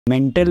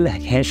Mental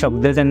हे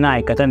शब्द जेन्ना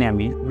आयकता न्ही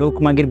आमी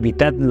लोक मागीर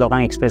भितात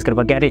लोकांक एक्सप्रेस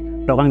करपाक की अरे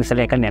लोकांक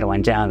दिसलें एका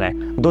नेरवांचें आहा काय.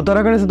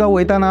 दोतोरा कडेन सुद्दां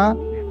वयताना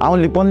हांव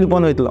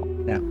लिपोन वयतलो,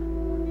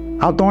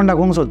 हांव तोंड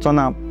दाखोवंक सोदचो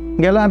ना,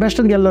 गेलो हांव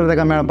बेश्टच गेल्लो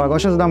ताका मेळपाक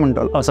अशें सुद्दां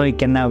म्हणटलो. असो एक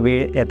केन्ना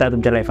वेळ येता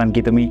तुमच्या लायफान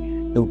की तुमी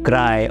you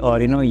cry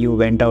or you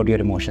went out your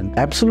emotion?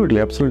 Absolutely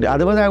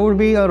otherwise I would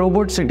be a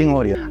robot sitting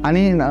over here.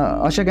 आनी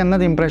अशें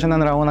केन्नाच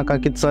इम्प्रेशनान रावूं नाका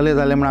की चले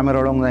जालें म्हणून आमी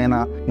रडोंक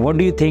जायना. What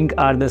do you think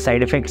R the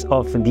said effects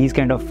of these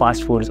kind of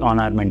fast foods on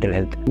our mental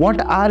health?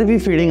 What R we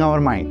feeding our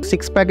mind?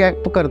 6 pack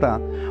एक करता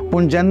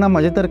पूण जेन्ना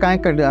म्हजें तर कांय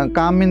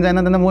काम बीन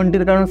जायना तेन्ना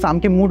वणटीर काडून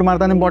सामकी मूठ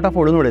मारता आनी बोटां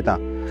फोडून उडयता.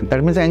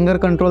 दॅट मिन्स एंगर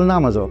कंट्रोल ना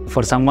म्हजो.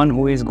 For someone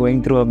who is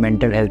going through a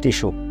mental health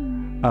issue,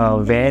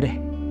 where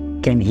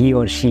can he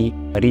or she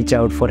reach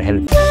out for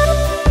help?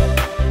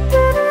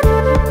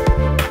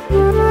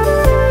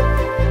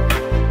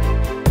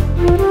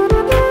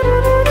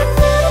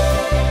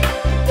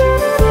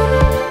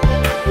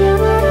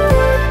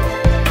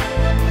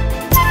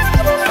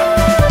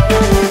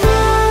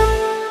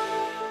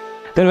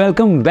 So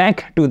welcome back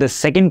to the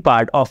second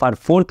part of our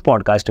fourth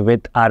podcast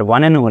with our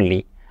one and only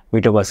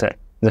Vithoba sir.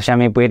 जशें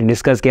आमी पयर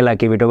discuss केला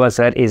की Vithoba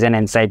sir is an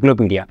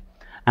encyclopaedia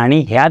आनी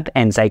ह्यात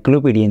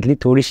एन्सायक्लोपिडियेंतली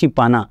थोडीशी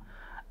पानां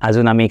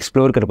अजून आमी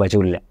एक्सप्लोर करपाचें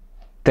उरल्या.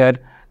 तर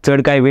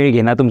चड कांय वेळ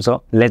घेना तुमचो,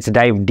 let's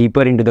dive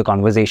deeper in to the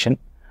conversation.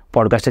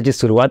 पॉडकास्टाची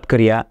सुरवात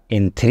करुया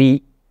इन 3,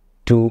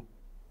 2,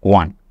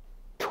 1.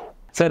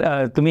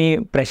 सर तुमी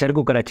प्रेशर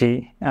कुकराची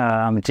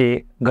आमची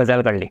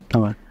गजाल काडली.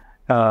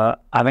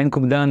 हांवें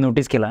खूबदां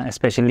नोटीस केलां,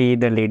 especially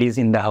the ladies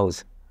in the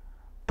house,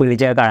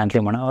 पयलींच्या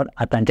काळांतले म्हणा और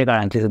आतांच्या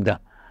काळांतली सुद्दां,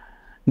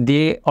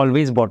 they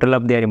always bottle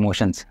up there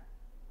emotions.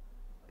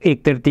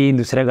 एक तर ती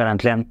दुसऱ्या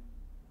घरांतल्यान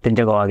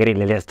तेंच्या घोवागेर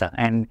येयलेली आसता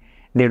and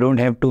they don't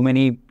have to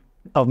many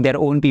of their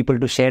own people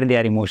to share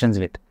there emotions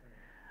with.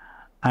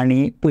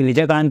 आनी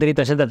पयलींच्या काळांत तरी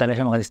तशेंच जातालें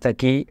अशें म्हाका दिसता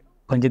की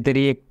खंयची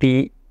तरी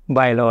एकटी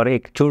बायल और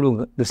एक चेडूं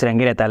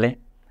दुसऱ्यांगेर येतालें,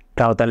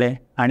 रावतालें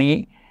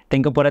आनी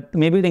तांकां परत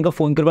मे बी तांकां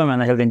फोन करपाक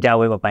मेळनाशिल्लें तेंच्या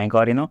आवय बापायक,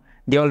 or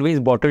they always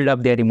bottled up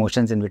there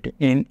emotions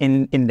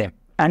in them.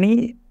 आनी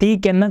ती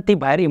केन्ना ती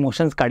भायर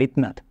इमोशन्स काडीत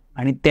नात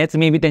आनी तेच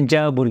मे बी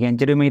तेंच्या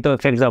भुरग्यांचेरूय मागीर तो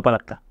इफेक्ट जावपाक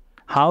लागता.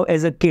 हाव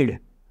as a kid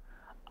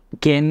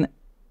can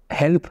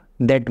help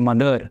that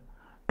mother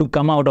to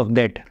come out of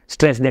that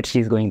stress that she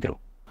is going through?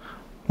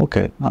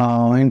 Okay,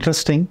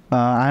 interesting.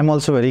 I am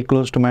also very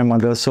close to my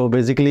mother. So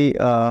basically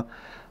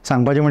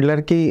सांगपाचें म्हटल्यार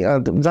की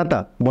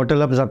जाता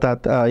bottle up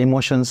जातात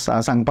emotions,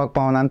 सांगपाक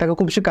पावना आनी ताका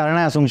खुबशीं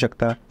कारणां आसूंक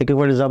शकता. एक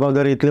फावटी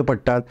जबाबदारी इतल्यो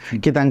पडटात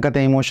की तांकां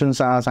ते इमोशन्स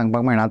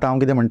सांगपाक मेळना. आतां हांव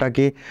कितें म्हणटा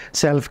की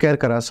सेल्फ केअर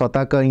करा,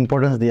 स्वताक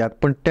इम्पोर्टन्स दियात.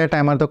 पूण त्या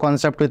टायमार तो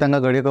कॉन्सेप्टूय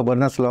तांकां घडये खबर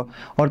नासलो,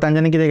 और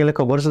तांच्यांनी कितें केलें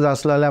खबर सुद्दां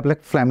आसलो जाल्यार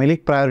आपल्याक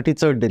फॅमिलीक प्रायोरिटी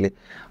चड दिली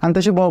आनी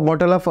तशी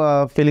बॉटल ऑफ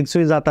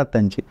फिलिंग्सूय जातात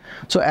तांची.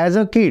 So as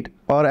a kid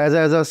or as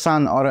a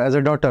son or as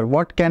a daughter,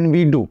 what can we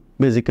do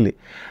basically?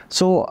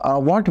 So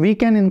what we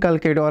can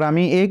inculcate or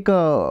आमी एक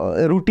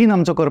रुटीन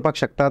आमचो करपाक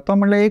शकता तो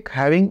म्हणल्यार एक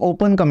having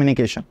open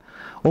communication.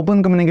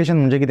 Open communication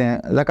म्हणजे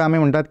कितें, जाका आमी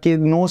म्हणटात की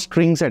नो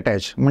स्ट्रिंग्स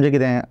अटॅच. म्हणजे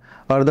कितें,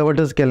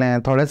 अर्दवटच केलें,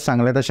 थोडेंच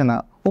सांगलें तशें ना.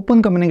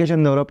 ओपन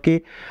कम्युनिकेशन दवरप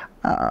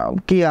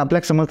की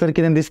आपल्याक समज तर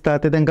कितें दिसता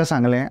तें तांकां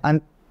सांगलें आनी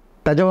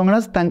ताज्या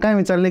वांगडाच तांकांय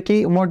विचारलें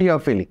की वॉट यू आर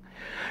फिलींग.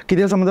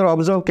 कितें समज जर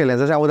ऑब्जर्व केलें,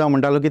 जशें हांव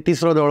म्हणटालो की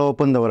तिसरो दोळो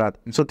ओपन दवरात.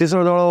 सो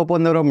तिसरो दोळो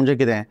ओपन दवरप म्हणजे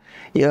कितें,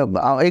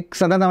 एक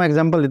सदांच हांव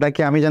एग्जाम्पल दिता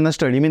की आमी जेन्ना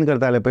स्टडी बीन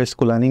करताले पळय,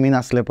 स्कुलांनी बीन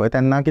आसले पळय,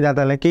 तेन्ना कितें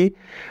जातालें की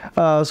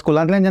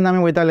स्कुलांतल्यान जेन्ना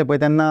आमी वयताले पळय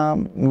तेन्ना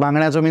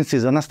बांगड्याचो बीन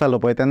सिजन आसतालो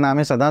पळय, तेन्ना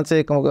आमी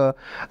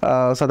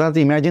सदांच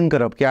इमॅजीन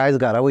करप की आयज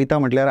घरा वयता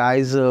म्हटल्यार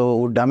आयज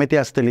उड्डामेथी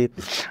आसतली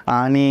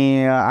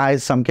आनी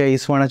आयज सामकें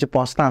इसवणाची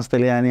पोस्तां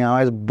आसतलीं आनी हांव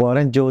आयज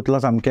बरें जेवतलो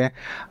सामकें.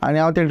 आनी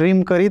हांव तें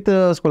ड्रीम करीत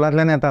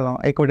स्कुलांतल्यान येतालो.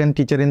 एक वटेन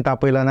टिचरीन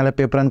तापयला नाल्यार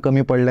पेपरान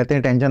कमी पडलें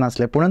तें टेंशन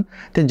आसलें, पूण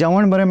तें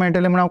जेवण बरें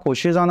मेळटलें म्हणून हांव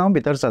खोशी जावन हांव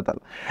भितर सरतालो.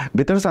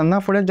 भितर सरना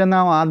फुडें जेन्ना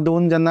हांव हात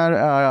धुवन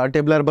जेन्ना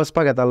टेबलार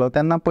बसपाक येतालो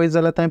तेन्ना पळयत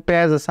जाल्यार थंय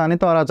पेज आसा आनी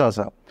तोराचो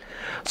आसा.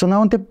 सो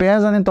हांव तें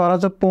पेज आनी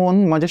तोराचो पळोवन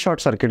म्हजें शॉर्ट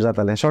सर्कीट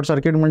जातालें. शॉर्ट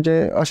सर्कीट म्हणजे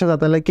अशें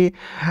जातालें की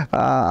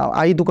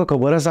आई तुका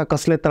खबर आसा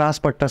कसले त्रास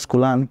पडटा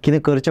स्कुलान, कितें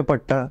करचें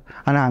पडटा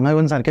आनी हांगा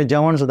येवन सारकें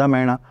जेवण सुद्दां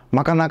मेळना,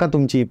 म्हाका नाका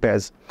तुमची ही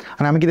पेज.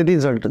 आनी आमी कितें ती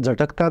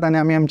झटकतात आनी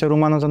आमी आमच्या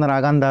रुमान वचून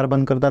रागान दार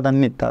बंद करतात आनी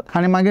न्हिदतात.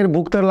 आनी मागीर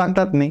भूक तर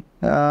लागतात न्ही,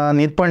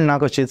 न्हीद पडना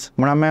कशीच,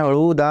 म्हणून आमी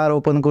हळू दार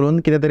ओपन करून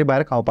कितें तरी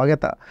भायर खावपाक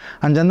येता.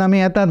 आनी जेन्ना आमी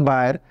येतात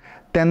भायर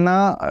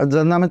तेन्ना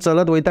जेन्ना आमी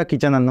चलत वयता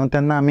किचनान न्हू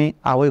तेन्ना आमी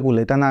आवयक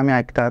उलयतना आमी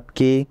आयकतात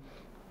की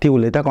ती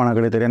उलयता कोणा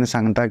कडेन तरी आनी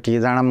सांगता की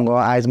जाणा मुगो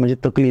आयज म्हजी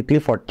तकली इतली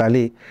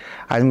फोडटाली,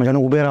 आयज म्हज्यान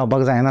उबें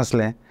रावपाक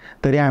जायनासलें,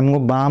 तरी हांवें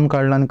मुगो बाम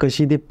काडलो आनी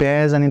कशी ती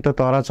पेज आनी तो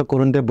तोराचो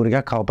करून त्या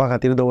भुरग्याक खावपा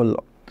खातीर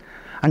दवरलो.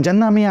 आनी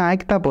जेन्ना आमी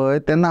आयकता पळय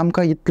तेन्ना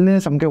आमकां इतलें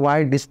सामकें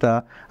वायट दिसता.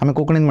 आमी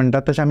कोंकणीन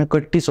म्हणटात तशें आमी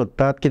कट्टी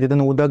सोदतात की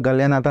तितून उदक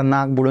घालें आतां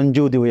नाक बुडोवन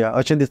जीव दिवया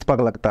अशें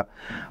दिसपाक लागता.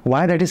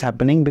 Y that is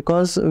happening?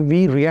 Because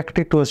we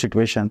reacted to a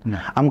situation.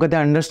 आमकां तें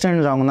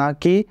अंडरस्टँड जावंक ना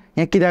की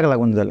हें कित्याक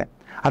लागून जालें.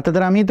 आतां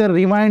तर आमी तर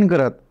रिवायंड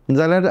करत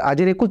जाल्यार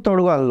हाजेर एकूच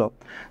तोडगो आसलो.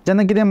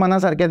 जेन्ना कितें मना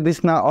सारकें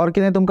दिसना ऑर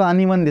कितें तुमकां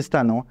अनइवन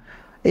दिसता न्हू,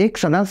 एक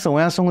सदांच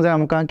संवय आसूंक जाय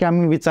आमकां की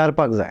आमी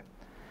विचारपाक जाय.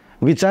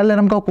 विचारल्यार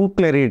आमकां खूब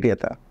क्लॅरिटी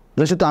येता.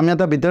 जशें आमी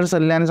आतां भितर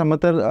सरले आनी समज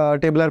तर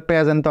टेबलार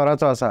पेज आनी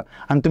तोराचो आसा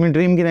आनी तुमी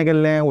ड्रीम कितें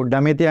केल्लें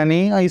उड्डामेथी आनी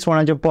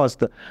इसवणाचें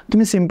पोस्त,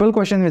 तुमी सिंपल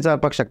क्वेश्चन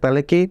विचारपाक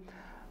शकताले की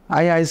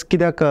आई आयज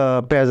कित्याक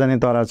पेज आनी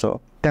तोराचो,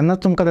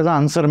 तेन्नाच तुमकां तेजो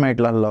आन्सर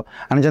मेळटलो आसलो.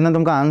 आनी जेन्ना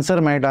तुमकां आन्सर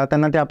मेळटा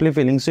तेन्ना ती आपली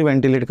फिलिंग्सूय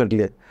वेंटिलेट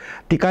करतली.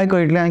 तिकाय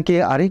कळटलें की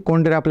आरे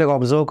कोण तरी आपल्याक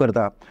ऑब्जर्व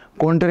करता,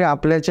 कोण तरी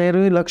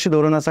आपल्याचेरूय लक्ष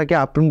दवरून आसा की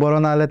आपूण बरो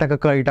ना जाल्यार ताका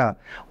कळटा,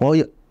 हो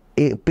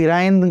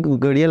पिरायेन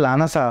घडये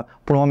ल्हान आसा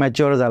पूण हो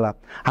मॅच्युअर जाला,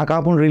 हाका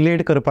आपूण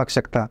रिलेट करपाक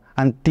शकता.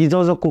 आनी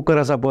तिजो जो कुकर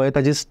आसा पळय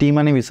ताजी स्टीम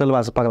आनी विसल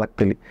वाजपाक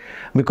लागतली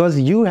because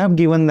you have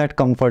given that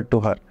comfort to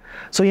her.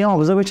 So हें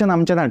ऑब्जर्वेशन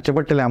आमच्यान हाडचें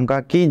पडटलें आमकां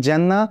की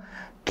जेन्ना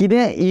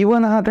कितें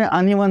इवन आहा तें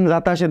अनइवन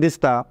जाता अशें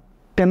दिसता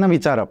तेन्ना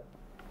विचारप.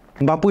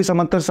 बापूय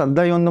समज तर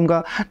सद्दां येवन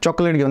तुमकां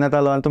चॉकलेट घेवन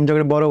येतालो आनी तुमचे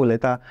कडेन बरो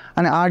उलयता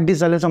आनी 8 दीस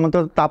जाले समज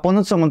तर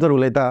तापोनूच समज तर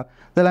उलयता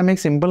जाल्यार आमी एक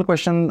सिंपल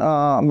क्वेश्चन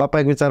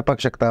बापायक विचारपाक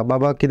शकता,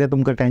 बाबा कितें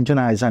तुमकां टेंशन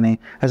आहा दिसांनी,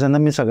 जेन्ना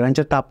आमी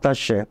सगळ्यांचे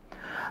तापताशे.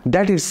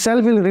 That it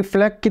self will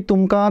reflect की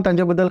तुमकां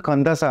तांचे बद्दल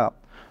खंत आसा,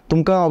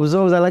 तुमकां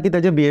ऑब्जर्व जाला की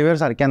तेजें बिहेवियर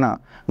सारकें ना.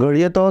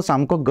 घडये तो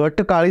सामको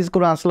घट्ट काळीज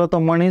करून आसलो तो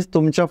मनीस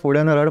तुमच्या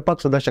फुड्यान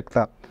रडपाक सुद्दां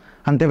शकता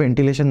आनी तें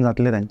वेंटिलेशन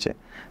जातलें तांचें.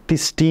 ती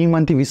स्टीम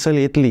आनी ती विसल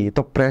येतली,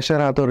 तो प्रेशर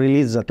आहा तो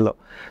रिलीज जातलो.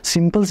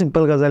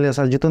 सिंपल गजाली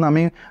आसा जितून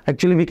आमी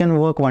actually we can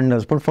work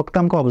wonders, पूण फक्त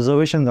आमकां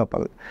ऑब्जर्वेशन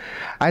जावपाक.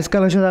 आयज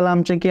काल अशें जालां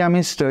आमचें की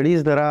आमी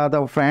स्टडीज धरात,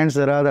 फ्रेंड्स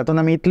धरात, हातून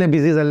आमी इतले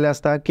बिजी जाल्ले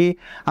आसता की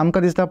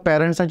आमकां दिसता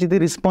पेरंट्साची ती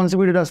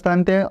रिस्पॉन्सिबिलिटी आसता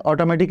आनी ते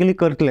ऑटोमॅटिकली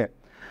करतले.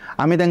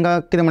 आमी तांकां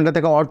कितें म्हणटा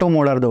ताका ऑटो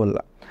मोडार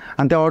दवरला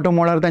आनी त्या ऑटो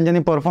मोडार तांच्यांनी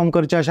परफॉर्म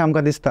करचें अशें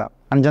आमकां दिसता.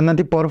 आनी जेन्ना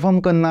ती परफॉर्म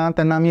करना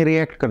तेन्ना आमी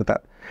रिएक्ट करतात,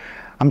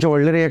 आमचें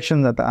व्हडलें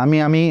रिएक्शन जाता. आमी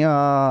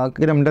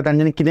कितें म्हणटा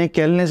तांच्यांनी कितें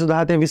केल्लें सुद्दां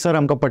आहा तें विसर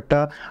आमकां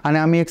पडटा आनी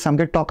आमी एक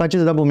सामकें टोकाची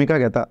सुद्दां भुमिका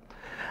घेता.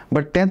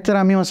 बट तेंच जर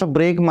आमी असो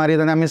ब्रेक मारीत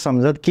आनी आमी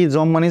समजत की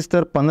जो मनीस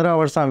तर 15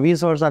 वर्सां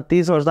 20 वर्सां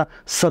 30 वर्सां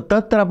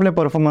सतत तर आपले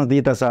परफॉर्मन्स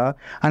दीत आसा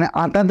आनी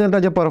आतां जर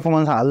ताजे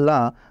परफॉर्मन्स हाल्ला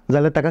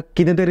जाल्यार ताका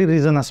कितें तरी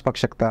रिजन आसपाक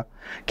शकता,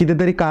 कितें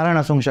तरी कारण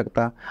आसूंक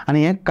शकता.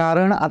 आनी हें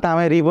कारण आतां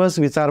हांवें रिवर्स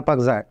विचारपाक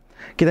जाय,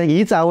 कित्याक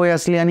हीच आवय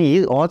आसली आनी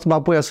होच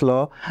बापूय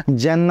आसलो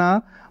जेन्ना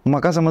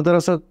म्हाका समज तर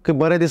असो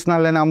बरें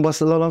दिसनासलें आनी हांव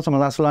बसलेलो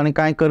समज आसलो आनी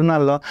कांय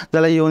करनासलो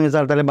जाल्यार येवन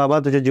विचारताले, बाबा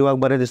तुज्या जिवाक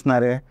बरें दिसना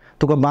रे,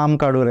 तुका बाम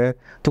काडूं रे,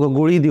 तुका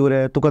गुळी दिवं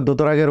रे, तुका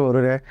दोतोरागेर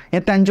व्हरूं रे.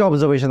 हें तांचें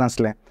ऑब्जर्वेशन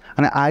आसलें.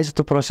 आनी आयज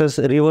तो प्रोसेस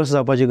रिवर्स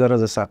जावपाची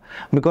गरज आसा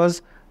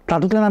बिकॉज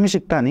तातूंतल्यान आमी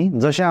शिकता न्ही.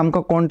 जशें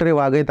आमकां कोण तरी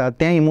वागयता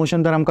तें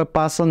इमोशन तर आमकां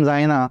पास ऑन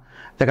जायना,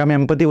 ताका आमी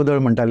एम्पथी उदळ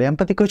म्हणटाली.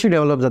 एम्पथी कशी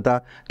डेवलप जाता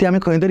ती आमी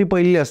खंय तरी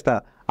पयल्ली आसता,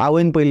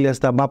 आवयन पयल्ली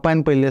आसता,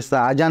 बापायन पयल्ली आसता,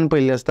 आज्यान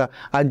पयल्ली आसता,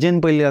 आज्जेन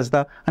पयल्ली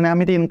आसता आनी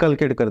आमी ती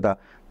इनकल्केट करता.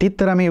 तीच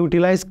तर आमी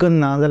युटिलायज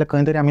करना जाल्यार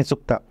खंय तरी आमी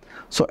चुकता.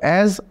 So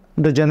as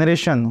the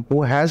generation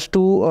who has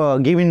to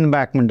give in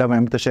back म्हणटा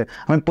आमी तशें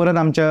आमी परत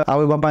आमच्या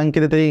आवय बापायक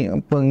कितें तरी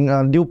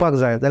दिवपाक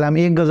जाय जाल्यार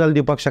आमी एक गजाल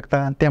दिवपाक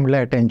शकता तें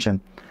म्हणल्यार एटेन्शन.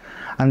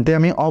 आनी तें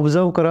आमी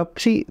ऑब्जर्व करप.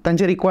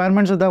 तांची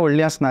रिक्वायरमेंट सुद्दां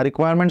व्हडली आसना,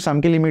 रिक्वायरमेंट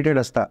सामकी लिमिटेड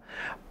आसता,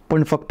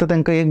 पण फक्त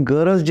तांकां एक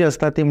गरज जी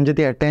आसता ती म्हणजे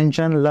ती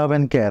एटेन्शन, लव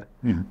एंड केअर.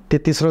 ते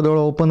तिसरो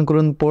दोळो ओपन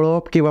करून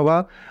पळोवप की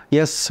बाबा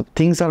yes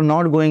things R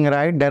not going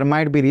right, there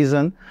might B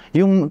region.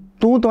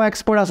 तूं तो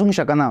एक्सपर्ट आसूंक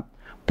शकना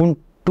पूण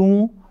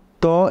तूं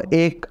तो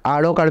एक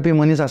आडो काडपी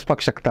मनीस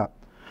आसपाक शकता.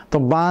 तो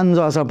बान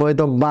जो आसा पळय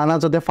तो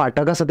बानाचो ते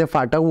फाटक आसा ते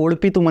फाटक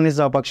ओडपी तूं मनीस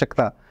जावपाक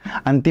शकता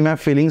आनी ती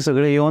मागीर फिलींग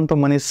सगळे येवन तो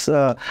मनीस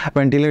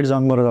वेंटिलेट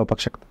जावन बरो जावपाक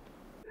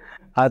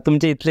शकता.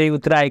 तुमचे इतले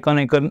उतरां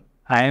आयकून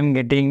I am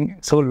getting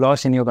so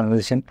lost in your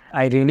conversation.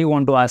 I really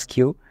want to ask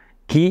you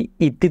की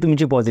इतली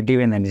तुमची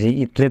पॉझिटिव्ह एनर्जी,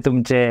 इतले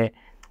तुमचे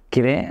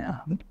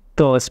कितें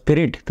तो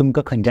स्पिरीट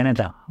तुमकां खंयच्यान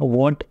येता?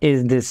 What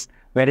is this,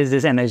 where is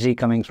this energy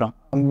coming from?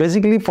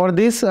 Basically for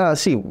this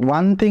C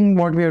one thing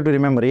what we have to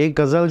remember, एक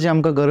गजाल जी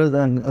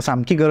आमकां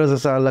सामकी गरज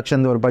आसा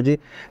लक्षांत दवरपाची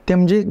ती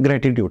म्हणजे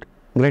ग्रेटिट्यूड.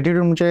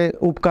 ग्रेटिट्यूड म्हणजे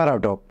उपकार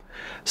आठोवप.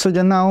 सो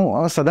जेन्ना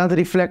हांव सदांच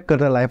रिफ्लेक्ट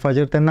करता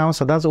लायफाचेर तेन्ना हांव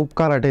सदांच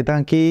उपकार आठयता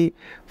की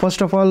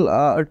first of all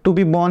to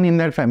be born in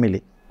that family.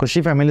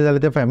 कशी फॅमिली जाली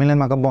त्या फॅमिलीन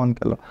म्हाका बॉर्न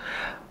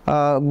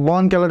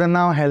केलो तेन्ना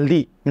हांव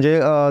हेल्दी म्हणजे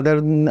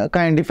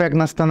कांय डिफॅक्ट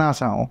नासतना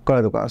आसा हांव,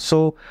 कळ्ळें तुका.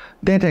 सो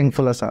तें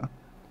थँकफूल आसा.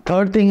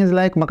 थर्ड थिंग इज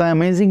लायक म्हाका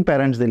अमेझींग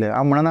पेरंट्स दिले.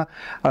 हांव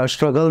म्हणना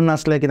स्ट्रगल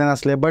नासले कितें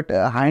नासलें बट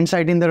हायंड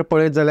सायडीन जर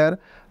पळयत जाल्यार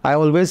I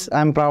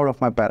am proud of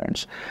my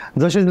parents.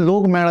 जशे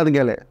लोक मेळत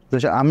गेले,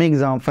 जशे आमीक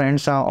जावं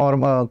फ्रेंड्स जावं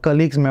ऑर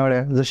कलिग्स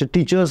मेळ्ळे, जशे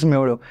टिचर्स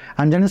मेळ्ळ्यो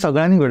आनी जेणे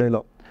सगळ्यांनी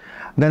घडयलो.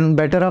 देन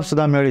बेटर ऑफ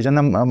सुद्दां मेळ्ळी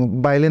जेन्ना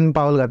बायलेन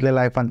पावल घातलें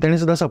लायफान तेणी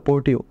सुद्दां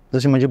सपोर्टीव.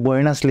 जशी म्हजी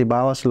भयण आसली,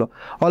 भाव आसलो,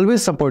 always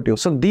supportive.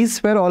 So this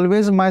where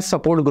always my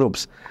support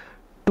groups.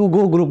 To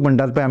go group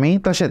म्हणटात पळय आमी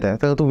तशें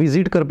तें, तूं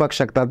विजीट करपाक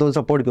शकता, तूं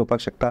सपोर्ट घेवपाक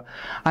शकता.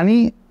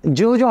 आनी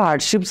ज्यो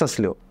हार्डशिप्स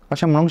आसल्यो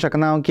अशें म्हणूंक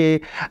शकना हांव की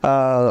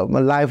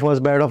life was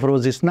bed of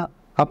roses ना.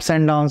 अप्स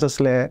एंड डाउन्स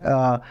असले.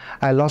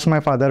 I lost my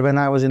father when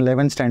I was in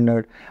 11th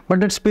standard, but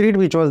that spirit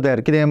which was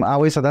there. कितें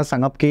आवय सदांच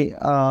सांगप की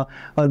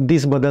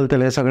दीस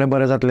बदलतले, सगळें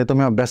बरें जातलें,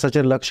 तुमी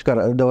अभ्यासाचेर लक्ष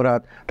दवरात,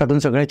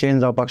 तातूंत सगळें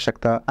चेंज जावपाक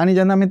शकता. आनी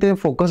जेन्ना आमी ते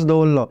फोकस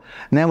दवरलो,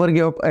 नेवर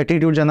गिवप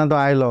एटिट्यूड जेन्ना तो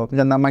आयलो,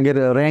 जेन्ना मागीर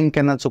रँक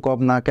केन्ना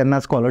चुकोवप ना, केन्ना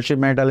स्कॉलरशीप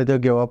मेळटाली त्यो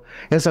घेवप,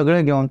 हे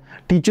सगळें घेवन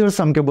टिचर्स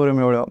सामक्यो बऱ्यो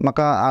मेळ्ळ्यो.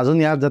 म्हाका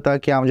आजून याद जाता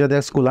की हांव ज्या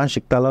त्या स्कुलान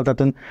शिकतालो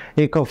तातूंत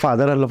एक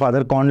फादर आसलो,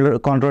 फादर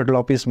कॉन्ट्रॅक्ट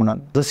लॉपीस म्हणून.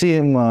 जशी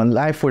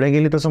लायफ फुडें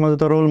गेली तसो म्हजो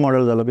तो रोल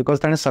मॉडेल जालो, बिकॉज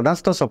ताणें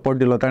सदांच तो सपोर्ट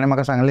दिलो. ताणें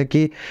म्हाका सांगलें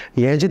की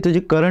हे जी तुजी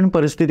करंट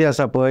परिस्थिती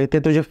आसा पळय, ते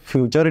तुजें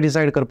फ्युचर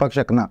डिसायड करपाक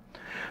शकना.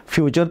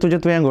 फ्युचर तुजें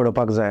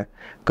घडोवपाक जाय.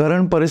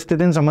 करंट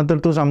परिस्थितीन समज तर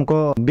तूं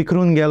सामको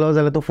बिखरून गेलो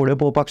जाल्यार तूं फुडें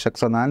पळोवपाक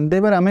शकचो ना.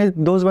 आनी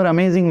दोज वर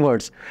अमेझींग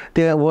वर्ड्स.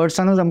 ते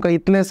वर्ड्सानूच आमकां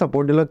इतले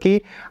सपोर्ट दिलो की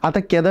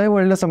आतां केदोय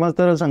व्हडले समज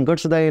तर संकट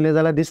सुद्दां येयलें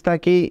जाल्यार दिसता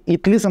की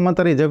इतली समज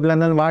तर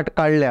हेज्यातल्यान वाट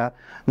काडल्या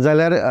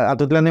जाल्यार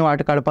हातूंतल्यान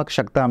वाट काडपाक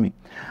शकता आमी.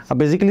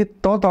 बेजिकली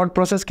तो थॉट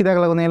प्रोसेस कित्याक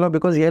लागून येयलो,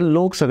 बिकॉज हे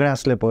लोक सगळे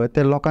आसले पळय,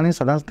 ते लोकांनी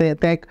सदांच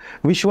ते एक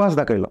विश्वास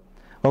दाखयलो.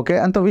 ओके,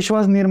 आनी तो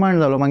विश्वास निर्माण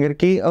जालो मागीर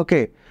की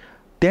ओके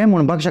ते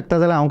म्हणपाक शकता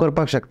जाल्यार हांव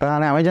करपाक शकता.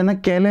 आनी हांवें जेन्ना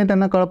केलें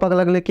तेन्ना कळपाक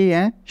लागलें की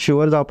हें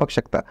शुअर जावपाक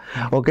शकता.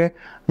 ओके,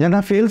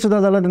 जेन्ना फेल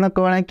सुद्दां जालो तेन्ना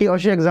कळ्ळें की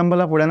अशी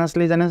एग्जाम्पलां फुड्यान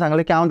आसली जेन्ना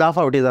सांगलें की हांव 10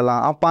 फावटी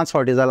जालां, हांव 5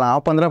 फावटी जालां, हांव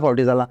 15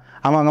 फावटी जालां,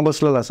 हांव हांगा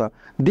बसलेलो आसा.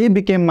 They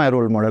became my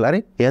role model.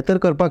 अरे हे तर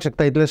करपाक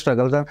शकता इतले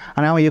स्ट्रगल्सान,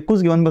 आनी हांव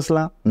एकूच घेवन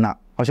बसलां ना.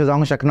 अशें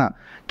जावंक शकना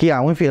की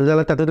हांवूय फेल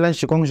जाल्यार तातूंतल्यान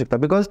शिकोवंक शकता.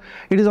 Because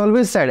it is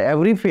always sad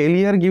every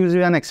failure gives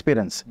you an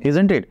experience,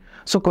 isn't it.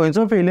 So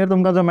खंयचो फेलियर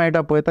तुमकां जो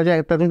मेळटा पळय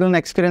तातूंतल्यान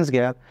एक्सपिरियन्स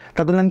घेयात,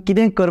 तातूंतल्यान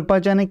कितें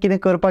करपाचें आनी कितें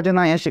करपाचें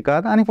ना हें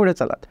शिकात आनी फुडें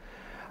चलात.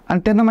 आनी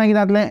तेन्ना मागीर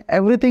जातलें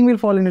everything will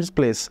fall in its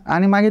place.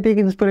 आनी मागीर ती एक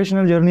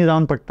इन्स्पिरेशनल जर्नी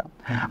जावन पडटा.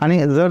 आनी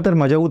जर तर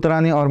म्हज्या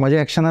उतरांनी ऑर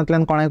म्हज्या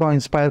एक्शनांतल्यान कोणाक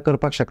इन्स्पायर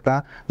करपाक शकता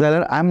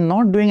जाल्यार I am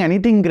not doing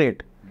anything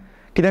great.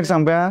 कित्याक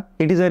सांगपया,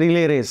 it is a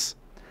relay race.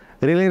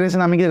 Relay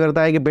रेसीन आमी कितें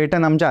करता, एक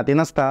बॅटन आमच्या हातीन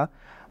आसता,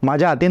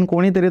 म्हाज्या हातीन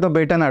कोणी तरी तो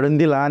बॅटन हाडून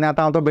दिला आनी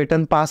आतां हांव तो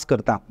बॅटन पास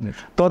करता.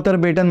 तो तर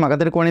बॅटन म्हाका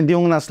तरी कोणी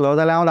दिवंक नासलो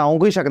जाल्यार हांव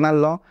धांवूंकूय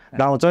शकनासलो,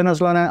 धांवचोय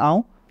नासलो आनी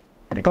हांव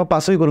तो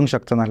पासूय करूंक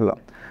शकचो नासलो.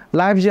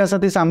 लायफ जी आसा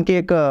ती सामकी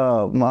एक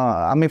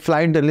आमी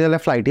फ्लायट धरली जाल्यार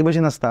फ्लायटी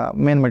भशेन आसता.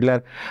 मेन म्हटल्यार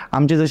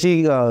आमची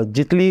जशी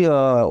जितली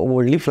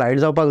व्हडली फ्लायट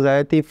जावपाक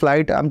जाय ती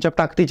फ्लायट आमच्या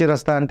ताकतीचेर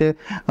आसता. आनी ते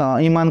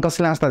इमान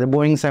कसलें आसता, ते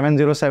बोईंग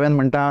 707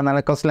 म्हणटा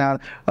नाल्यार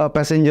कसलें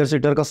पॅसेंजर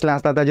सिटर कसलें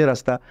आसता ताजेर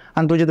आसता.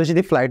 आनी तुजी तशी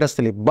ती फ्लायट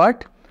आसतली.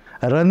 बट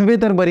रनवे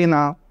तर बरी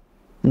ना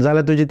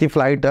जाल्यार तुजी ती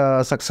फ्लायट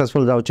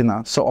सक्सेसफूल जावची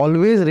ना. So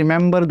always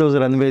remember those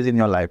runways in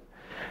your life.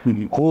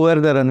 Who were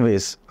the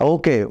runways?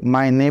 Okay,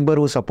 my neighbor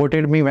who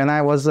supported me when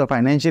I was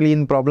financially in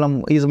problem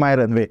is my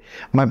runway.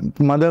 My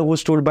mother who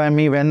stood by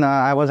me when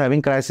I was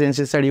having crisis and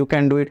she said you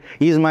can do it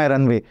is my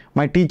runway.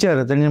 My teacher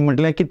ताणें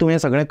म्हटलें की तुवें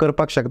सगळें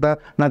करपाक शकता,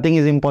 nothing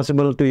is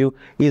impossible to you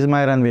is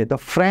my runway. तो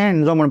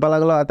friend जो म्हणपाक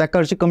लागलो ताका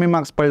हरशी कमी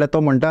मार्क्स पडले,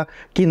 तो म्हणटा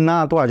की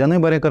ना तूं हाज्यानूय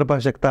बरें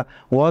करपाक शकता,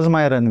 was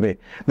my runway.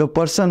 The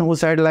person who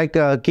said like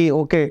की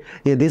okay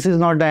this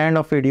is not the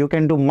end of it, you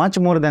can do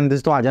much more than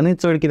this, तूं हाज्यानूय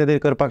चड कितें तरी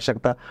करपाक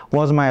शकता,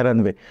 was my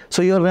runway.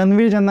 So your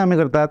runway जेन्ना आमी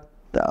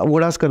करतात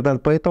उडास करतात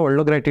पळय तो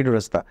व्हडलो ग्रॅटिट्यूड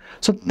आसता.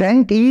 So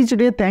thank each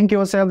day thank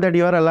your self that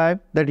you R अलायव,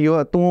 that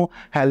तूं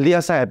हेल्दी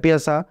आसा, हॅप्पी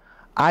आसा.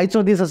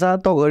 आयचो दीस आसा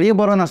तो घडये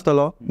बरो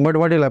नासतलो, बट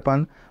वॉट विल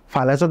हॅपन,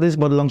 फाल्यांचो दीस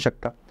बदलूंक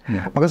शकता.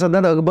 म्हाका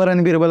सदांच अकबर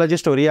आनी बिरबलाची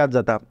स्टोरी याद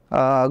जाता.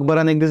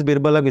 अकबरान एक दीस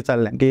बिरबलाक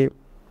विचारलें की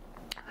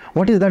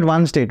what is that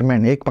one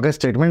statement, एक म्हाका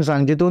स्टेटमेंट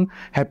सांग जितून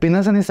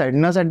हॅपिनस आनी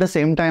सॅडनस एट द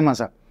सेम टायम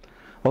आसा.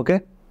 ओके,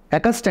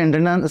 एकाच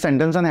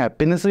सेंटेन्सान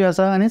हॅपिनसूय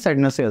आसा आनी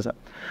सॅडनसूय आसा.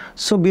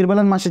 सो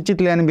बिरबलान मातशें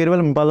चिंतलें आनी बिरबल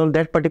म्हणपाक लागलो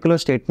that particular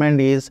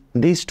statement is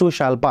these too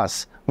shall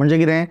pass. म्हणजे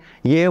कितें,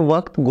 ये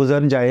वक्त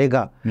गुजर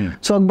जायेगा.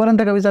 सो अकबरान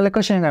ताका विचारलें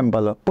कशें काय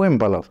म्हणपाक लागलो, पळय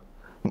म्हणपाक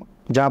लागलो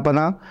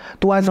ज्यापना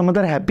तूं आयज समज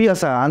तर हॅप्पी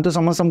आसा आनी तूं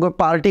समज सामको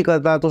पार्टी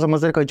करता, तूं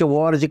समज तर खंयचें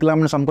वॉर जिखला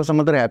म्हणून सामको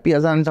समज तर हॅप्पी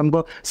आसा आनी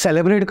सामको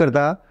सेलेब्रेट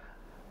करता,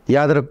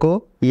 याद रखो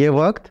ये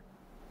वक्त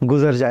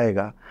गुजर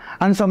जायेगा.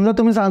 आनी समजा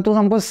तुमी तूं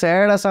सामको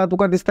सॅड आसा,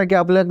 तुका दिसता की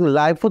आपल्याक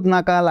लायफूच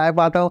नाका, लायफ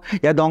आतां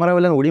ह्या दोंगरा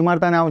वयल्यान उडी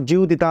मारता आनी हांव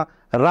जीव दिता,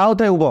 राव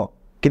थंय उबो,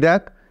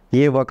 कित्याक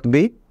ये वक्त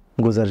बी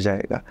गुजर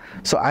जायेगा.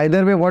 So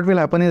either way what will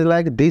happen is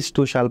like these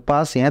too shall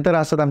pass. हें तर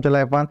आसत आमच्या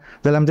लायफान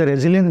जाल्यार आमचें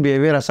रेजिलियंट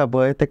बिहेवियर आसा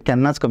पळय तें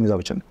केन्नाच कमी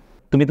जावचें ना.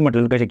 तुम्हीच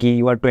म्हटलें कशें की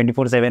यू आर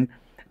 24/7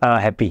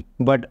 हॅपी,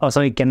 बट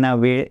असो केन्ना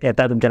वेळ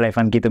येता तुमच्या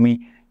लायफान की तुमी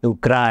you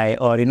cry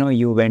or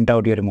you vent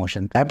out your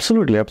emotions?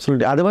 Absolutely.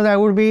 Otherwise I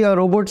would be a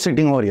robot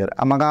sitting over here.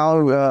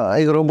 म्हाका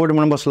एक रोबोट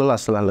म्हणून बसलेलो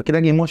आसलो,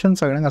 कित्याक इमोशन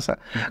सगळ्यांक आसा.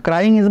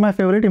 क्रायींग is my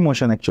favourite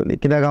emotion actually.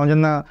 कित्याक हांव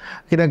जेन्ना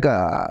कित्याक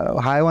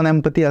हाय ऑन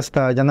एम्पथी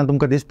आसता, जेन्ना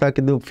तुमकां दिसता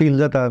की फील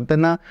जाता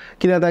तेन्ना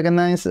कितें जाता,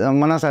 केन्ना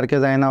मना सारकें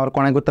जायना और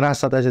कोणाकूय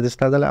त्रास जाता अशें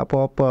दिसता जाल्यार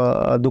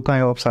आपोआप दुकां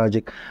येवप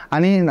साहजीक.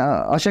 आनी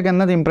अशें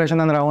केन्नाच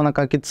इम्प्रेशनान रावूं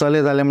नाका की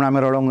चले जालें म्हणून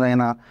आमी रडोंक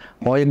जायना,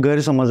 हो एक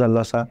गैरसमज जाल्लो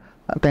आसा.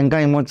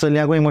 तांकां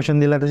चलयांकूय इमोशन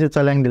दिला तशें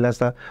चल्यांक दिलें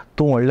आसता.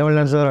 तूं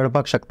व्हडल्या सुद्दां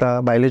रडपाक शकता,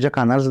 बायलेच्या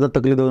कानार सुद्दां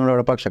तकली दवरून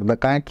रडपाक शकता,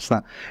 कांयच ना.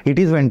 It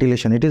is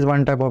ventilation, it is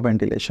one type of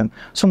ventilation.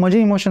 So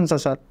म्हजे इमोशन्स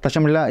आसात, तशें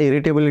म्हणल्यार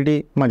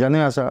इरिटेबिलिटी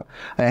म्हज्यानूय आसा,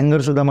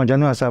 एंगर सुद्दां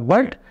म्हज्यानूय आसा.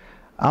 बट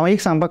हांव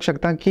एक सांगपाक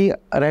शकता की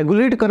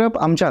रेग्युलेट करप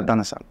आमच्या हातान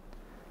आसा.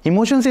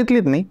 इमोशन्स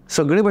येतलीच न्ही,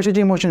 सगळे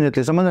भशेची इमोशन्स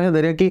येतली. समज अशें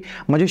धरया की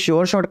म्हजें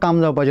शुअर शॉर्ट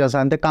काम जावपाचें आसा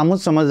आनी तें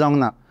कामूच समज जावंक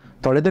ना,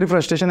 थोडें तरी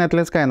फ्रस्ट्रेशन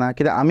येतलेंच काय ना,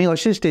 कित्याक आमी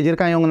अशी स्टेजीर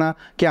काय येवंक ना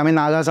की आमी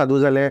नागा साधू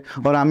जाले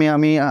ऑर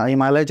आमी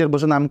हिमालयाचेर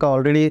बसून आमकां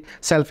ऑलरेडी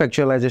सेल्फ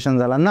एक्च्युअलायजेशन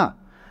जालां ना.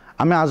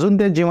 आमी आजून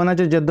ते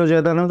जिवनाचे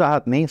जद्दोजहदानूच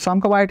आहात न्ही. सो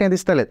आमकां वायट हें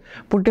दिसतलेंच.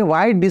 पूण तें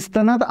वायट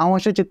दिसतनाच हांव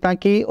अशें चिंत्तां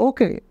की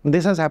okay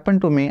this has happen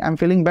to me, I am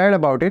feeling bad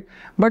about it,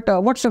 but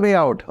what's way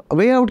out.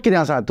 Way out कितें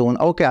आसा हातून?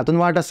 ओके हातून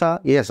वाट आसा,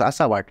 येस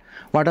आसा वाट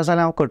आसा जाल्यार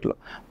हांव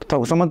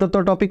करतलो. समज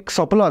तो टॉपीक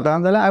सोंपलो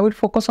आतां जाल्यार I will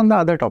focus on the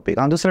other topic.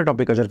 हांव दुसऱ्या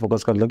टॉपिकाचेर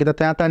फोकस करतलो कित्याक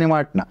तें आतां आनी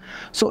वाट ना.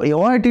 सो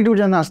हो एटिट्यूड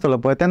जेन्ना आसतलो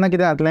पळय तेन्ना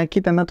कितें जातलें की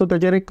तेन्ना तूं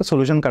ताचेर एक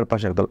सोल्युशन काडपाक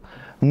शकतलो.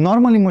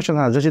 नॉर्मल इमोशन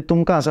आसा जशें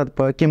तुमकां आसात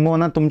पळय,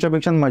 किंबहुना तुमच्या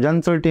पेक्षा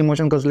म्हज्यान चड ती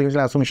इमोशन कसली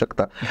आसूंक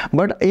शकता.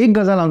 बट एक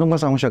गजाल हांव तुमकां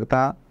सांगूंक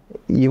शकता,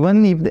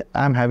 even if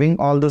I am having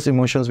all those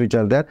emotions which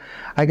are there,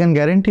 I can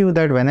guarantee you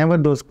that whenever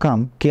those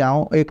come की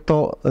हांव एक तो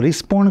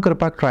रिस्पॉन्ड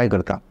करपाक ट्राय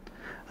करता.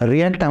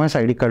 रिएक्ट हांवें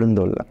सायडीक काडून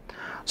दवरला.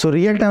 सो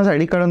रिएक्ट हांवें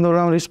सायडीक काडून दवरून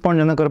हांव रिस्पॉन्ड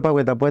जेन्ना करपाक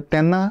वयता पळय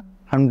तेन्ना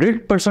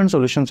 100%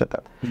 सोल्युशन्स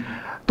येतात.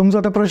 तुमचो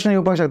आतां प्रश्न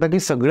येवपाक शकता की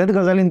सगळ्याच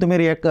गजालीन तुमी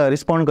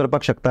रिस्पॉन्ड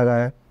करपाक शकता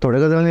काय? थोड्या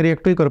गजालींनी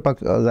रिएक्टूय करपाक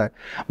जाय.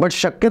 बट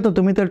शक्यतो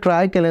तुमी तर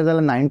ट्राय केलें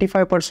जाल्यार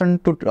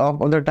 95%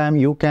 of the time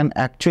you can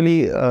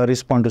actually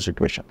respond to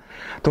situation.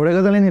 थोड्या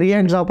गजालींनी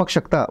रिएक्ट जावपाक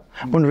शकता,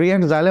 पूण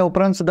रिएक्ट जाल्या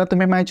उपरांत सुद्दां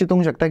तुमी मागीर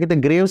चिंतूंक शकता की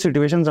तें ग्रेव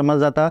सिट्युएशन समज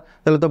जाता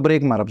जाल्यार तो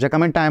ब्रेक मारप, जेका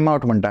आमी टायम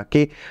आवट म्हणटा.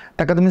 की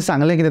ताका तुमी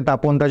सांगलें कितें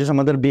तापोवन ताचे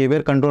समज जर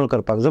बिहेवियर कंट्रोल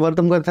करपाक, जर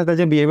तुमकां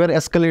ताचें बिहेवियर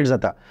एस्कलेट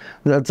जाता,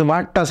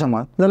 वाडटा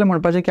समज, जाल्यार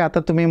म्हणपाचें की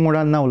आतां तुमी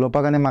मुडान ना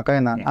उलोवपाक आनी म्हाका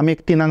येना, आमी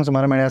एक 3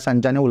 सुमार मेळया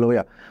सांजच्यानी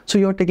उलोवया. So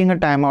you R taking a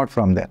time out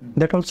from देट.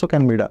 That also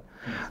can be done.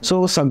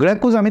 So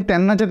सगळ्याकूच आमी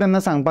तेन्नाचे तेन्ना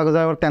सांगपाक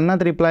जाय वा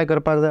तेन्नाच रिप्लाय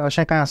करपाक जाय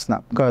अशें कांय आसना,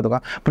 कळ्ळें तुका.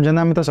 पूण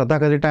जेन्ना आमी तो स्वता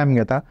खातीर टायम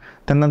घेता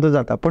तेन्ना तो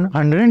जाता. पूण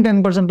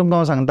 110% तुमकां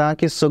हांव सांगता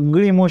की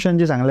सगळीं इमोशन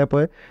जी सांगल्या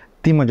पळय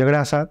ती म्हजे कडेन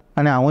आसात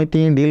आनी हांवूय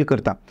ती डील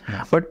करता.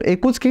 बट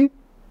एकूच की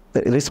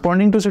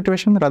responding to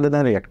situation rather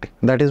than reacting.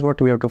 That is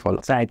what we have to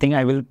follow. So I think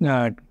I will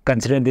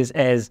consider this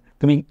as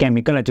तुम्ही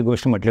केमिकलाची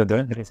गोष्ट म्हटली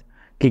होतं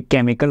की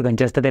केमिकल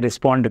खंयचे असता ते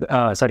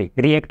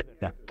रिएक्ट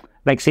करता.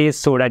 लायक से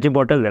सोडाची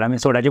बॉटल जर आमी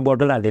सोडाची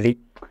बॉटल हाडलेली,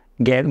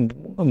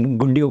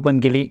 गुंडी ओपन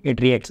केली,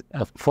 it reacts.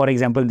 For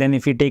example then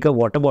if you take a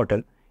water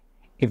bottle,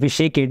 if you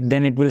shake it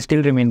then it will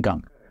still remain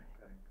काम.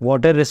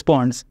 Water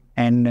responds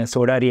and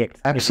soda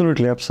reacts.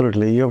 Absolutely.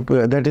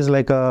 That is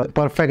like a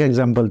perfect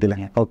example.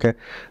 Okay.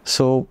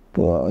 So,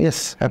 yes,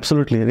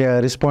 absolutely.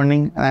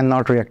 Responding and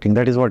not reacting.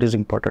 That is what is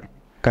important.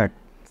 Correct.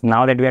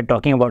 Now that we are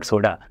talking about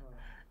soda,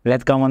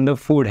 let's come on the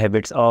food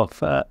habits of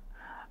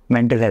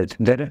mental health.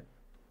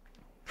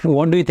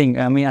 What do you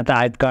think? I mean, आता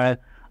आयज काळ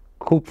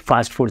खूप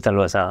fast food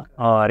चालू आसा,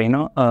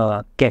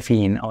 or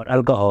caffeine or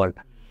alcohol,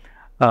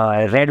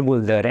 Red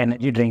Bull there,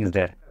 energy drinks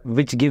there,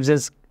 which gives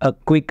us a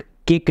quick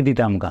kick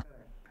दिता आमकां.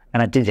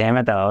 आनी आजचें झॅम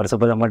येता, और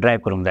सपोज आमकां ड्रायव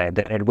करूंक जाय,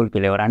 रेड बूल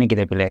पिले और आनी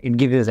कितें पिलें, it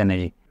gives us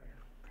energy.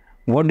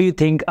 What do you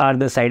think R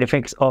the said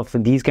effects of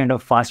these kind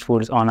of fast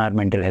foods on our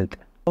mental health?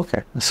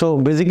 Okay, so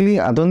basically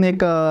हातून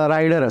एक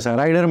रायडर आसा.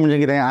 रायडर म्हणजे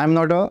कितें, I am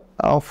not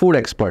a food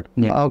expert.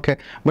 Okay,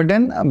 but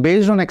then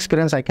based on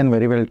experience I can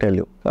very well tail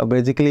you.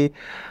 Basically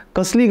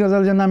कसली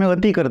गजाल जेन्ना आमी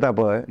अती करता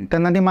पळय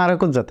तेन्ना ती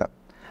मारकूच जाता.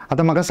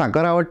 आतां म्हाका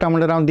साखर आवडटा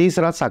म्हणल्यार हांव दीस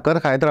रात साखर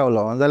खायत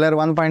रावलो जाल्यार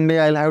वन फायन day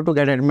I will have to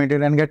get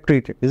admitted end gate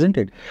treated, isn't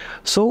it?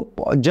 So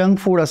junk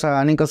food आसा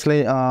आनी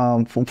कसले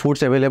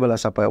फूड्स अवेलेबल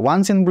आसा पळय,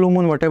 once in blue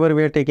moon what ever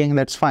we R taking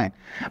that's फायन.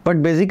 बट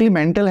बेसिकली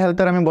मेंटल हेल्थ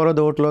तर आमी बरो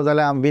दवरतलो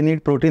जाल्यार we need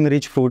protein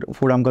reach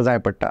food आमकां जाय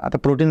पडटा. आतां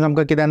प्रोटीन्स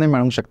आमकां कित्यानूय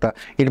मेळूंक शकता.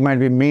 It might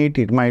B meet,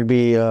 it might B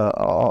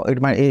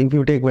if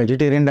you take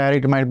vegetarian diet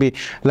it might be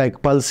like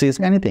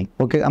पल्सीस, anything.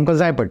 Okay, आमकां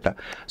जाय पडटा.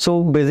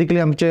 सो बेसिकली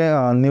आमचे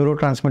न्यूरो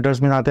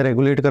ट्रान्समिटर्स बीन आतां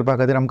रेग्युलेट करपा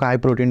खातीर आमकां हाय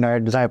प्रोटीन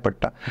डायट जाय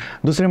पडटा.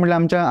 दुसरें म्हणल्यार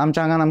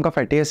आमच्या आंगान आमकां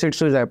फॅटी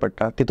एसिड्सूय जाय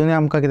पडटा. तितूनय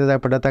आमकां कितें जाय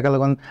पडटा, ताका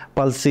लागून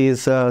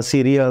पल्सीस,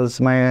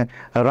 सिरियल्स,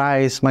 मागीर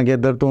रायस, मागीर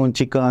जर तूं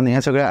चिकन,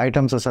 हे सगळे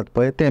आयटम्स आसात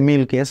पळय ते,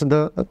 मिल्क, हे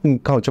सुद्दां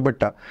खावचें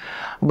पडटा.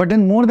 But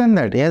then more than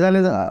that हे जाले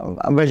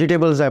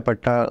वेजिटेबल्स जाय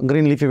पडटा,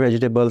 ग्रीन लिफी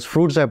वेजिटेबल्स,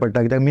 फ्रूट्स जाय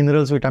पडटा, कित्याक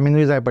मिनरल्स,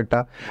 विटामिनूय जाय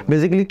पडटा.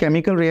 बेसिकली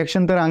केमिकल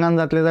रिएक्शन तर आंगान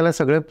जातले जाल्यार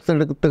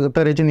सगळे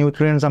तरेचे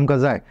न्युट्रियंट्स आमकां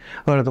जाय,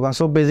 कळ्ळें तुका.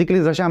 सो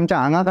बेसिकली जशें आमच्या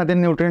आंगा खातीर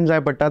न्युट्रियंट जाय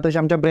पडटा तशें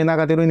आमच्या ब्रेना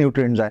खातीरूय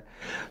न्युट्रियंट जाय.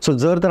 सो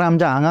जर तर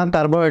आमच्या आंगाक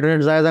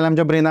कार्बोहायड्रेट जाय जाल्यार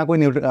आमच्या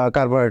ब्रेनाकूय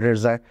कार्बोहायड्रेट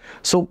जाय.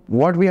 So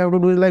what we have to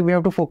do is like we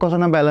have to focus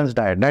on a balance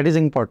diet. That is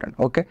important.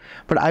 Okay,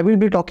 but I will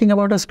be talking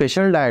about a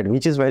special diet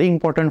which is very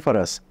important for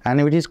us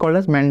आनी which is called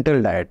age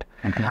mental diet.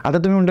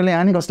 आतां तुमी म्हणटले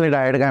आनी कसले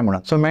diet काय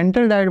म्हणून. So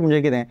mental diet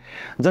म्हणजे कितें,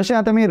 जशें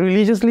आतां आमी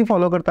रिलिजियसली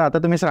फॉलो करता.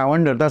 आतां तुमी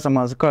श्रावण धरता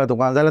समज, कळ्ळें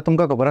तुका, जाल्यार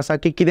तुमकां खबर आसा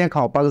की कितें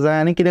खावपाक जाय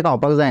आनी कितें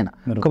खावपाक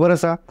जायना, खबर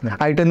आसा.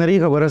 आयटनरी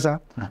खबर आसा.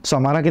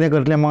 सोमारा कितें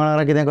करतलें,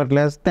 मंगळारा कितें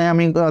करतलें तें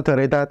आमी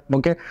थरयतात.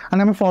 ओके,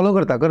 आनी आमी फॉलो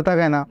करता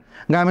काय ना.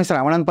 काय आमी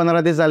श्रावणान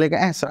 15 दीस जाले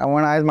काय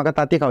श्रावण आयज म्हाका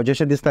ताती खावचे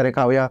अशें दिसता रे,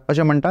 खावया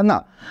अशें म्हणटा ना.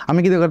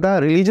 आमी कितें करता,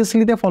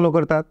 रिलिजियसली ते फॉलो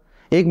करतात.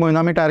 एक म्हयनो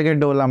आमी टार्गेट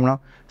दवरला म्हणून.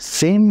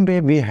 Same way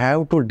we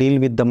have to deal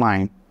with the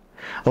mind.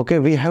 Okay,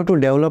 we have to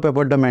develop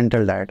about the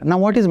mental diet. Now,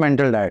 what is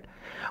mental diet?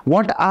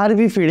 What are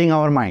we feeding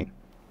our mind?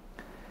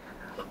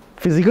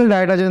 Physical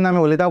डायटाचेर जेन्ना आमी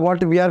उलयता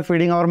what we R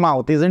feeding our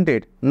mouth isn't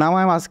it. Now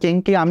I am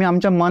asking की आमी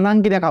आमच्या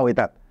मनाक कितें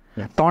खावयतात.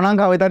 तोंडाक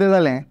खावयता तें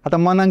जालें, आतां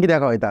मनाक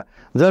कित्याक खावयता.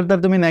 जर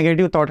तर तुमी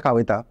नेगेटीव थॉट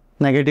खावयता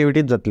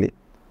नेगेटिविटीच जातली.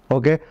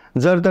 ओके,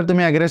 जर तर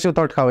तुमी एग्रेसीव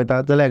थॉट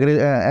खावयतात जाल्यार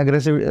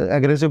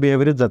एग्रेसीव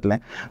बिहेवियरूच जातलें.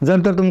 जर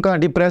तर तुमकां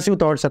डिप्रेसीव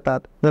थॉट्स येतात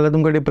जाल्यार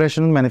तुमकां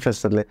डिप्रेशन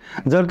मॅनिफेस्ट जातलें.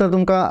 जर तर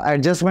तुमकां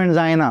एडजस्टमेंट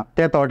जायना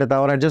ते थॉट येता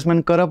और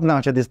एडजस्टमेंट करप ना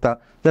अशें दिसता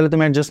जाल्यार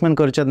तुमी एडजस्टमेंट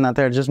करचेच ना,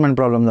 ते एडजस्टमेंट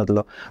प्रॉब्लम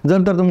जातलो.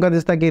 जर तर तुमकां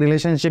दिसता की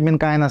रिलेशनशीप बीन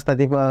कांय नासता,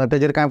 ती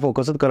तेजेर कांय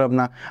फोकसूच करप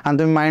ना आनी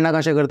तुमी मायंडाक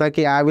अशें करता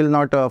की I will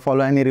not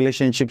follow any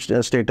relationship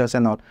status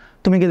end all,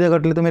 तुमी कितें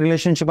करतले, तुमी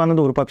रिलेशनशिपानूच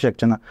उरपाक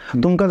शकचे ना.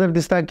 तुमकां जर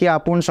दिसता की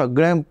आपूण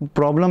सगळे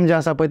प्रॉब्लम जे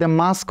आसा पळय ते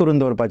मास्क करून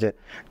दवरपाचे,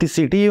 ती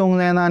सिटी येवंक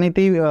जायना आनी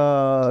ती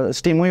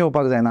स्टिमूय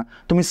येवपाक जायना,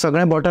 तुमी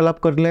सगळें बॉटल अप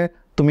करतले,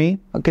 तुमी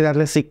कितें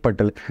जातलें, सीक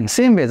पडटले.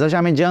 सेम वे जशें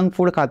आमी जंक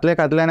फूड खातले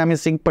आनी आमी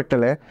सीक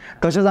पडटले,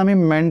 तशेंच आमी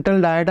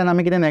मेंटल डायटान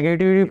आमी कितें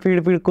नेगेटिविटी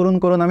फीड करून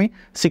करून आमी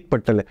सीक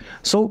पडटले.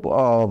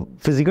 So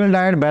physical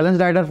diet, balance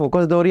डायटार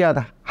focus दवरयात.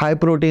 High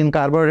protein,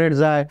 carbohydrate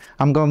जाय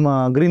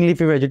आमकां, ग्रीन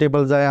लिफी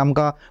वेजिटेबल जाय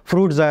आमकां,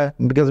 फ्रूट जाय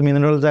बिकॉज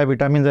मिनरल जाय,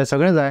 विटामीन जाय,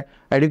 सगळें जाय.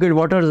 एड्युकेट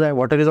वॉटर जाय,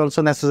 water is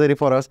also necessary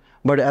for us.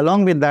 But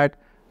along with that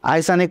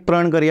आयसान एक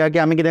प्रण करया की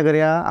आमी कितें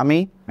करया,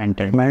 आमी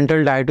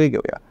मेंटल डायटूय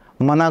घेवया,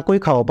 मनाकूय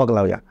खावोवपाक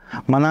लावया,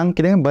 मनाक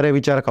कितें बरे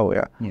विचार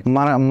खावया,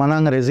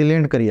 मनाक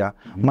रेजिलियंट करया,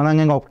 मनाक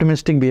एक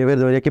ऑप्टिमिस्टीक बिहेवियर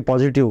दवरया की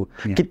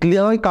पॉझिटिव्ह.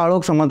 कितलोय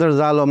काळोख समज जर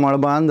जालो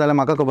मळबान जाल्यार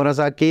म्हाका खबर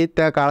आसा की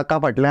त्या काळखा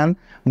फाटल्यान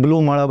ब्लू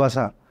मळब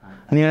आसा,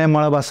 निळें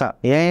मळब आसा.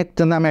 हें एक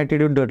जेन्ना आमी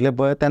एटिट्यूड धरले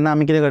पळय तेन्ना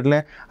आमी कितें करतले,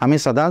 आमी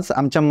सदांच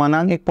आमच्या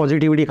मनाक एक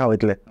पॉझिटिविटी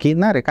खावयतले की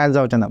ना रे कांय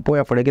जावचें ना,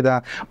 पळोवया फुडें कितें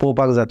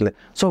पळोवपाक जातलें.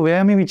 सो हे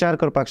आमी विचार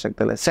करपाक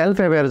शकतले.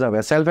 Self aware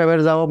जावया. सेल्फ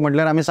अवेअर जावप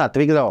म्हटल्यार आमी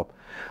सात्वीक जावप.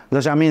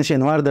 जशें आमी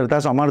शेनवार धरता,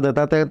 सोमार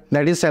धरता, ते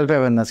दॅट इज सेल्फ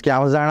अवेअरनेस की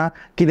हांव जाणा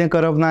कितें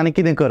करप ना आनी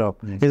कितें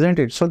करप, isn't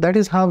it. So that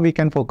is how we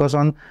can focus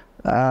on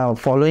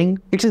following.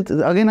 It's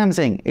is again I am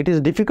saying it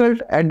is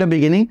difficult at the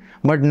beginning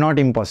but not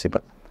impossible.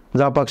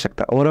 जावपाक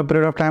शकता. Over a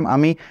period of time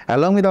आमी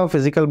along with our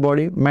physical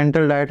body,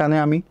 mental डायटान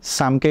आमी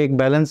सामकें एक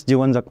balance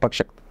जिवन जगपाक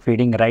शकता.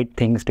 Feeding right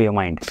things to your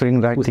mind.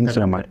 Feeding right things to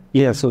your mind.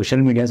 Yes, social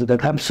media सुद्धा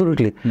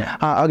एब्सोल्युटली.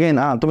 अगेन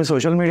तुमी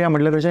सोशल मिडिया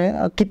म्हटल्यार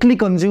तशें कितली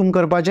कंज्यूम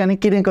करपाचें आनी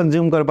कितें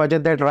कंज्यूम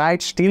करपाचें, that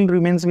right steel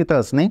remains with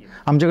us न्ही.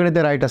 आमचे कडेन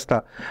ते रायट आसता.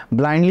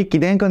 ब्लायंडली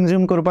कितेंय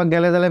कंज्यूम करपाक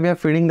गेले जाल्यार we R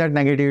feeding that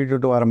negativity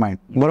to our mind.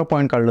 बरो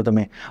पॉयंट काडलो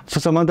तुमी.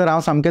 समज जर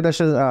हांव सामकें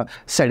तशें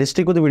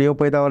सॅडिस्टीकूच व्हिडिओ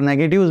पळयता और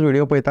नेगेटिव्ह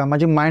व्हिडिओ पळयता,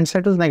 म्हाजी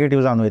मायंडसेटूच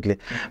नेगेटिव्ह जावन वयतली.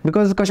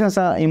 बिकॉज कशें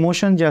आसा,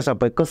 इमोशन जे आसा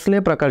पळय कसले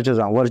प्रकारचे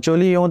जावं,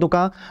 वर्च्युअली येवं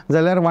तुका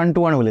जाल्यार 1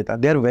 to 1 उलयता.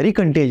 They are very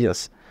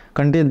contagious.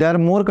 They are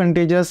more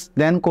contagious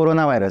than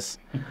corona virus.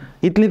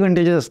 Italy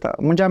contagious आसता.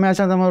 म्हणजे आमी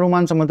अशें समज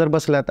रुमान समज तर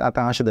बसल्यात,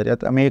 आतां अशें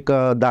धरयात आमी एक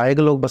 10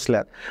 लोक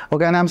बसल्यात,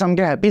 ओके, आनी आमी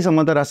सामके हॅपी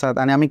समज तर आसात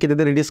आनी आमी कितें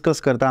तरी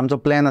डिस्कस करता, आमचो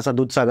प्लॅन आसा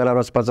दूदसागरार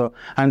वचपाचो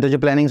आनी तेजें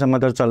प्लॅनिंग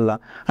समज तर चल्लां,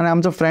 आनी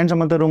आमचो फ्रेंड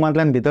समज तर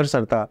रुमांतल्यान भितर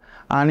सरता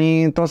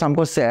आनी तो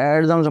सामको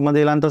सॅड जावन समज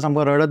येयला आनी तो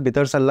सामको रडत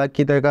भितर सरला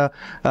की ताका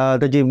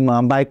तेजी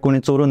बायक कोणी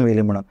चोरून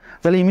व्हेली म्हणून,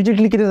 जाल्यार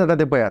इमिजिएटली कितें जाता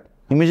तें पळयात.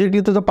 इमिजिएटली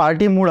तुजो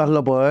पार्टी मूड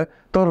आसलो पळय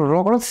तो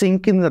रोखडोच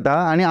सिंक इन जाता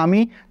आनी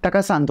आमी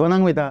ताका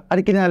सांत्वनाक वयता.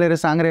 अरे कितें जालें रे,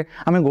 सांग रे.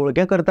 आमी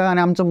घोळके करता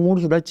आनी आमचो मूड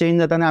सुद्दां चेंज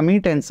जाता आनी आमी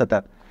टेन्स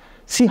जातात.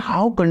 सी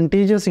हाव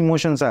कंटेजियस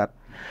इमोशन्स आर.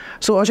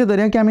 सो अशें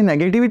धरया की आमी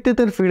नेगेटिविटी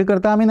तर फील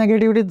करता, आमी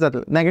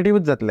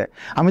नेगेटिव्हच जातले.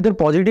 आमी तर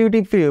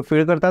पॉझिटिविटी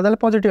फील करता जाल्यार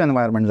पॉझिटिव्ह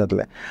एनवायरमेंट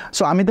जातलें.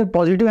 सो आमी तर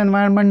पॉझिटिव्ह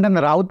एनवायरमेंटान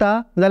रावता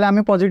जाल्यार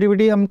आमी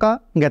पॉझिटिविटी आमकां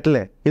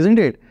घेतले, isn't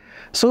it.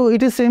 So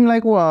it is same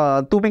लायक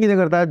तुमी कितें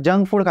करता,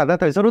 जंक फूड खाता,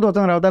 थंयसरूच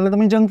वचून रावता जाल्यार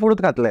तुमी जंक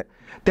फूडूच खातले.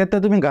 तें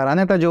तुमी घरान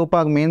येता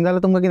जेवपाक मेन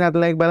जाल्यार तुमकां कितें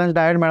जातलें, एक बॅलन्स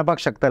डायट मेळपाक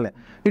शकतलें.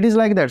 It is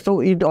like that.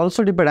 So it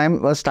also depend.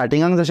 हांवें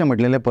स्टार्टिंगाक जशें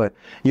म्हटलेलें पळय,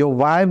 your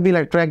vibe will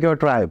attract your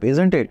tribe,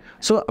 isn't it.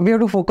 So we have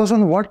to focus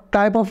on what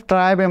type of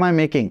tribe M I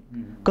making.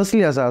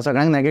 कसली आसा,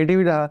 सगळ्यांक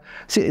negativity आहा.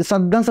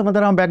 सद्दां समज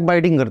तर हांव बॅक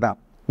बायटींग करता,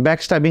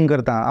 बॅक स्टॅबिंग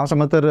करता, हांव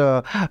समज तर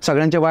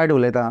सगळ्यांचे वायट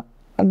उलयता,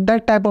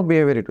 that type of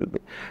behavior it will be.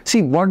 See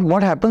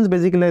what happens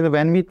basically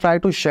when we try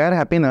to share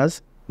happiness,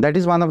 that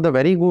is one of the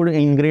very good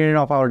ingredient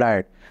of our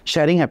diet,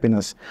 sharing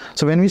happiness.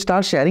 So when we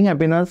start sharing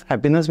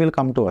happiness will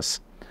come to us.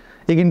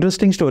 एक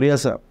interesting story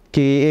आसा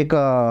की एक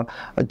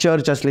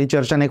church आसली,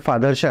 चर्चान एक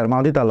father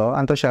Sharma दितालो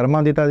आनी तो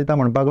शर्मा दिता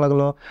म्हणपाक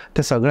लागलो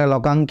ते सगळ्या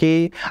लोकांक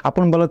की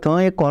आपूण बोलो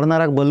थंय एक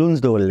कॉर्नराक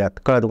बलून्स दवरल्यात,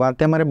 कळ्ळें तुका,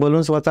 ते मारे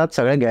बलून्स वचात,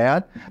 सगळे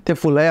घेयात, ते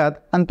फुलयात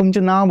आनी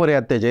तुमचें नांव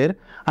बरयात तेजेर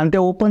आनी ते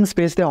ओपन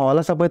स्पेस, ते हॉल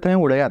आसा पळय थंय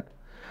उडयात.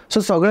 सो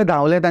सगळे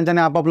धांवले,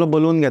 तांच्यांनी आपापलो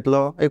बलून घेतलो,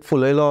 एक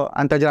फुलयलो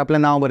आनी ताचेर आपलें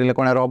नांव बरयलें,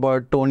 कोणें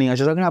रॉबर्ट, टोनी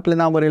अशें सगळें आपलें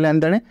नांव बरयलें आनी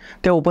ताणें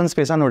ते ओपन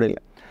स्पेसान उडयलें.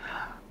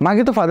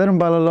 मागीर तो फादर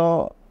म्हणपाक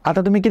लागलो,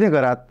 आतां तुमी कितें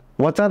करात,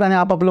 वचात आनी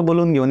आपापलो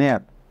बलून घेवन येयात.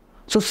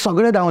 सो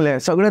सगळे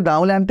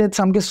धांवले आनी ते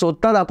सामके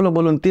सोदतात आपलो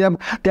बलून.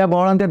 त्या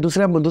बोवाळान ते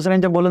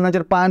दुसऱ्यांच्या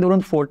बलूनाचेर पांय दवरून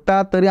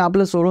फोडटात, तरी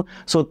आपले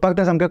सोदपाक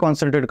ते सामके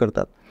कॉन्सन्ट्रेट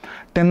करतात.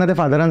 तेन्ना ते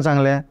फादरान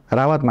सांगलें,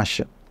 रावात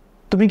मातशें,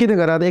 तुमी कितें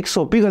करात, एक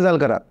सोपी गजाल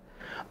करात.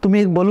 तुमी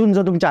एक बलून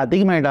जो तुमच्या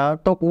हातीक मेळटा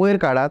तो वयर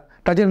काडात,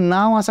 ताचेर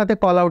नांव आसा तें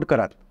कॉल आउट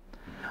करात,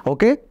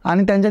 ओके.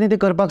 आनी तांच्यांनी ते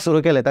करपाक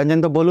सुरू केलें.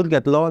 तांच्यांनी तो बलून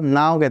घेतलो,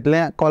 नांव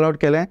घेतलें, कॉल आउट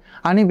केलें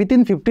आनी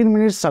विथीन 15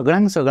 मिनिट्स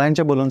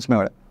सगळ्यांचे बलून्स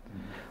मेळ्ळे.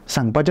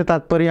 सांगपाचें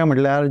तात्पर्य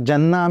म्हटल्यार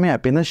जेन्ना आमी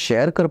हॅपिनस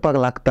शेअर करपाक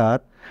लागतात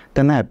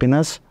तेन्ना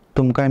हॅपिनस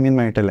तुमकां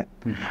मेळटलें.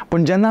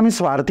 पूण जेन्ना आमी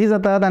स्वार्थी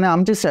जातात आनी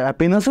आमचे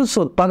हॅपिनसूच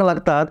सोदपाक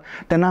लागतात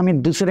तेन्ना आमी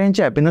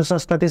दुसऱ्यांची हॅपिनस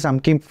आसता ती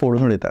सामकी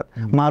फोडून उडयतात,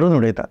 मारून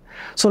उडयतात.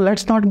 So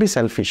let's not be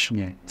selfish.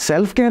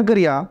 Self care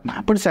करया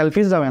पूण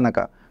सेल्फीश जावया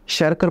नाका,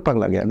 शेअर करपाक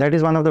लागया. That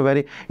is one of the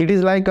very, it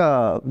is like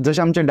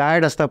जशें आमचें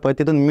डायट आसता पळय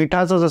तितून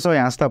मिठाचो जसो हें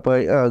आसता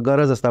पळय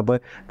गरज आसता पळय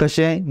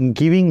तशें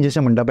गिवींग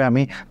जशें म्हणटा पळय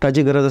आमी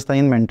ताची गरज आसता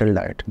in mental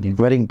diet.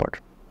 Very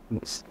important.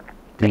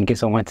 Thank you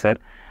so much, sir.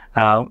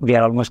 We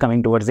are almost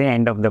coming towards the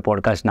end of the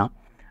podcast now.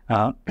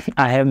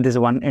 I have this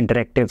one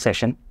interactive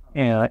session.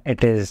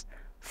 It is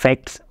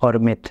facts or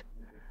myth.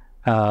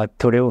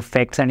 थोडे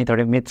facts आणि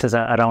थोडे myths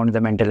around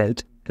the mental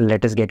health.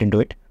 Let us get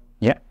into it.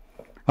 Yeah.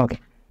 Okay.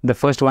 The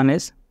first one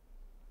is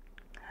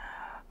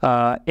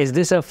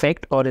this a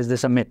fact or is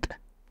this a myth?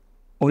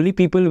 Only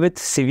people with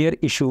severe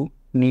issue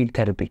need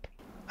therapy.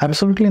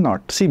 Absolutely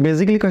not. See,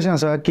 basically कशें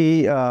आसा की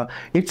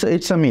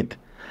it's a myth.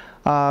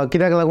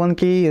 कित्याक लागून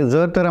की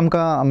जर तर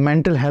आमकां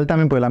mental health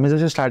आमी पळयलां, आमी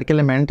जशें स्टार्ट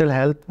केलें मेंटल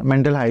हेल्थ,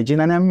 मेंटल हायजीन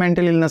आनी आमी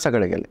मेंटल इलनसा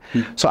कडेन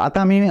गेले. सो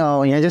आतां आमी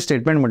हें जें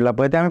स्टेटमेंट म्हटलां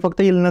पळय तें आमी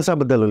फक्त इलनसा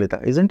बद्दल उलयता,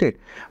 इजंट इट?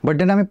 बट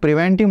तेन्ना आमी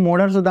प्रिवेंटीव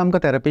मोडार सुद्दां आमकां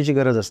थेरपीची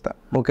गरज आसता.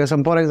 Okay,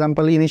 some for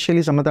example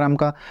initially समज तर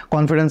आमकां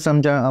कॉन्फिडन्स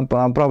आमच्या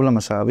प्रॉब्लम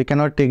आसा, वी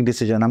कॅनॉट टेक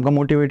डिसिजन, आमकां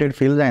मोटिवेटेड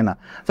फील जायना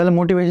जाल्यार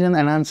मोटिवेशन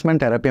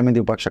एनहान्समेंट थेरपी आमी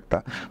दिवपाक शकता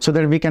so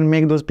that we can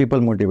make those people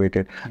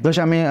motivated.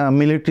 जशें आमी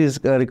मिलिटरीज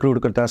रिक्रूट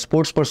करता,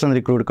 स्पोर्ट्स पर्सन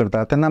रिक्रूट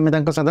करता तेन्ना आमी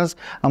तांकां सदांच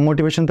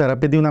मोटिवेशन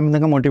थेरपी दिवन आमी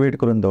तांकां मोटिवेट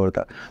करून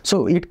दवरता.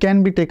 So it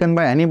can be taken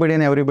by anybody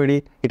end everybody.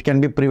 It can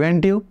be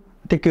preventive,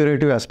 ते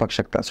क्युरेटीव आसपाक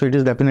शकता. So it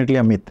is definitely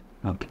a myth.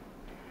 Okay.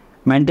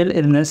 Mental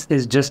illness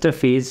is just a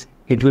phase.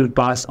 It will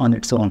pass on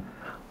its own.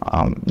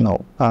 No,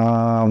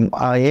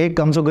 एक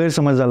आमचो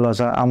गैरसमज जाल्लो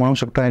आसा, हांव म्हणूंक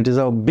शकता it is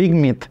a big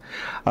myth.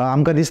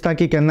 आमकां दिसता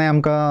की केन्नाय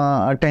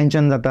आमकां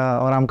टेंशन जाता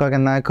ऑर आमकां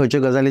केन्नाय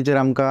खंयच्या गजालीचेर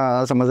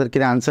आमकां समज जर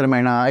कितें आन्सर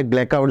मेळना, एक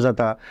ब्लॅकआवट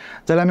जाता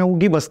जाल्यार आमी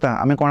उगी बसता,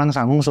 आमी कोणाक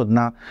सांगूंक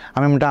सोदना,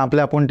 आमी म्हणटा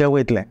आपले आपूण तें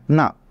वयतलें.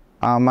 ना,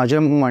 म्हजें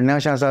म्हणणें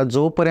अशें आसा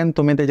जो पर्यंत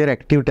तुमी तेजेर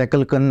एक्टीव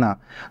टॅकल करना,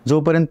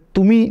 जो पर्यंत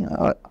तुमी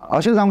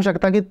अशें जावंक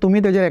शकता की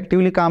तुमी तेजेर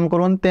एक्टिवली काम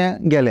करून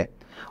तें गेले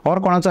ऑर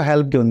कोणाचो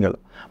हेल्प घेवन गेलो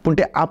पूण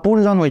तें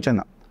आपूण जावन वयचें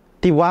ना.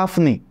 ती वाफ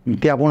न्ही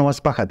ती आपूण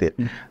वचपा खातीर,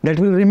 that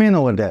will remain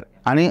over there.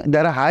 आनी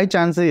देर आर हाय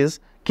चान्सीस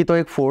की तो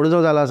एक फोड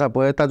जो जाला आसा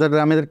पळय ताचो जर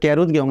आमी जर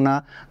कॅरूच घेवंक ना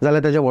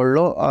जाल्यार तेजें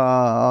व्हडलो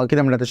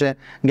कितें म्हणटा तशें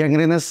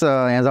गँग्रिनस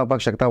हें जावपाक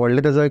शकता,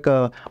 व्हडलें तेजो एक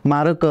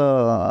मारक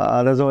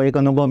तेजो एक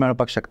अनुभव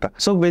मेळपाक शकता.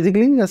 सो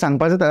बेजिकली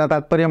सांगपाचें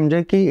तात्पर्य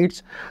म्हणजे की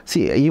it's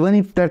see even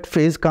if that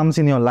phase comes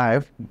in your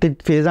life, ती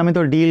फेज आमी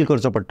तो डील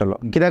करचो पडटलो.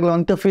 कित्याक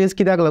लागून तो फेज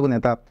कित्याक लागून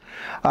येता?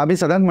 आमी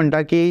सदांच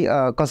म्हणटा की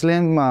कसलें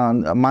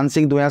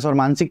मानसीक दुयेंस वा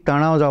मानसीक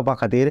तणाव जावपा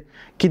खातीर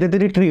कितें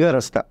तरी ट्रिगर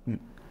आसता.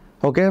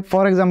 ओके,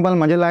 फॉर एग्जाम्पल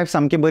म्हजी लायफ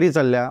सामकी बरी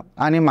चल्ल्या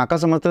आनी म्हाका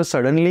समज तर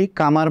सडनली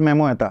कामार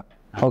मेमो येता,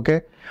 ओके,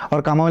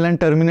 और कामा वयल्यान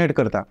टर्मिनेट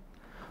करता.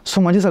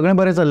 सो म्हजें सगळें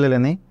बरें चल्लेलें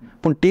न्ही,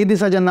 पूण ते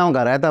दिसा जेन्ना हांव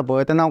घरा येता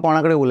पळय तेन्ना हांव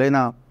कोणा कडेन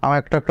उलयना, हांव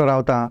एकटो एकटो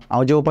रावता,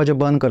 हांव जेवपाचें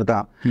बंद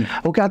करता.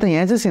 ओके, आतां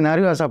हें जें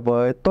सिनारियो आसा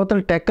पळय तो तर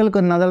टॅकल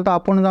करना जाल्यार तो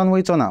आपूण जावन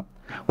वयचो ना,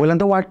 वयल्यान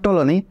तो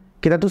वाडटलो न्ही.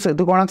 कित्याक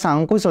तूं कोणाक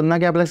सांगूंकूय सोदना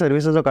की आपल्या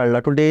सर्विसीचो काडला,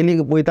 तूं डेली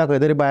वयता खंय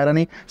तरी भायर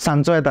आनी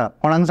सांजचो येता,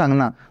 कोणाक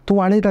सांगना, तूं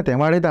वाडयता तें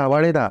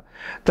वाडयता.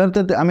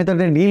 तर आमी तर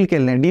तें डील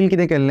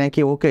कितें केल्लें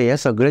की ओके हे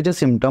सगळे जे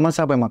सिम्पटम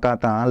आसा पळय म्हाका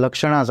आतां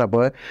लक्षणां आसा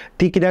पळय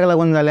ती कित्याक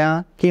लागून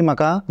जाल्या की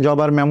म्हाका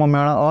जॉबार मेमो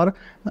मेळ्ळा ऑर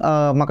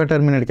म्हाका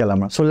टर्मिनेट केला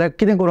म्हणून. सो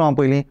कितें करूं हांव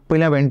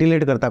पयलीं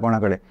वेंटिलेट करता कोणा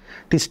कडेन,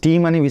 ती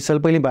स्टीम आनी विसल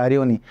पयलीं भायर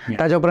येवनी,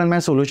 ताच्या उपरांत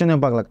मागीर सोल्युशन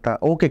येवपाक लागता.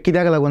 ओके,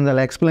 कित्याक लागून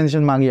जाल्यार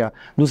एक्सप्लेनेशन मागया,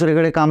 दुसरे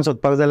कडेन काम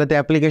सोदपाक जाल्यार तें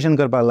एप्लिकेशन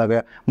करपाक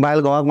लागया,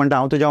 बायल घोवाक म्हणटा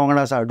हांव तुज्या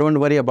वांगडा आसा, डोंट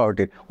वरी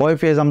अबावट इट, होय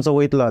फेज आमचो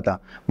वयतलो आतां.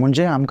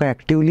 म्हणजे आमकां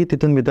एक्टिवली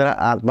तितून भितर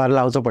हातभार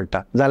लावचो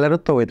पडटा जाल्यारूच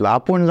तो वयतलो,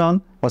 आपूण जावन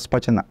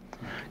वचपाचें ना.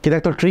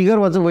 कित्याक तो ट्रिगर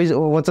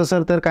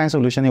वचसर तर कांय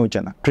सोल्युशन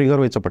येवचें ना, ट्रिगर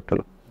वयचो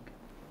पडटलो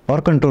ऑर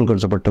कंट्रोल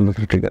करचो पडटलो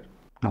तो trigger.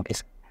 Okay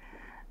sir.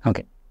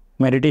 Okay.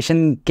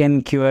 Meditation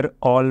can cure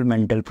all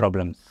mental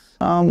problems.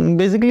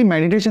 Basically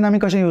meditation आमी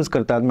कशें यूज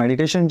करतात,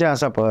 मेडिटेशन जें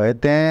आसा पळय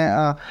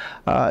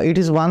तें it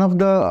is one of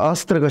the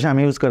अस्त्र कशें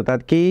आमी यूज करतात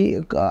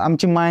की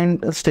आमची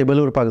मायंड स्टेबल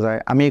उरपाक जाय,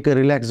 आमी एक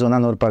रिलॅक्स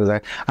झोनान उरपाक जाय,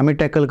 आमी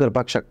टॅकल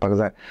करपाक शकपाक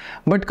जाय.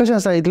 बट कशें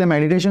आसा इतलें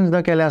मेडिटेशन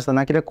सुद्दां केलें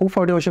आसतना कित्याक खूब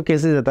फावटी अश्यो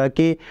केसीस जाता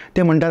की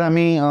ते म्हणटात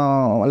आमी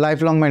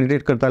लायफ लाँग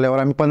मेडिटेट करताले ऑर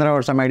आमी 15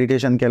 वर्सां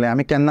मेडिटेशन केलें,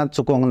 आमी केन्नाच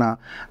चुकोवंक ना,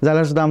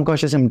 जाल्यार सुद्दां आमकां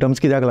अशे सिम्पटम्स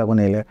कित्याक लागून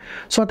येयले.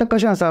 सो आतां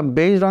कशें आसा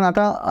बेज्ड ऑन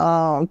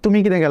आतां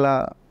तुमी कितें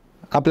केलां,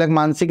 आपल्याक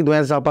मानसीक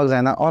दुयेंस जावपाक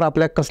जायना ऑर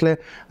आपल्याक कसले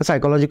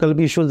सायकोलॉजिकल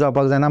इश्यूज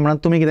जावपाक जायना म्हणून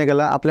तुमी कितें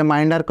केलां, आपल्या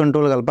मायंडार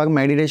कंट्रोल घालपाक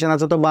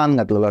मेडिटेशनाचो तो बांद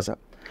घातलेलो आसा.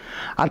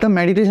 आतां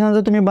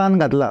मेडिटेशनाचो तुमी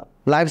बांद घातला,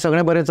 लायफ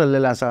सगळें बरें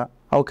चल्लेलें आसा,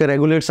 ओके,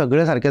 रेगुलेट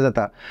सगळें सारकें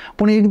जाता,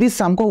 पूण एक दीस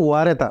सामको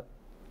हुवार येता,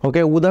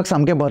 ओके, उदक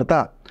सामकें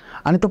भरता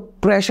आनी तो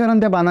प्रेशरान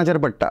त्या बांदाचेर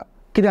पडटा.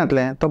 कितें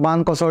जातलें, तो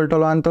बांद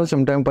कसळटलो आनी तो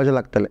सिम्पटम येवपाचें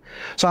लागतलें.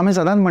 सो आमी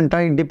सदांच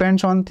म्हणटा it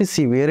depends on the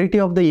severity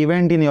of the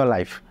event in your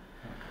life.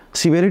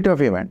 Severity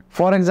of event,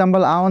 for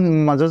example हांव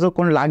म्हजो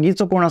जो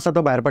लागींचो कोण आसा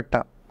तो भायर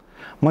पडटा,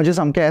 म्हजे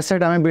सामके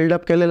एसेट हांवें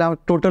बिल्डअप केलेले हांव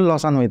टोटल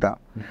लॉसान वयता,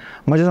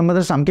 म्हणजे समज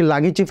जर सामकी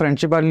लागींची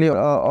फ्रेंडशीप आसली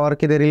ऑर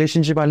कितें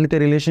रिलेशनशीप आसली ते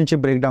रिलेशनशीप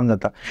ब्रेकडावन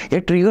जाता. हे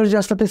ट्रिगर्स जे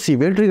आसता ते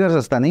सिवियर ट्रिगर्स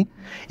आसता न्ही.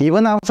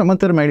 इवन हांव समज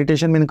तर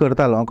मेडिटेशन बीन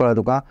करतालो कळ्ळें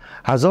तुका,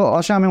 हाजो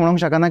अशें आमी म्हणूंक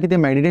शकना की ते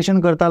मेडिटेशन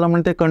करतालो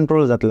म्हणून ते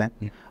कंट्रोल जातलें.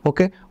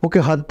 ओके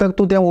हद तक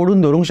तूं तें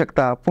ओडून धरूंक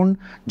शकता, पूण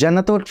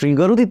जेन्ना तो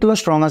ट्रिगरूच इतलो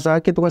स्ट्रॉंग आसा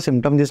की तुका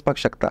सिम्पटम दिसपाक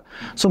शकता.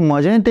 सो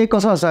म्हजें ते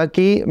कसो आसा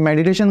की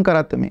मेडिटेशन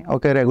करात तुमी,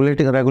 ओके,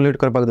 रेगुलेट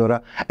करपाक दवरा.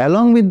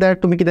 अलॉंग विथ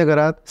दॅट तुमी कितें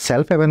करात,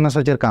 सेल्फ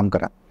अवेरनसाचेर काम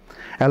करात.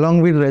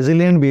 अलॉंग विथ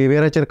रेजिलियंट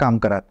बिहेवियराचेर काम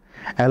करात.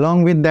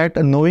 Along with that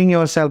knowing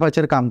your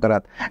सेल्फाचेर काम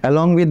करात.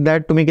 अलॉंग विथ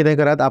दॅट तुमी कितें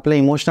करात, आपलें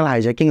इमोशनल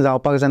हायजॅकींग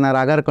जावपाक जायना,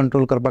 रागार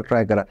कंट्रोल करपाक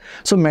ट्राय करात.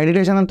 सो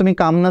मेडिटेशनान तुमी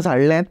कामनस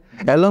हाडलें.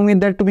 अलॉंग विथ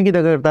दॅट तुमी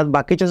कितें करतात,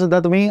 बाकीचे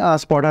सुद्दां तुमी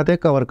स्पॉटार ते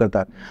कवर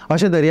करतात.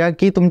 अशें धरया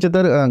की तुमचे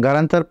तर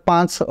घरांत तर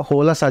 5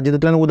 होल आसा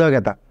जितूंतल्यान उदक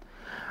येता,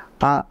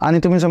 आनी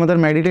तुमी समज तर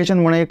मेडिटेशन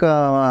म्हणून एक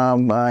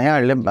हें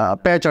हाडलें,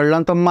 पॅच हाडलो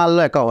आनी तो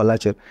मारलो एका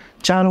होलाचेर,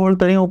 4 होल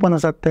तरी ओपन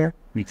आसात ते.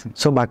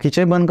 सो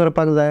बाकीचे बंद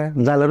करपाक जाय,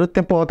 जाल्यारूच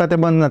ते पोवता ते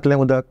बंद जातलें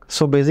उदक.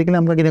 सो बेजिकली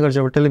आमकां कितें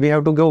करचें पडटलें, we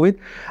have to go with,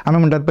 आमी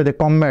म्हणटात पळय ते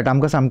कॉम्बॅट,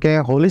 आमकां सामकें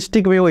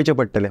होलिस्टीक वे वयचें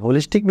पडटलें.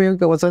 होलिस्टीक वे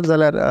वचत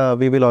जाल्यार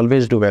we will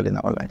always do well in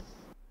our life.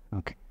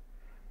 Okay,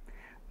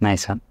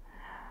 nice.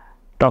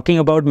 Talking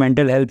about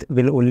mental health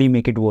will only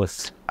make it worse.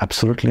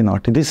 Absolutely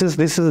not. This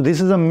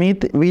is a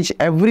myth which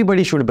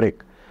everybody should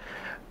break.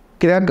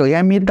 कित्याक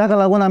ह्या मिथाक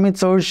लागून आमी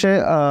चडशे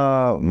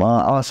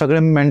सगळे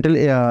मेंटल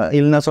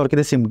इलनस ऑर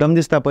कितें symptom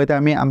दिसता पळय ते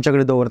आमी आमचे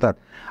कडेन दवरतात,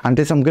 आनी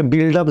ते सामके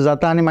बिल्डअप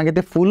जाता आनी मागीर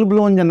ते फूल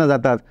ब्लोन जेन्ना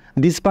जातात,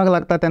 दिसपाक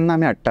लागता तेन्ना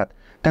आमी हाडटात.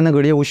 तेन्ना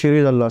घडये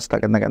उशिरूय जाल्लो आसता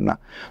केन्ना केन्ना.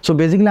 सो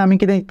बेजिकली आमी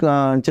कितें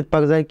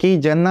चिंतपाक जाय की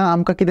जेन्ना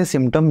आमकां कितें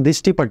सिम्पटम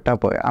दिश्टी पडटा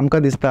पळय,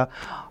 आमकां दिसता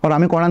ऑर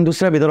आमी कोणान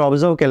दुसऱ्या भितर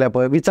ऑब्जर्व केल्या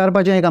पळय,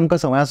 विचारपाचें एक आमकां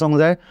संवय आसूंक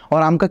जाय,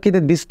 ऑर आमकां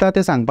कितें दिसता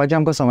तें सांगपाचें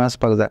आमकां संवय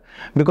आसपाक जाय.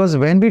 Because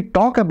Wien we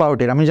talk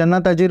about it, आमी जेन्ना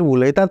ताजेर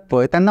उलयतात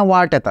पळय तेन्ना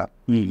वाट येता.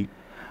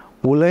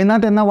 उलयना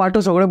तेन्ना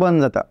वाटो सगळ्यो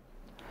बंद जाता.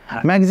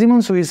 मॅक्झिमम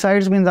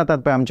सुइसायड्स बीन जातात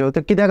पळय आमच्यो,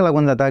 ते कित्याक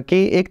लागून जाता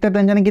की एक तर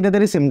तेंच्यांनी कितें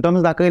तरी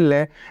सिम्पटम्स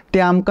दाखयल्ले ते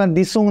आमकां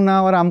दिसूंक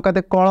ना, ऑर आमकां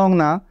ते कळोंक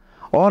ना,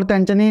 ऑर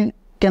तेंच्यांनी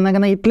केन्ना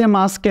केन्ना इतलें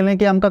मास्क केलें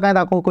की आमकां कांय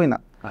दाखोवंकूय ना.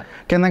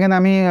 केन्ना केन्ना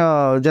आमी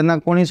जेन्ना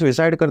कोणी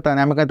सुइसायड करता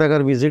आनी आमी ताका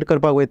विजीट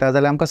करपाक वयता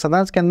जाल्यार आमकां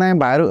सदांच केन्नाय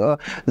भायर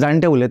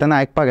जाणटे उलयतना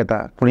आयकपाक येता.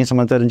 कोणी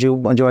समज जर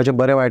जिवाचें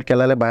बरें वायट केलें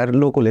जाल्यार भायर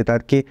लोक उलयतात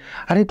की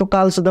आरे तो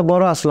काल सुद्दां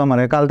बरो आसलो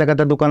मरे, काल ताका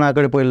त्या दुकाना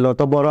कडेन पळयल्लो,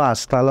 तो बरो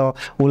हांसतालो,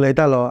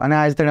 उलयतालो, आनी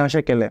आयज ताणें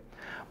अशें केलें.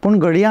 पूण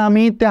घडये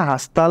आमी ते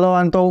हांसतालो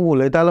आनी तो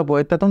उलयतालो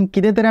पळय तातूंत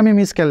कितें तरी आमी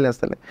मिस केल्लें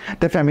आसतलें.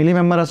 ते फॅमिली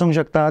मेंबर आसूंक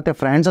शकता, ते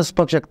फ्रेंड्स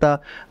आसपाक शकता,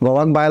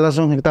 घोवाक बायल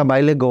आसूंक शकता,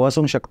 बायलेक घोव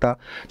आसूंक शकता.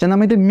 जेन्ना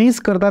आमी ते मिस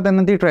करता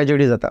तेन्ना ती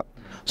ट्रॅजेडी जाता.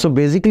 सो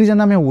बेजिकली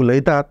जेन्ना आमी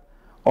उलयतात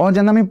ऑर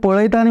जेन्ना आमी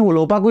पळयता आनी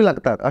उलोवपाकूय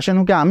लागतात, अशें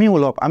न्हू की आमी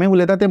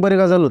उलयतात ते बरी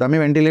गजालूच, आमी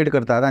वेंटिलेट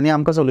करतात आनी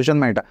आमकां सोल्युशन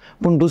मेळटा.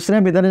 पूण दुसऱ्या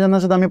भितर जेन्ना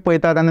सुद्दां आमी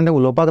पळयतात आनी ते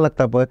उलोवपाक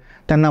लागता पळय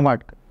तेन्ना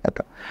वाट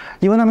येता.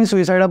 इवन आमी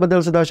सुइसायडा बद्दल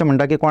सुद्दां अशें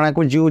म्हणटा की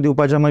कोणाकूय जीव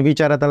दिवपाचो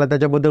विचार येता जाल्यार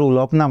ताच्या बद्दल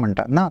उलोवप ना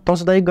म्हणटा. ना, तो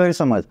सुद्दां एक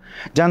गैरसमज.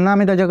 जेन्ना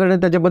आमी ताचे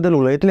कडेन ताचे बद्दल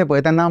उलयतले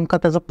पळय तेन्ना आमकां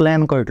ताचो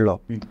प्लॅन कळटलो,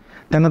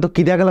 तेन्ना तो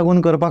कित्याक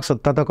लागून करपाक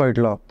सोदता तो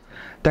कळटलो,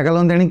 ताका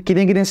लागून ताणें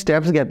कितें कितें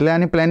स्टेप्स घेतले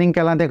आनी प्लॅनिंग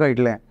केलां तें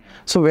कळटलें.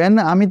 सो वेन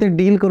आमी ते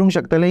डील करूंक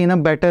शकतले इन अ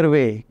बेटर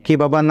वे की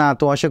बाबा ना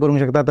तूं अशें करूंक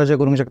शकता, तशें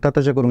करूंक शकता,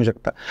 तशें करूंक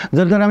शकता.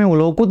 जर आमी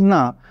उलोवंकूच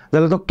ना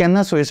जाल्यार तो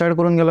केन्ना सुइसायड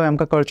करून गेलो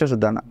आमकां कळचें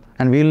सुद्दां ना,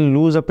 end will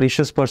lose a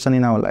precious person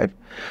in our life.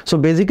 So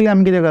basically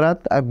आमी कितें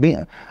करात,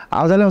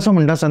 हांव जाल्यार असो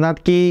म्हणटा सदांच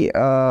की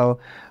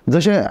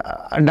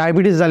जशें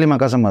डायबिटीज जाली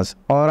म्हाका समज,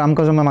 ऑर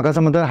म्हाका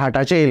समज तर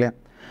हार्टाचें येयलें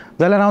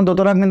जाल्यार हांव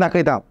दोतोराक बीन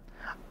दाखयता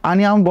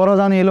आनी हांव बरो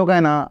जावन येयलो काय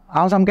ना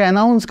हांव सामकें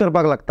एनावन्स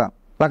करपाक लागता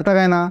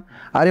काय ना,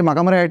 अरे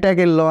म्हाका मरे अटॅक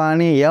येयल्लो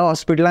आनी ह्या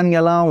हॉस्पिटलान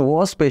गेला,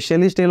 हो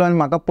स्पेशलिस्ट येयलो आनी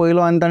म्हाका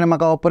पयलो आनी ताणें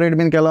म्हाका ऑपरेट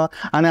बीन केलो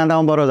आनी आतां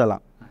हांव बरो जाला.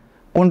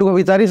 कोण तुका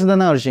विचारी सुद्दां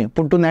ना हरशीं,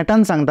 पूण तूं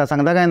नेटान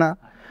सांगता काय ना,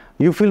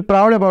 you feel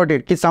proud about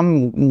it की some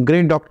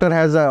great doctor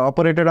has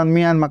operated on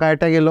me आनी म्हाका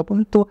अटॅक येयल्लो,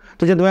 पूण तूं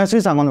तुजें दुयेंसूय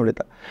सांगून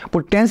उडयता.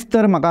 पूण तेंच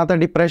तर म्हाका आतां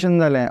डिप्रेशन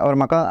जालें ऑर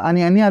म्हाका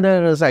आनी एनी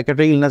अदर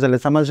सायकॅट्रीक इलनस जालें,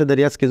 समज अशें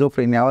दर्या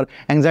स्किझोफ्रेनिया ऑर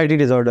एन्झायटी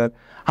डिसऑर्डर,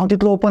 हांव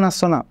तितलो ओपन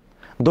आसचो ना.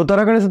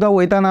 दोतोरा कडेन सुद्दां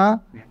वयताना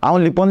हांव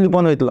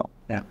लिपोन वयतलो,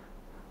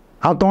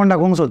 हांव तोंड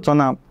दाखोवंक सोदचो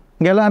ना,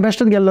 गेलो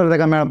बेश्टच गेल्लो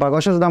ताका मेळपाक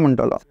अशें सुद्दां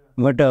म्हणटलो.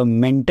 बट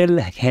मेंटल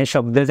हे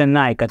शब्द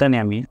जेन्ना आयकता न्ही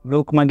आमी,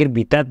 लोक मागीर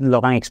भितात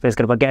लोकांक एक्सप्रेस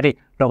करपाक की अरे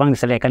लोकांक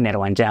दिसतलें एका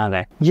नेरवांचें आहा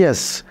काय.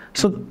 येस,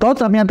 सो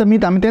तोच आमी आतां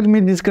मीथ, आमी तेच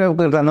मीथ डिस्क्रायब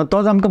करता न्हू,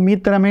 तोच आमकां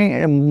मीथ तर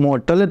आमी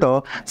मोडटले तो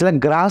जाल्यार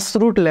ग्रास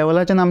रूट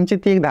लेवलाच्यान आमची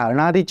ती एक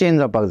धारणा ती चेंज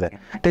जावपाक जाय.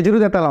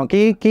 तेजेरूच येतालो हांव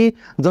की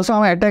जसो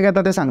हांव अटॅक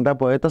येता तें सांगता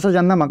पळय, तसो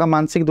जेन्ना म्हाका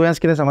मानसीक दुयेंस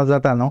कितें समज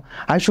जाता न्हू,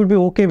 I should be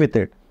okay with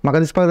it. म्हाका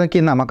दिसपाक जाय की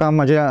ना म्हाका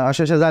म्हजें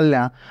अशें जाल्लें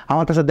हांव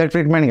आतां सद्या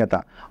ट्रिटमेंट घेता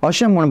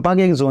अशें म्हणपाक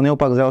एक झोन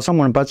येवपाक जाय, असो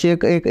म्हणपाची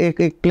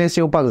एक प्लेस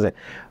येवपाक जाय.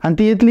 आनी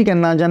ती येतली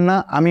केन्ना,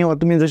 जेन्ना आमी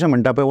तुमी जशें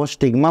म्हणटा पळय हो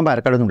स्टिग्मा भायर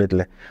काडून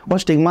उडयतले. हो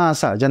स्टिग्मा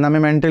आसा जेन्ना आमी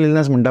मेंटल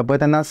इलनस म्हणटा पळय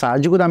तेन्ना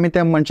साहजिकूच आमी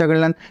त्या मनशा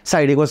कडल्यान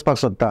सायडीक वचपाक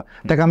सोदता,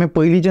 ताका आमी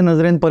पयलींचे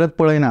नजरेन परत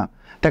पळयना,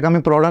 ताका आमी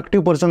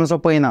प्रोडक्टीव पर्सन असो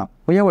पळयना.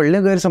 हे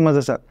व्हडले गैरसमज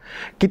आसात.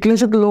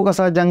 कितलेशेच लोक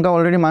आसात जांकां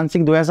ऑलरेडी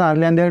मानसीक दुयेंसां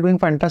आसली आनी दे आर डुईंग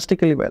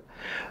फॅन्टास्टिकली वेल.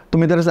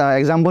 तुम्ही जर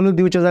एक्झाम्पलूच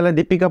दिवचें जाल्यार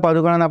दीपिका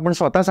पादुकोणान आपण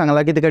स्वता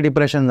सांगला की तिका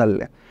डिप्रेशन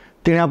जाल्लें.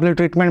 तिणें आपले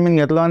ट्रिटमेंट बीन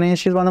घेतलो आनी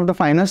शी is one of the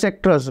फायनस्ट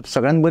actress.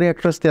 सगळ्यात बरी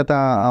एक्ट्रेस ती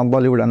आतां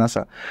बॉलिवूडान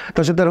आसा.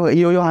 तशें तर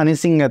यो हनी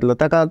सिंग घेतलो,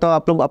 ताका तो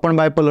आपलो आपण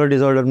बायपोलर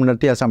डिसऑर्डर म्हणटा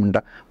ती आसा म्हणटा,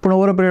 पूण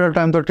over a period of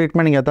time तो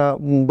ट्रिटमेंट घेता,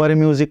 बरें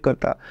म्युजीक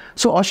करता.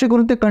 सो अशें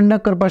करून ते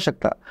कंडक्ट करपाक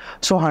शकता.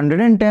 सो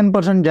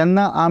 110%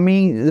 जेन्ना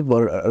आमी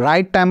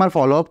रायट टायमार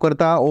फॉलोअप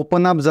करता,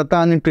 ओपन अप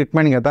जाता आनी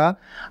ट्रिटमेंट घेता,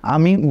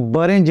 आमी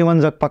बरें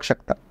जिवन जगपाक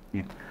शकता.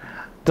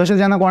 जशें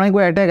जेन्ना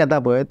कोणाकूय एटॅक येता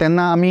पळय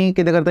तेन्ना आमी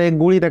कितें करता, एक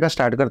गुळी ताका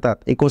स्टार्ट करतात,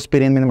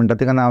 इकोस्पिरीन बीन म्हणटा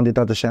तिका नांव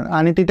दिता तशें,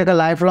 आनी ती ताका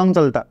लायफ लाँग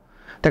चलता.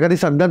 ताका ती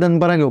सद्दां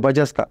दनपारां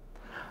घेवपाची आसता.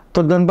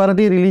 तो दनपारां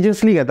ती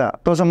रिलिजियसली घेता.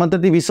 तो समज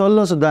तर ती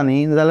विसरलो सुद्दां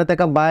न्ही जाल्यार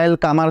ताका बायल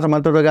कामार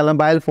समज तो गेलो,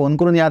 बायल फोन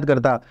करून याद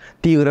करता,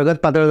 ती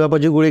रगत पातळ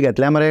जावपाची गुळी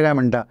घेतल्या मरे काय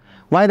म्हणटा.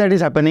 Y that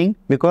is happening?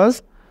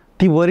 Because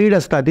ती वरीड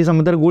आसता. ती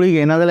समज तर गुळी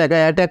घेयना जाल्यार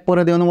एका एटॅक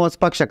परत येवन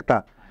वचपाक शकता.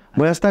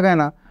 भंय आसता काय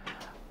ना?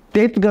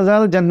 तेच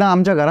गजाल जेन्ना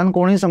आमच्या घरान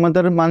कोणूय समज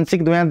तर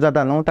मानसीक दुयेंस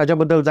जाता न्हू, ताच्या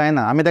बद्दल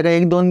जायना, आमी ताका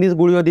 1-2 दीस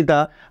गुळयो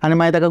दिता आनी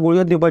मागीर ताका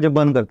गुळयो दिवपाचें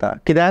बंद करता.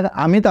 कित्याक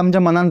आमीच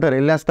आमच्या मनान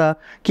ठरयल्लें आसता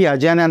की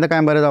हाजे आनी आतां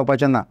कांय बरें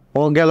जावपाचें ना,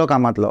 हो गेलो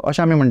कामांतलो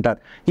अशें आमी म्हणटात.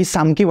 ही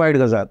सामकी वायट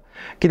गजाल.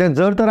 कित्याक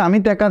जर तर आमी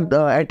ताका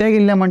एटॅक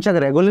येयल्ल्या मनशाक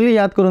रेगुलरली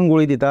याद करून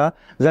गुळी दिता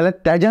जाल्यार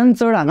त्याच्यान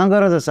चड हांगा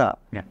गरज आसा.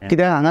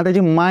 कित्याक हांगा ताजी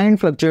मायंड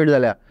फ्लक्च्युएट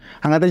जाल्या,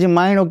 हांगा ताजी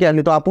मायंड ओके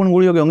आसली, तो आपूण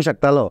गुळयो घेवंक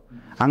शकतालो.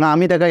 हांगा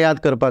आमी ताका याद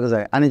करपाक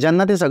जाय. आनी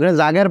जेन्ना ते सगळें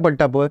जाग्यार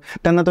पडटा पळय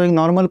तेन्ना तो एक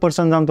नॉर्मल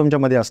पर्सन जावन तुमच्या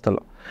मदीं आसतलो.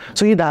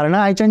 सो ही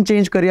धारणा आयच्यान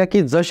चेंज करया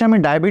की जशें आमी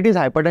डायबिटीज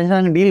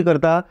हायपरटेन्शनाक डील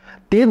करता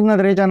तेच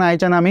नदरेच्यान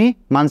आयच्यान आमी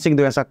मानसीक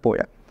दुयेंसाक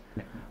पळोवया.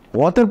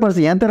 हो तर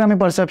हें तर आमी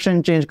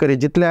परसेप्शन चेंज करीत.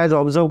 जितले आयज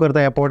ऑब्जर्व करता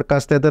ह्या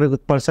पॉडकास्ट ते तर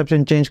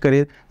परसेप्शन चेंज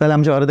करीत जाल्यार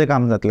आमचें अर्दें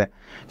काम जातलें.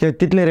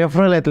 तितले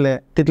रेफरल येतले,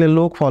 तितले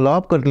लोक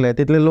फॉलोअप करतले,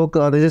 तितले लोक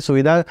तेजी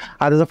सुविधा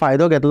ताजो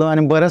फायदो घेतलो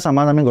आनी बरे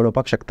समाज आमी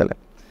घडोवपाक शकतले.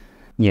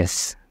 Yes,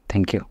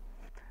 thank you.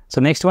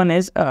 So next one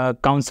is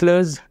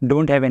counselors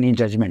don't have any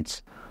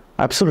judgments.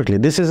 Absolutely.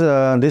 This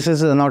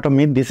is not a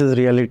myth, this is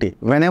reality.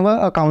 Whenever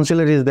a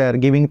counselor is there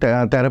giving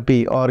therapy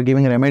or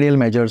giving remedial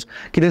measures,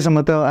 कितें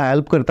समज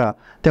help करता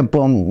त्या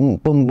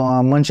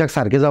मनशाक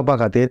सारकें जावपा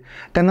खातीर,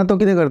 तेन्ना तो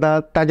कितें करता,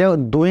 ताज्या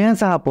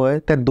दुयेंस आहा पळय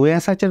त्या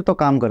दुयेंसाचेर तो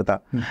काम करता.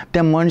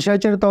 त्या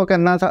मनशाचेर तो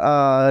केन्नाच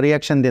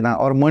रिएक्शन दिना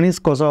और मनीस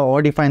कसो हो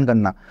डिफायन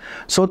करना.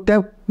 सो त्या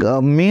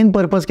मेन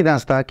पर्पज कितें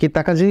आसता की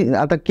ताका जी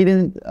आतां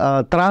कितें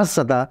त्रास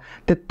जाता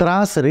ते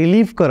त्रास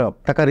रिलीफ करप,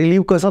 ताका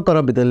रिलीव कसो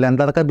करप भितरल्यान,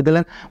 ताका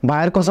भितरल्यान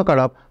भायर कसो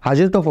काडप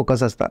हाजेर तो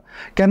फोकस आसता.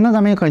 केन्नाच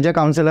आमी खंयच्या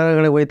कावन्सिलरा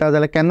कडेन वयता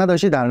जाल्यार केन्नाच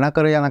अशी धारणा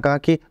करया नाका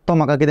की तो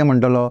म्हाका कितें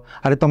म्हणटलो,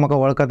 अरे तो म्हाका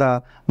वळखता,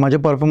 म्हाजे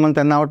परफॉर्मन्स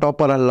तेन्ना हांव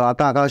टॉपर आहलो,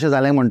 आतां हाका अशें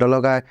जालें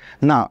म्हणटलो काय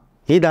ना.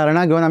 ही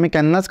धारणा घेवन आमी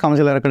केन्नाच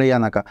कावन्सिलरा कडेन या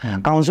नाका.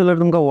 कावन्सिलर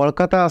तुमकां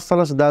वळखता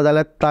आसतलो सुद्दां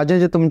जाल्यार ताजें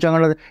जें तुमच्या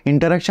वांगडा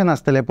इंटरेक्शन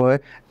आसतलें पळय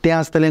तें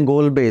आसतलें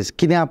गोल बेज.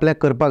 कितें आपल्याक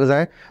करपाक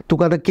जाय,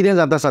 तुका आतां कितें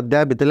जाता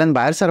सद्या भितरल्यान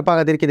भायर सरपा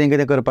खातीर कितें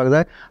कितें करपाक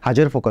जाय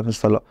हाजेर फोकस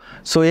आसतलो.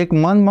 सो एक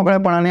मन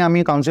मोकळेपणांनी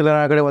आमी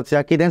कावन्सिलरा कडेन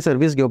वचया. कितें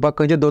सर्वीस घेवपाक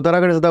खंयच्या दोतोरा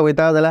कडेन सुद्दां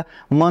वयता जाल्यार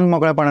मन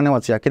मोकळेपणांनी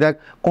वचया. कित्याक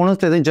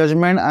कोणूच तेजें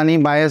जजमेंट आनी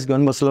बायस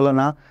घेवन बसलेलो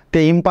ना.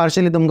 ते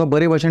इम्पार्शियली तुमकां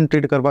बरे भशेन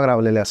ट्रीट करपाक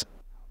रावलेले आसा.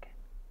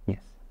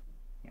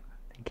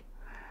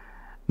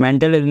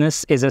 Mental illness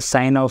is a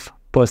sign of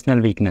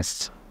personal weakness.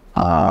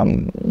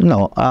 No,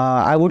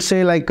 I would say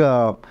like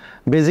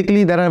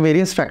basically there are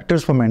various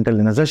factors for mental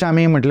illness. जशें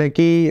आमी म्हटलें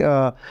की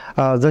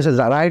जशें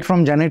right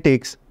from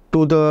genetics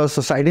to the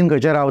सोसायटीन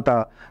खंयचें रावता,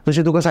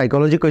 जशी तुका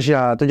सायकोलॉजी कशी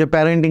आहा, तुजें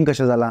पेरंटींग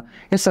कशें जालां,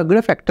 हे सगळे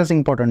फॅक्टर्स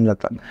इम्पॉर्टंट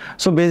जातात.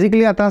 सो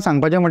बेजिकली आतां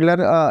सांगपाचें म्हटल्यार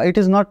it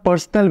is not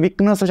personal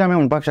weakness अशें आमी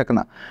म्हणपाक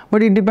शकना,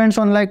 बट इट डिपेंड्स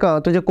ऑन लायक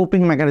तुजें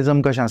कोपिंग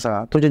मेकॅनिझम कशें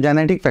आसा, तुजे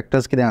जेनेटीक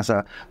फॅक्टर्स कितें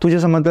आसा, तुजें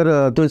समज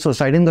तर तुजे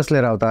सोसायटीन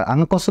कसले रावता,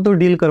 हांगा कसो तूं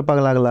डील करपाक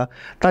लागला,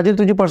 ताजेर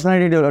तुजी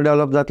पर्सनॅलिटी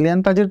डेवलप जातली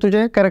आनी ताजेर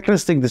तुजे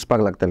कॅरेक्टरिस्टीक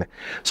दिसपाक लागतले.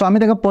 सो आमी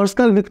ताका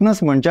पर्सनल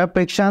विकनस म्हणच्या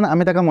पेक्षा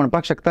आमी ताका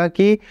म्हणपाक शकता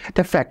की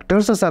ते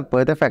फॅक्टर्स आसात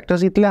पळय ते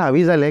फॅक्टर्स इतले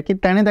हावी जाले की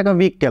ताणें ताका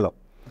वीक केलो.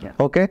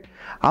 ओके,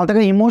 हांव ताका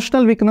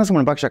इमोशनल विकनस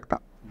म्हणपाक शकता.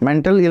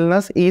 Mental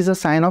illness is a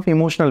Sion of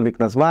emotional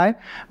weakness. Y?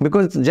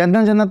 Because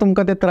जेन्ना जेन्ना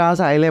तुमकां ते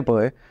त्रास आयले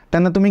पळय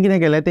तेन्ना तुमी कितें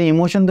केलें, ते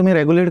इमोशन तुमी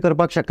रेगुलेट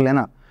करपाक शकले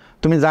ना.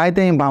 तुमी जाय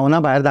ते भावना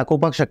भायर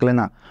दाखोवपाक शकले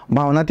ना.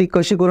 भावना ती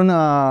कशी करून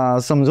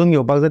समजून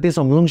घेवपाक जाय ती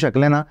समजूंक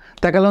शकले ना.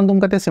 ताका लागून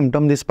तुमकां ते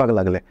सिम्पटम दिसपाक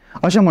लागले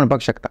अशें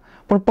म्हणपाक शकता.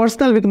 पूण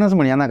पर्सनल विकनस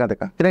म्हणया नाका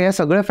ताका, कित्याक हे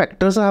सगळे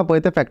फॅक्टर्स आहा पळय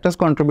ते फॅक्टर्स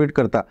कॉन्ट्रिब्यूट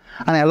करता.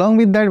 आनी along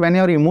with that Wien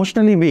you R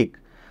emotionally weak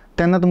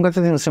तेन्ना तुमकां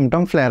ते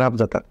सिम्पटम फ्लेअर अप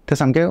जातात. ते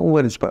सामके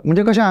वयर दिसपाक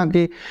म्हणजे कशें आहा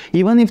की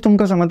इवन इफ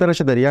तुमकां समज तर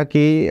अशें धरया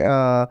की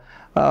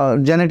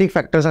जेनेटीक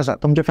फॅक्टर्स आसा,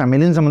 तुमच्या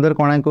फॅमिलीन समज जर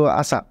कोणाक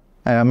आसा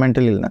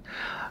मेंटल इलनस,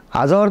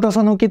 हाजो अर्थ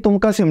असो न्हू की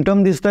तुमकां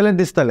सिम्पटम दिसतलेच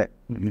दिसतले.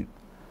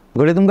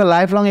 घडये तुमकां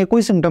लायफ लाँग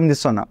एकूय सिम्पटम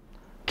दिसचो ना.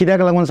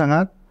 कित्याक लागून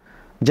सांगात,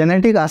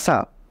 जेनेटीक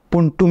आसा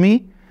पूण तुमी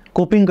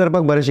कोपिंग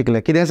करपाक बरें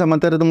शिकले. कितें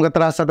समज तर तुमकां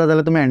त्रास जाता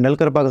जाल्यार तुमी हँडल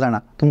करपाक जाणा,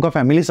 तुमकां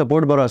फॅमिली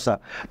सपोर्ट बरो आसा,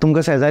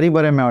 तुमकां शेजारी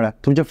बरे मेळ्ळ्या,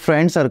 तुमचे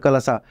फ्रेंड सर्कल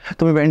आसा,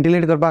 तुमी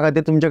वेंटिलेट करपा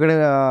खातीर तुमचे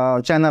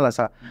कडेन चॅनल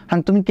आसा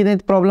आनी तुमी कितें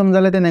प्रॉब्लम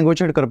जाल्यार ते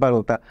नेगोशिएट करपाक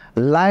लागता.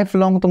 लायफ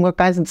लाँग तुमकां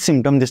कांयच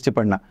सिमटम दिसचे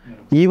पडना,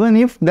 even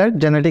if that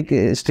genetic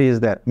history is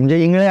there.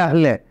 म्हणजे इंगळे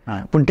आहले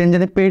पूण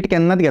तेंच्यांनी पेट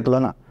केन्नाच घेतलो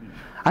ना.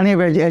 आनी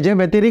हेजे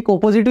व्यतिरीक्त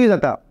ओपोजिटूय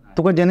जाता.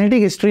 तुका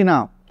जेनेटीक हिस्ट्री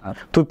ना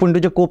पूण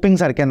तुजें कोपिंग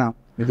सारकें ना,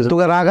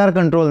 तुका रागार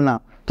कंट्रोल ना,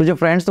 तुजे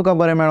फ्रेंड्स तुका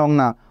बरे मेळोंक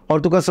ना, और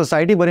तुका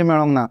सोसायटी बरी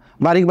मेळोंक ना,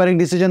 बारीक बारीक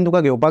डिसिजन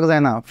तुका घेवपाक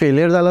जायना,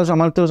 फेलियर जालो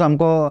समज तूं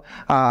सामको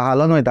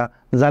हालोन वयता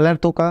जाल्यार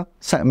तुका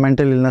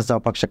मेंटल इलनेस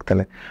जावपाक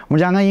शकतले.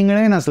 म्हणजे हांगा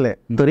इंगळे नासले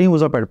तरी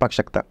उजो पेटपाक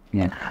शकता.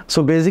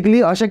 सो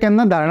बेजिकली अशें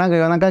केन्ना धारणा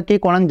घेवनाका की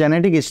कोणाक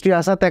जेनेटीक हिस्ट्री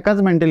आसा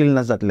तेकाच मेंटल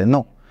इलनेस जातले.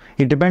 No,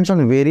 it depends on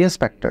various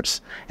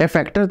factors. हे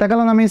फॅक्टर ताका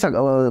लागून आमी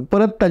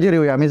परत ताजेर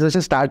येवया. आमी जशें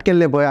स्टार्ट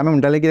केल्ले पळय, आमी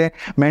म्हणटाले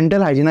कितें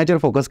मेंटल हायजिनाचेर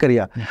फोकस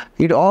करया.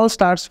 It all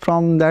starts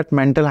from that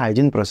mental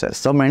hygiene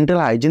process. So mental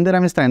hygiene जर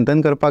आमी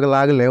स्ट्रेंथन करपाक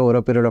लागले over a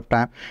period of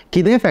time,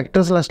 कितेंय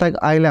फॅक्टर्स लास्टाक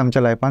आयले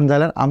आमच्या लायफान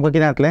जाल्यार आमकां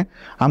कितें जातलें,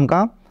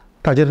 आमकां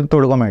ताजेर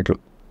तोडगो मेळटलो.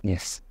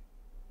 Yes.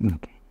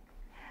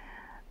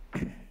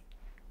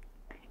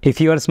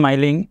 If you R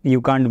smiling you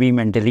can't be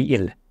mentally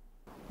ill.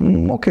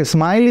 Okay,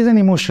 smile is an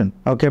emotion,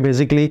 okay,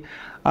 basically,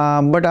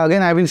 but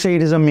again I will say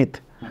it is a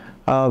myth.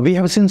 We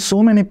have seen so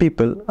many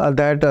people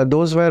that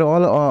those were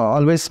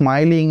always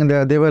smiling,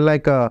 they were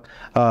like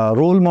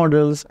role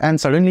models,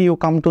 and suddenly you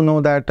come to know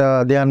that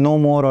they are no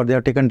more, or they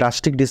have taken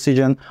drastic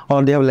decision,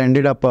 or they have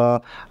landed up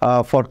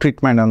for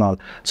treatment and all.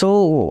 So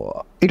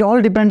it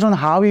all depends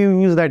on how you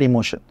use that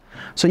emotion.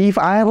 So if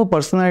I have a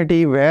personality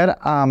where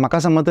म्हाका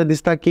समज तर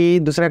दिसता की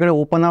दुसऱ्या कडेन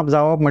open up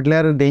जावप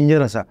म्हटल्यार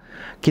danger आसा,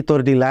 की तो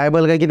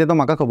रिलायबल काय कितें तो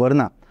म्हाका खबर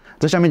ना.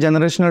 जशें आमी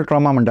जनरेशनल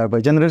ट्रॉमा म्हणटा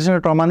पळय, जनरेशनल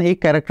ट्रॉमान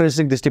एक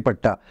कॅरेक्टरिस्टीक दिश्टी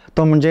पडटा.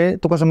 तो म्हणजे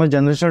तुका समज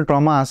जनरेशनल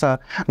ट्रॉमा आसा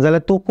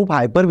जाल्यार तूं खूब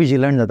हायपर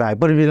विजिलंट जाता.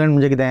 हायपर विजिलंट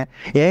म्हणजे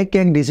कितें, एक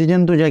एक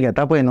डिसिजन तुजें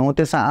घेता पळय न्हू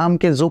तें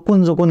सामकें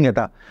जपून जपून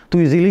घेता.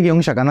 तूं इजिली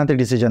घेवंक शकना तें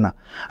डिसिजनां.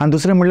 आनी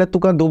दुसरें म्हणल्यार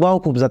तुका दुबाव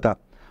खूब जाता.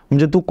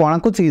 म्हणजे तूं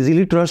कोणाकूच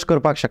इजिली ट्रस्ट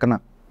करपाक शकना,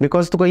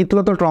 बिकॉज तुका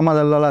इतलो तो ट्रॉमा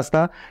जाल्लो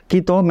आसता की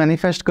तो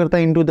मॅनिफेस्ट करता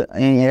इंटू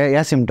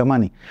ह्या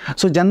सिमटमांनी.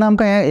 सो जेन्ना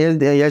आमकां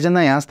हे जेन्ना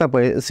हें आसता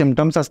पळय,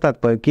 सिमटम्स आसतात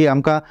पळय, की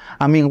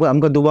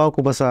आमकां दुबाव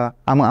खूब आसा,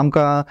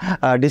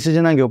 आमकां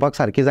डिसिजनां घेवपाक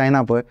सारकी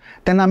जायना पळय,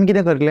 तेन्ना आमी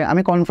कितें करतले,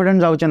 आमी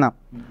कॉन्फिडंट जावचे ना.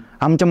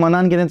 आमच्या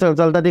मनान कितें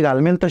चलता ती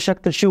घालमेल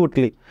तशाक तशी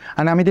उठली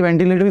आनी आमी ती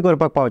वेंटिलेटूय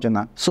करपाक पावचे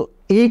ना. सो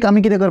एक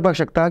आमी कितें करपाक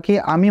शकता की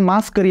आमी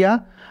मास्क करया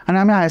आनी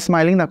आमी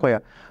स्मायलिंग दाखोवया.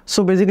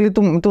 सो बेजिकली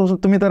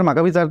तुमी तर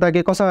म्हाका विचारता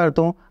की कसो आसा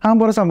तूं, हांव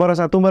बरो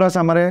आसा, तूं बरो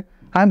आसा मरे,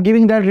 I am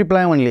giving that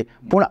reply only.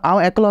 पूण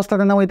हांव एकलो आसता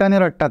तेन्ना वयता आनी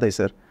रडटा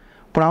थंयसर,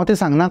 पूण हांव तें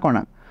सांगना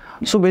कोणाक.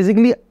 So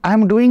basically I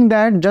am doing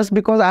that just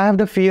because I have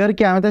the fear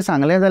की हांवें तें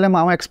सांगलें जाल्यार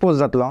हांव एक्सपोज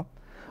जातलो.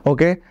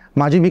 ओके,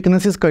 म्हाजी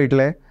विकनसीस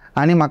कळटले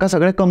आनी म्हाका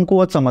सगळें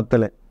कमकुवत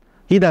समजतले,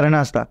 ही धारणा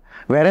आसता.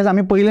 वेरेज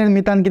आमी पयले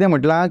मितान कितें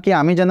म्हटलां की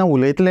आमी जेन्ना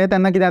उलयतले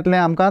तेन्ना कितें जातलें,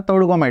 आमकां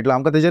तोडगो मेळटलो,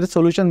 आमकां तेजेर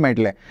सोल्युशन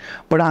मेळटलें.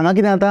 बट हांगा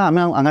कितें जाता,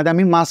 हांगा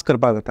आमी मास्क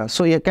करपाक जाता.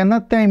 सो हे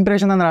केन्नाच त्या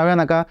इम्प्रेशनान रावया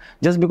नाका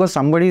just because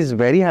somebody is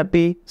very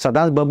happy,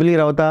 सदांच बबली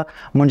रावता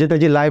म्हणजे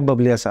ताजी लायफ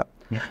बबली आसा.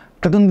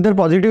 तातूंत भितर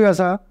पॉझिटिव्ह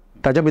आसा,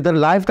 ताच्या भितर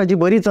लायफ ताजी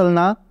बरी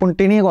चलना, पूण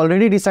तेणी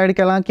ऑलरेडी डिसायड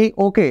केलां की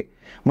ओके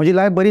म्हजी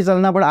लायफ बरी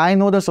चलना but I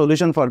know the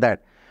solution for that,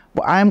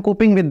 I am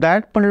coping with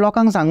that. पण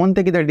लोकांक सांगून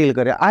ते कितें डील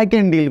करया, I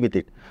can deal with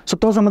it. So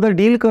तो समज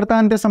डील करता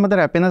आनी ते समज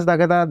हॅपीनेस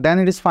दाखयता दॅन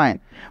इट इज फायन.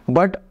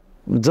 बट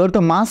जर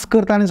तो मास्क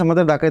करता आनी समज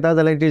दाखयता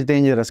जाल्यार इट इज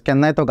डेंजरस,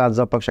 केन्नाय तो घात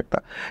जावपाक शकता.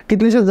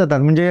 कितलेशेच जातात,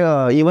 म्हणजे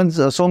even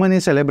so many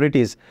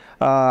celebrities,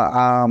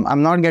 I am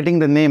not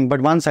getting the name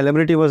but one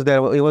celebrity was there,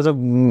 he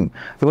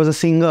was a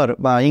singer,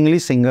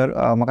 English singer,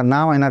 म्हाका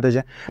नांव येना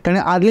तेजें. ताणें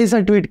आदले दिसा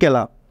ट्वीट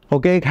केला,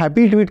 ओके, एक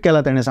हॅपी ट्वीट केला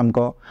ताणें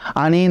सामको,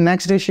 आनी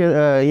next day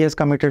he has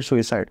committed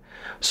suicide.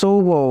 So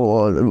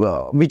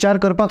विचार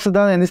करपाक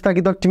सुद्दां हें दिसता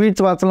की तो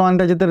ट्वीट्स वाचलो आनी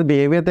ताजे तर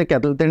बिहेवियर ते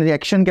तेणें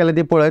एक्शन केलें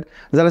ती पळयत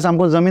जाल्यार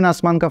सामको जमीन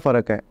आसमान का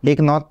फरक आहे.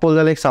 एक नॉर्थ पोल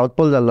जाल्यार एक सावथ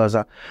पोल जाल्लो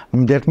आसा.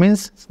 That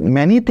means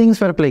many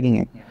things were plaguing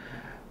it.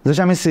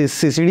 जशें आमी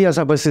CCD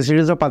आसा पळय,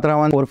 CCDचो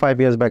पात्रांवान 4-5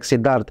 years बॅक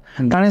सिद्धार्थ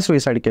ताणें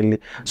सुइसायड केल्ली.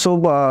 सो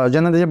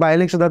जेन्ना तेजे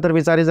बायलेक सुद्दां तर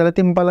विचारी जाल्यार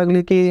ती म्हणपाक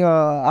लागली की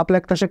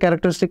आपल्याक तशें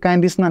कॅरेक्टरिस्टीक कांय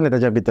दिसनासलें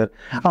ताच्या भितर.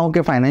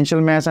 ओके,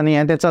 फायनान्शियल मॅस आनी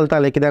हें तें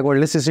चलतालें, कित्याक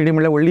व्हडलें CCD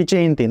म्हणल्यार व्हडली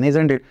चेन ती,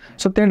 इजंट इट.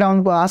 सो तें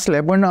डावन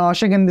आसलें, पण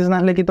अशें केन्ना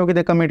दिसनासलें की तो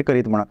कितें कमीट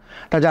करीत म्हणून.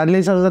 ताच्या आदले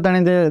दिसा सुद्दां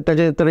ताणें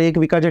ताजे तर एक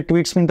विकाचे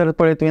ट्विट्स बीन तर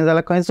पळयत तुवें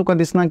जाल्यार खंयच तुका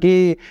दिसना की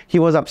he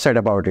was upset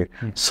about it.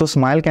 So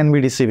smile can be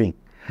डिसिविंग.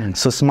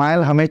 So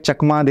smile हमें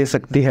चकमा दे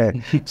सकती है.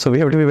 So we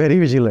have to be very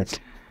vigilant.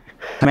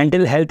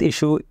 Mental health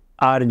issues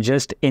are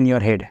just in your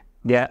head.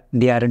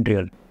 They aren't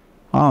real.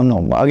 Oh no,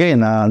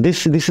 again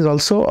this is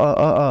also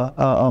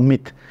a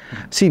myth.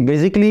 See,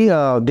 basically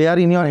they are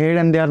in your head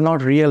and they are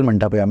not real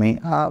म्हणटा पळय आमी.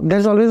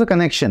 There's always a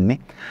connection न्ही.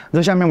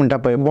 जशें आमी म्हणटा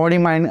पळय body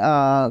mind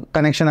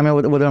connection आमी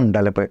बदल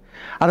म्हणटाले पळय.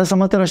 आतां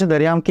समज तर अशें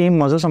धरया की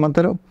म्हजो समज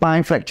तर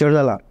पांय फ्रॅक्चर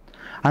जाला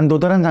आनी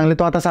दोतोरान सांगलें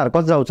तो आतां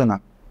सारकोच जावचो ना.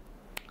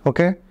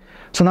 Okay,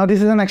 so now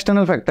this is an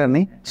external factor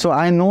न्ही. सो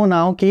आय नो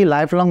नाव की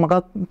लायफ लाँग म्हाका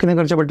कितें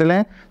करचें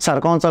पडटलें,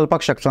 सारको हांव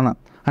चलपाक शकचो ना.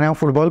 आनी हांव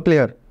football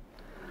player,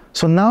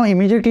 So now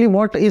immediately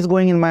what is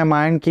going in my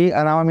mind ki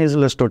now I'm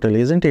useless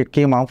totally, isn't it?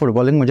 की हांव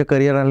फुटबॉलिंग म्हजें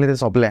करियर आसलें तें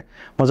सोंपलें,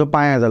 म्हजो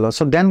पांय जालो.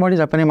 So then what is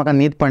happening, म्हाका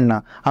न्हीद पडना,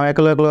 हांव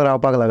एकलो एकलो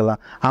रावपाक लागला,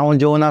 हांव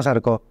जेवना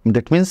सारको.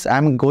 That means I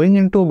am going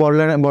in to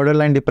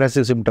borderline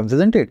depressive symptoms,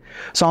 isn't it?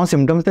 So हांव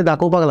सिम्पटम्स ते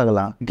दाखोवपाक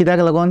लागला, कित्याक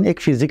लागून एक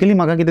फिजिकली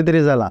म्हाका कितें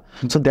तरी जाला.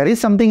 So there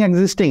is something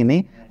existing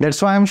न्ही,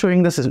 that's why I am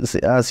showing the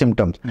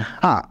symptoms.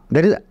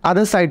 There is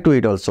other said to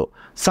it also.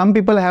 Some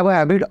people have a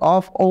habit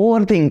of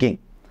over thinking.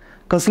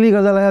 कसली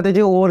गजाल आसा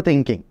तेजी ओवर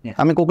थिंकिंग.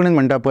 आमी कोंकणीन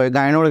म्हणटा पळय,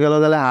 गायनोड गेलो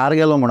जाल्यार हार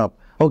गेलो म्हणप.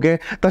 ओके,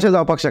 तशें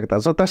जावपाक शकता.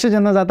 सो तशें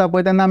जेन्ना जाता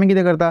पळय तेन्ना आमी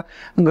कितें करता,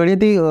 घडये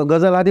ती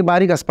गजाल आहा ती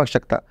बारीक आसपाक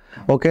शकता.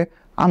 ओके,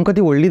 आमकां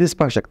ती व्हडली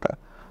दिसपाक शकता.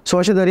 सो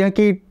अशें धरया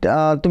की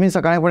तुमी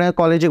सकाळीं फुडें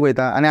कॉलेजीक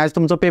वयता आनी आयज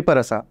तुमचो पेपर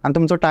आसा आनी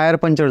तुमचो टायर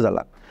पंक्चर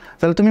जाला,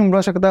 जाल्यार तुमी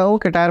म्हणपाक शकता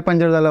ओके टायर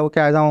पंक्चर जाला, ओके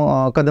आयज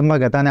हांव कदंबा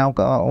घेता आनी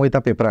हांव वयता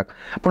पेपराक.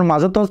 पूण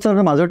म्हाजो तोच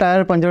जर म्हाजो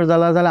टायर पंक्चर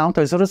जाला जाल्यार हांव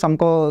थंयसरूच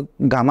सामको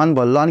घामान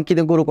भरलो आनी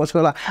कितें करूं, कसो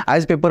केला,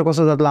 आयज पेपर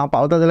कसो जातलो, हांव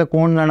पावता जाल्यार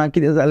कोण जाणा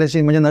कितें जालें,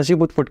 म्हणजे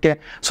नशीबूच फुटकें.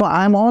 So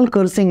I am all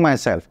cursing my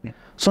self.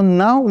 So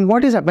now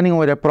what is happening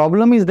over,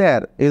 problem is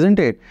there, isn't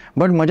it.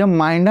 But म्हज्या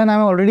मायंडान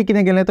हांवें ऑलरेडी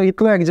कितें केलें, तो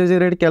इतलो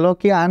एक्झॅजरेट केलो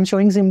की आय एम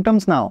शोईंग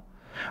सिम्पटम्स नाव.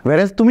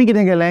 वेरेज तुमी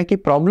कितें केलें की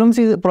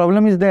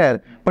प्रॉब्लम इज देर,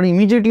 पण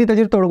इमिजिएटली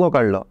ताचेर तोडगो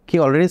काडलो की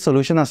ऑलरेडी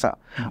सोल्युशन आसा.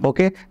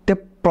 ओके, ते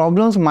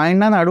प्रॉब्लम्स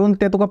मायंडान हाडून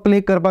ते तुका प्ले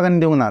करपाक आनी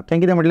दिवना. तें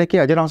कितें म्हटलें की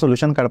हाजेर हांव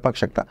सोल्युशन काडपाक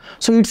शकता.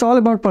 So it's all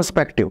about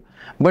पर्स्पेक्टीव.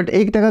 But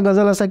एक ताका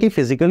गजाल आसा की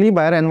फिजिकली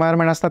भायर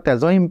एनवायरमेंट आसता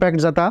तेजो इम्पॅक्ट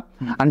जाता,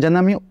 आनी जेन्ना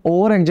आमी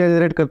ओवर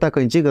एक्झॅजरेट करता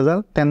खंयची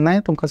गजाल तेन्नाय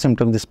तुमकां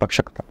सिम्पटम्स दिसपाक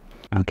शकता.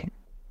 Okay.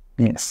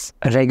 Yes.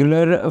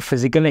 Regular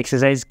physical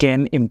exercise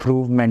can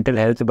improve mental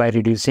health by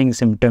reducing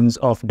symptoms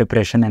of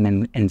depression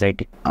and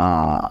anxiety.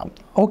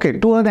 Okay,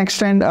 to an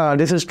extend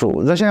this is true.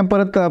 जशें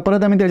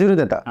परत आमी तेजेरूच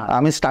येता.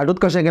 आमी स्टार्टूच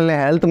कशें केल्लें,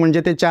 हेल्थ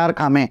म्हणजे ते 4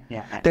 खांबे,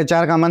 ते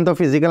 4 खांबान तो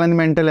फिजिकल आनी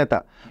मेंटल येता.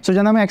 सो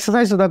जेन्ना आमी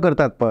एक्सरसायज सुद्दां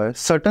करतात पळय,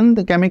 certain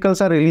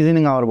chemicals R release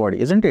in our body,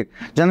 isn't it.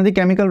 जेन्ना ती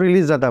केमिकल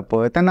रिलीज जाता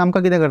पळय तेन्ना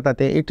आमकां कितें करता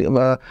ते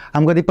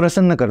आमकां ती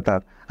प्रसन्न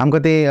करतात,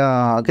 आमकां ते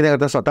कितें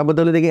करता स्वता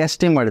बद्दल एक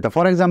एस्टीम वाडयता.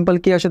 फॉर एक्झाम्पल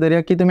की अशें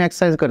धरया की तुमी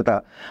एक्सरसायज करता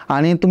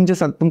आनी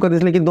तुमकां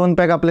दिसलें की 2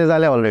 पॅक आपले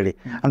जाले ऑलरेडी,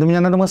 आनी तुमी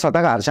जेन्ना तुमकां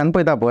स्वताक हारशान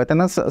पळयता पळय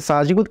तेन्ना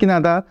साहजिकूच कितें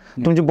जाता,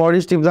 तुमची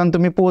बॉडी स्टीफ जावन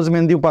तुमी पोज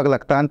बीन दिवपाक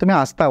लागता आनी तुमी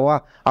हांसता, वा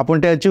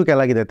आपूण ते अचीव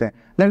केला कितें तें.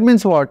 That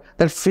means what,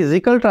 that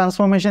physical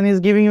transformation is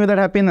giving you that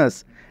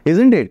happiness,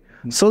 isn't it.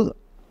 So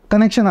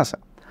connection आसा.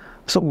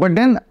 So, but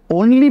then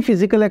only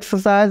physical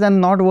exercise and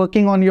not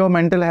working on your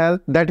mental health,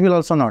 that will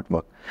also not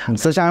work.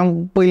 जशें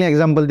हांवें पयलीं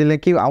example दिलें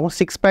की हांव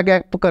 6 pack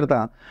app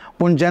करता,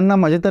 पूण जेन्ना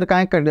म्हजें तर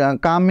कांय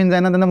काम बीन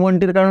जायना तेन्ना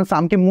वणटीर काडून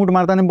सामकी मूठ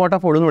मारता आनी बोटां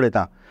फोडून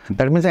उडयता.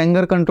 दॅट मिन्स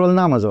एंगर कंट्रोल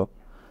ना म्हजो.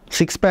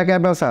 6 पॅक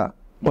ॲप आसा,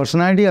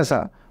 पर्सनॅलिटी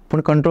आसा,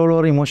 पूण control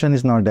over emotion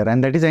is not there,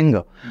 end that is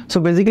anger. So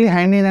basically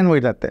hand in hand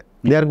वयतात ते,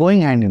 they are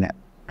going hand in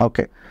hand.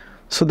 Okay,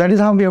 so that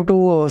is how we have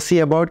to see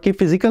about की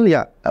physical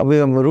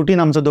routine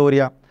आमचो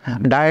दवरया,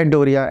 diet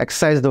दवरया,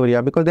 exercise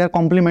दवरया, because they are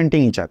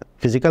complementing each other.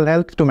 Physical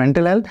health to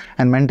mental health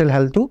and mental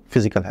health to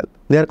physical health.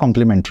 They are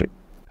complementary.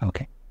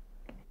 Okay.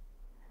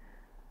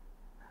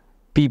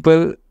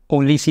 People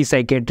only see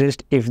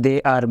psychiatrists if they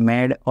are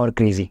mad or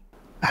crazy.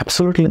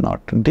 Absolutely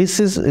not. This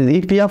is,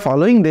 if we are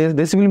following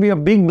this will be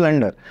a big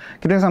blunder.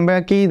 कित्याक सांगया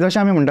की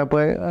जशें आमी म्हणटा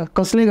पळय,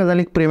 कसली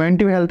गजालीक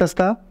preventive health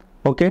आसता,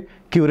 okay,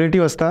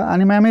 क्युरेटीव आसता,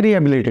 आनी मागीर आमी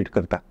रिहॅबिलिटेट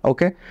करता.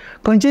 ओके,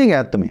 खंयचीय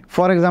घेयात तुमी.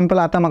 फॉर एक्झाम्पल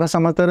आतां म्हाका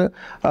समज तर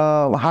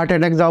हार्ट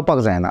अटॅक जावपाक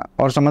जायना,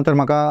 ऑर समज तर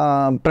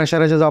म्हाका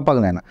प्रेशराचें जावपाक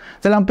जायना,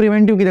 जाल्यार हांव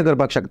प्रिव्हेंटीव कितें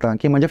करपाक शकता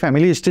की म्हज्या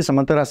फॅमिली हिस्ट्री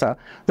समज तर आसा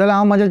जाल्यार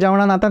हांव म्हज्या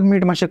जेवणान आतांच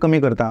मीठ मातशें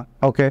कमी करता.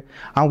 ओके,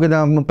 हांव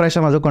कितें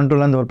प्रेशर म्हाजो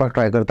कंट्रोलान दवरपाक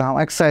ट्राय करता, हांव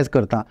एक्सरसायज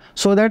करता,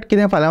 सो दॅट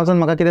कितें फाल्यां वचून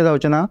म्हाका कितें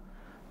जावचें ना,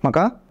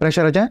 म्हाका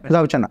प्रेशराचें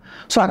जावचें ना.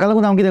 सो हाका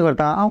लागून हांव कितें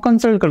करता, हांव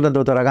कन्सल्ट करता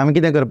दोतोराक, आमी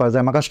कितें करपाक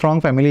जाय, म्हाका स्ट्रॉंग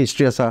फॅमिली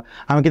हिस्ट्री आसा,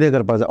 हांवें कितें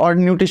करपाक जाय, ऑर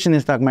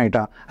न्युट्रिशनिस्टाक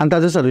मेळटा आनी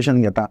ताजें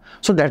सोल्युशन घेता.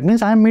 So that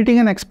means I am meeting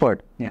an expert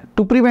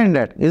to prevent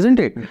that, isn't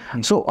it.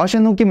 So अशें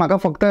न्हू की म्हाका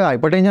फक्त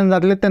हायपरटेन्शन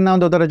जातलें तेन्ना हांव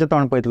दोतोराचें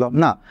तोंड पळयतलो,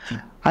 ना.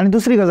 आनी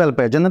दुसरी गजाल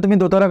पळय, जेन्ना तुमी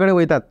दोतोरा कडेन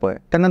वयतात पळय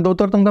तेन्ना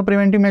दोतोर तुमकां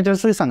प्रिव्हेंटीव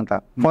मेजर्सूय सांगता.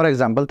 फॉर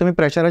एक्झाम्पल तुमी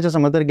प्रेशराचें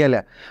समज तर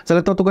गेल्या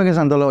जाल्यार तो तुका कितें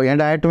सांगतलो, हें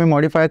डायट तुमी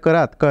मॉडिफाय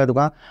करात, कळ्ळें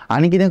तुका,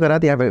 आनी कितें करात,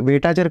 ह्या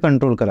वेटाचेर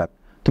कंट्रोल करात,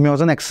 तुमी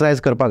वचून एक्सरसायज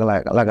करपाक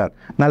लागात,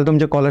 नाल्यार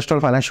तुमचें कोलेस्ट्रॉल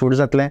फाल्यां शूट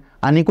जातलें,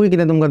 आनीकूय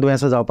कितें तुमकां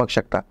दुयेंसां जावपाक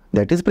शकता.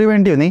 दॅट इज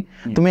प्रिव्हेंटीव न्ही.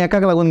 तुमी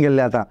एकाक लागून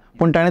गेल्ले आतां,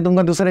 पूण ताणें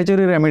तुमकां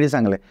दुसऱ्याचेरूय रेमेडी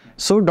सांगले.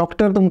 सो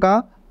डॉक्टर तुमकां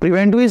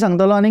प्रिव्हेंटीवूय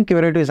सांगतलो आनी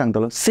क्युरेटीवूय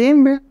सांगतलो.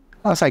 Same way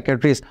a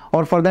psychiatrist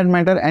or for that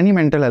matter any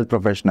mental health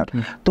professional,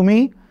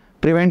 तुमी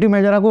प्रिव्हेंटीव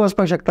मेजराकूय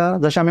वचपाक शकता.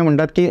 जशें आमी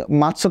म्हणटात की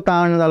मातसो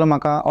ताण जालो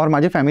म्हाका, ऑर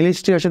म्हाजी फॅमिली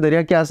हिस्ट्री अशें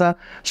धरया की आसा,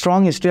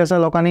 स्ट्रॉंग हिस्ट्री आसा,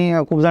 लोकांनी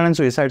खूब जाणांनी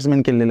सुइसायड्स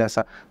बीन केल्लेले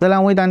आसा, जाल्यार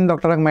हांव वयता आनी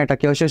डॉक्टराक मेळटा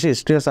की अशी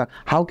हिस्ट्री आसा,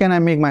 how can I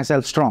make my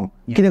self strong,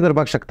 कितें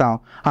करपाक शकता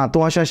हांव,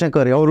 तूं अशें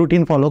कर, हो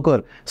रुटीन फॉलो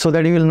कर, so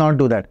that you will not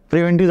do that.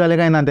 Preventive जालें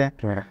काय ना तें.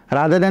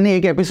 रादर दॅन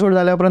एक एपिसोड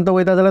जाल्या उपरांत तो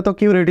वयता जाल्यार तो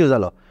क्युरेटीव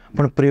जालो.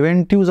 पण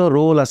प्रिव्हेंटीव जो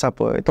रोल आसा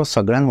पळय तो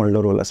सगळ्यान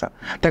व्हडलो रोल आसा.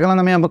 ताका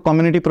लागून आमी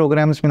कम्युनिटी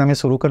प्रोग्राम्स बीन आमी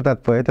सुरू करतात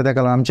पळय, तर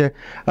ताका लागून आमचे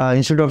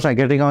institute of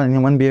psychiatry end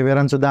human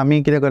बिहेवियरान सुद्दां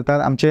आमी कितें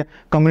करतात, आमचे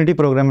कम्युनिटी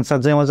प्रोग्राम आसात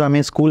जंय वचून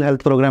आमी स्कूल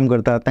हेल्थ प्रोग्राम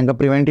करतात, तांकां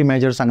प्रिव्हेंटीव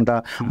मेजर्स सांगता,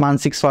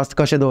 मानसीक स्वास्थ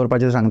कशें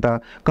दवरपाचें सांगता,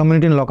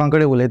 कम्युनिटीन लोकां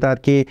कडेन उलयतात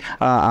की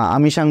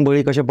आमिशांक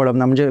बळी कशें पडप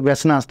ना, म्हणजे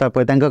व्यसनां आसता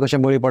पळय तांकां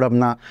कशें बळी पडप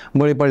ना,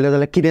 बळी पडले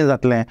जाल्यार कितें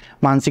जातलें,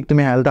 मानसीक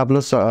तुमी हेल्थ आपलो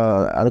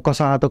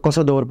कसो आहा तो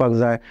कसो दवरपाक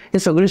जाय, हे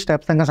सगळे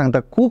स्टेप्स तांकां सांगता.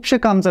 खुबशें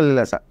काम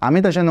चल्लेलें आसा.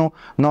 आमी तशें न्हू,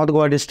 नॉर्थ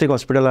गोवा डिस्ट्रिक्ट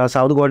हॉस्पिटल आसा,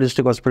 सावथ गोवा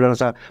डिस्ट्रिक्ट हॉस्पिटल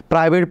आसा,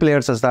 प्रायवेट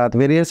प्लेयर्स आसात,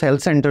 वेरियस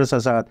हेल्थ सेंटर्स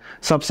आसात,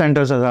 सब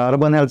सेंटर्स आसात,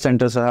 अर्बन हेल्थ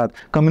सेंटर्स आसात,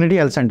 कम्युनिटी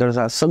हेल्थ सेंटर्स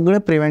आसात, सगळे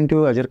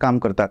प्रिव्हेंटीव हाजेर काम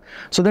करतात.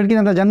 सो दॅट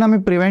कितें जाता, जेन्ना आमी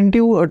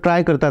प्रिव्हेंटीव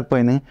ट्राय करतात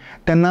पळय न्ही,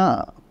 तेन्ना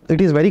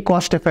it is very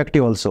cost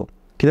effective also.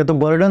 कित्याक तो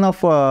बर्डन ऑफ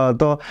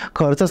तो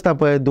खर्च आसता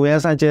पळय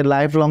दुयेंसाचेर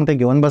लायफ लाँग ते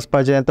घेवन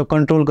बसपाचें, तो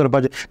कंट्रोल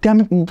करपाचें, ते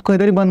आमी खंय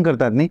तरी बंद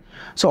करतात न्ही.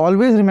 So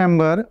always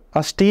remember,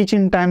 a stitch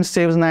in time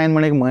saves 9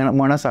 म्हण एक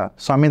म्हण आसा.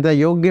 सो आमी ते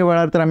योग्य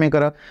वेळार तर आमी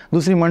करप.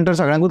 दुसरी म्हण तर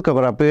सगळ्यांकूच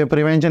खबर आहा,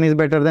 prevention is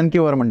better than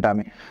cure म्हणटा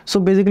आमी. सो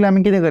बेजिकली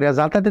आमी कितें करया,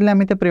 जाता तितलें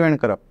आमी तें प्रिव्हेंट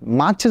करप.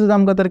 मातशें सुद्दां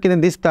आमकां तर कितें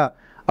दिसता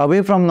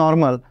away from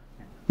normal,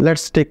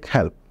 let's take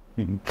help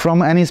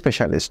from any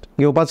specialist,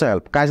 घेवपाचो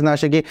हेल्प. कांयच ना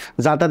अशें की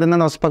जाता तेन्ना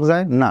वचपाक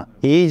जाय ना.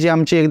 ही जी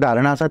आमची एक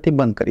धारणा आसा ती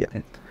बंद करया.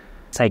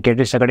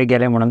 सायकॅट्रिस्टा कडेन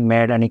गेले म्हणून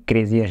मॅड आनी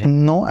क्रेजी अशें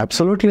no,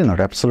 absolutely not,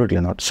 absolutely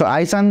not. So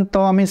आयसान तो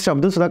आमी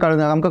शब्द सुद्दां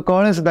काडून आमकां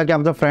कळ्ळें सुद्दां की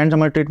आमचो फ्रेंड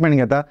समज ट्रिटमेंट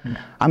घेता,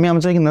 आमी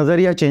आमचो एक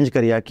नजरिया चेंज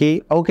करया की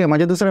ओके,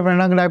 म्हाज्या दुसऱ्या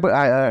फ्रेंडाक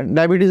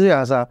डायबिटीजूय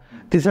आसा,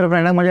 तिसऱ्या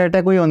फ्रेंडाक म्हाज्या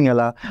अटॅकूय येवन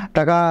गेला,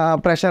 ताका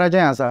प्रेशराचें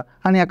आसा,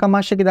 आनी हाका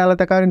मातशें कितें जालां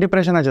ताका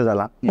डिप्रेशनाचें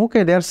जाला.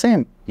 Okay, they are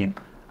same.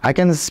 I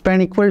can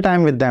spend equal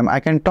time with them. I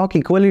can talk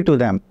equally to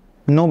them.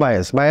 No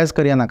bias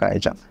करया नाका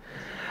हेच्यान.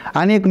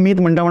 आनी एक मीत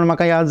म्हणटा म्हण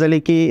म्हाका याद जाली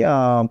की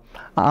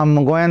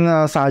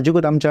गोंयान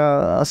साहजिकूच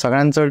आमच्या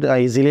सगळ्यांत चड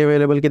इजिली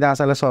अवेलेबल कितें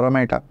आसा जाल्यार सोरो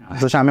मेळटा.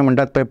 जशें आमी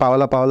म्हणटात पळय,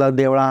 पावला पावला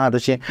देवळां आहा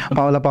तशीं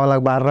पावला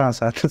पावलाक बार्रां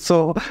आसात.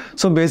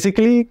 सो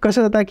बेसिकली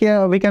कशें जाता की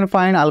we can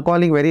find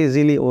अल्कोहोलीक very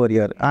easily over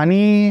here.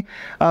 आनी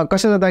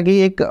कशें जाता की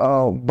एक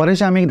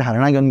बरेशे आमी एक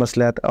धारणा घेवन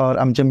बसल्यात, और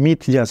आमचे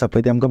मीथ जे आसा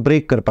पळय ते आमकां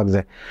ब्रेक करपाक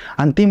जाय.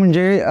 आनी ती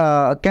म्हणजे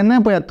केन्नाय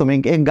पळयात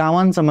तुमी, एक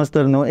गांवांत समज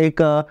तर न्हू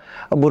एक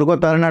भुरगो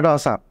तरणाटो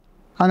आसा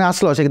आनी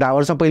आसलो अशें 10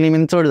 वर्सां पयलीं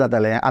बीन चड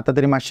जातालें, आतां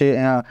तरी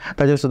मातशें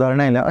ताजेर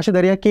सुदारणा येयल्या. अशें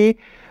धरया की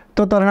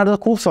तो तरणाटो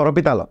खूब सोरो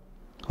पितालो.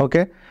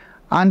 ओके,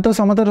 आनी तो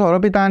समज तर सोरो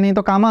पिता आनी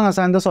तो कामाक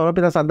आसा आनी तो सोरो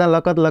पिता, सद्दां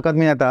लकत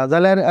बीन येता,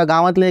 जाल्यार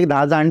गांवांतले एक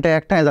 10 जाणटे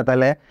एकठांय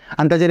जाताले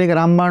आनी ताजेर एक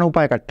रामबाण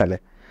उपाय काडटाले.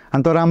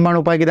 आनी तो रामबाण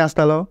उपाय कितें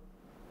आसतालो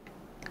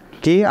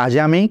की हाजे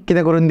आमी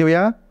कितें करून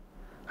दिवया,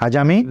 हाजे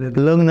आमी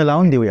लग्न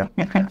लावन दिवया.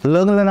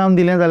 लग्न लावन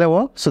दिलें जाल्यार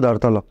हो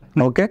सुदारतलो.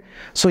 ओके,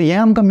 सो हें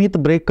आमकां मीथ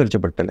ब्रेक करचें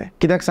पडटलें.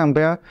 कित्याक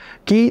सांगपया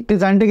की ते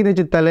जाणटे कितें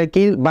चिंत्ताले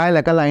की बायल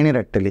एका लायनीर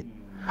हाडटली.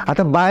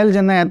 आतां बायल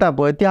जेन्ना येता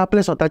पळय ती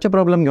आपले स्वताचे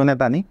प्रॉब्लेम घेवन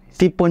येता न्ही.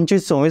 ती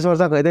 25-26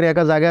 वर्सां खंय तरी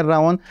एका जाग्यार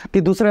रावन ती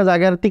दुसऱ्या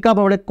जाग्यार तिका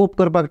बाबडे कोप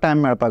करपाक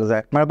टायम मेळपाक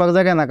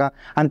जाय काय नाका.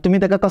 आनी तुमी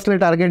ताका कसलें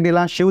टार्गेट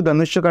दिलां, शिव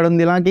धनुश्य काडून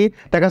दिलां की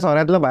ताका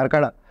सोऱ्यांतलो भायर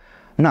काडा.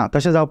 ना,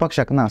 तशें जावपाक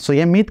शकना. सो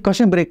हें मीथ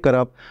कशें ब्रेक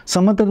करप,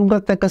 समज तर तुमकां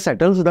ताका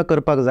सेटल सुद्दां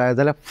करपाक जाय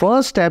जाल्यार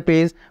first step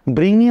is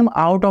bring him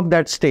out of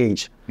that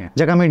stage,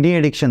 जाका आमी डी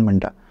एडिक्शन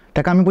म्हणटा.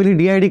 ताका आमी पयलीं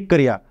डी एडिक्ट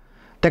करया,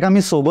 ताका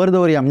आमी सोबर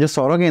दवरया. म्हणजे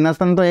सोरो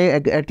घेयनासतना तो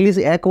एटलिस्ट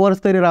 1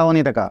 वर्स तरी रावो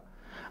न्ही ताका,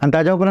 आनी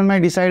ताज्या उपरांत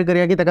मागीर डिसायड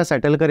करया की ताका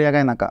सेटल करया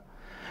काय नाका.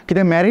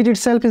 कित्याक marriage it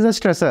self is a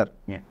stressor.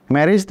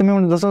 Marriage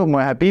तुमी जसो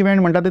हॅपी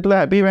इव्हेंट म्हणटा तितलो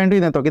हॅपी इव्हेंटूय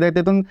येतो. कित्याक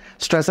तितून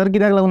स्ट्रेसर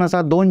कित्याक लागून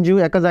आसा, 2 जीव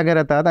एका जाग्यार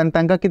येतात आनी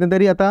तांकां कितें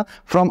तरी आतां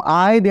from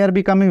I they are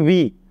becoming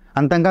we,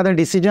 आनी तांकां आतां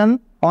डिसिजन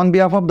ऑन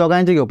बिहाफ ऑफ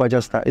दोगांयचें घेवपाचें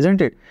आसता,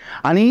 इजंट इट.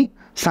 आनी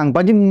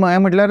सांगपाची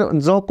म्हटल्यार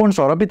जो कोण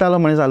सोरो पितालो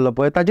मनीस आसलो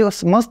पळय ताची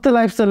मस्त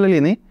लायफ चल्लेली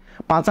न्ही.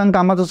 5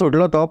 कामाचो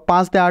सुटलो तो,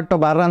 5 ते 8 तो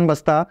बार्रान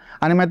बसता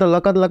आनी मागीर तो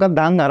लकत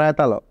 10 घरा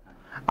येतालो.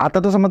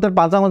 आतां तो समज तर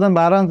 5 वचून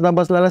 12 सुद्दां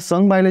बसला जाल्यार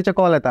संग बायलेचे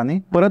कॉल येता न्ही,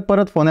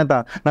 परत फोन येता,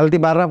 नाजाल्यार ती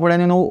 12 फुड्यान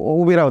येवन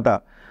उबी रावता.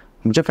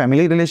 म्हणजे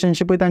फॅमिली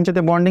रिलेशनशीपूय तांचे ते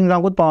बॉन्डिंग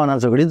जावंकूच पावना,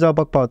 झगडीच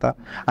जावपाक पावता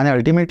आनी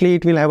ultimately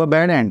it will have a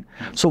bad end.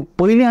 So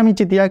पयलीं आमी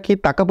चिंतया की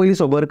ताका पयलीं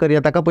सोबर करया,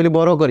 ताका पयलीं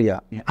बरो करया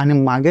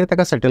आनी मागीर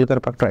ताका सेटल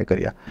करपाक ट्राय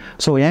करया.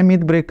 सो हें मीथ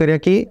ब्रेक करया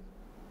की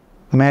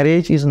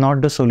marriage is not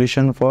the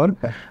solution for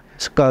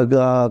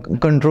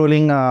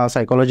controlling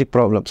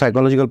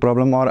psychological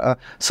problem or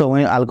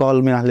संवय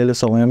अल्कोहोल बी आसलेल्यो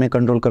संवय आमी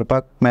कंट्रोल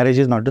करपाक marriage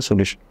is not the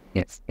solution.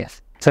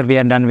 Yes sir, we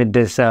R done with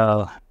this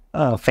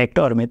fact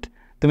or myth.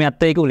 तुम्ही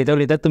आत्ता एक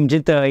उलयता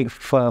तुमचीच एक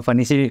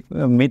फनीशी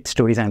myth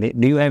story Sangli.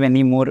 Do you have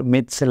any more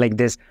myths like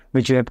this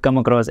which you have come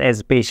across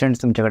age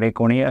patients तुमचे कडेन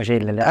कोणी अशें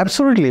येयलेले?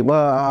 एब्सोल्युटली.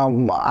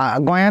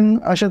 गोंयान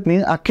अशेंच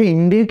न्ही, आख्खे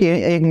इंडियेक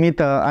एक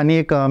मीथ आनी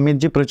एक मीथ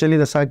जी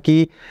प्रचलीत आसा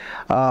की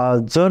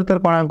जर तर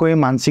कोणाकूय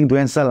मानसीक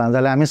दुयेंस जालां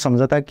जाल्यार आमी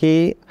समजता की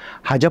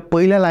हाज्या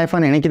पयल्या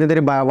लायफान हेणें कितें तरी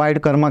वायट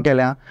कर्मां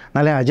केल्या,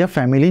 नाल्यार हाज्या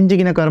फॅमिलीन जी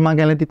कितें कर्मां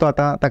केलें ती तो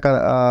आतां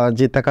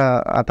ताका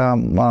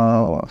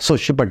आतां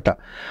सोंसची पडटा.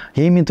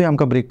 ही मिथूय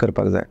आमकां ब्रेक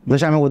करपाक जाय.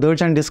 जशें आमी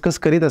उदरच्यान डिस्कस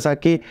करीत आसा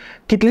की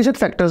कितलेशेच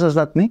फॅक्टर्स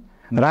आसात न्ही,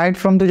 रायट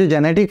फ्रॉम तुजे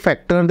जेनेटीक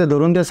फॅक्टर ते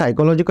धरून ते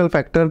सायकोलॉजिकल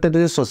फॅक्टर ते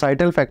तुजे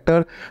सोसायटल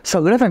फॅक्टर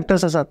सगळे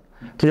फॅक्टर्स आसात.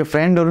 तुजे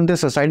फ्रेंड धरून ते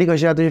सोसायटी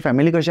कशी आसा, तुजी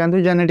फॅमिली कशी आसा,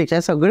 तुजे जेनेटिक्स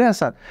हे सगळे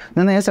आसात.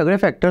 ना हे सगळे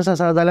फॅक्टर्स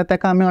आसात जाल्यार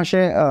ताका आमी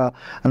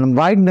अशें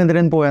वायट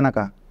नदरेन पळोवया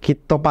नाका की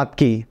तो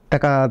पातकी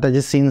ताका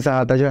ताजे सिन्स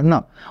आहा ताजे ना.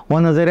 हो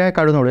नजरेय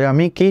काडून उडोवया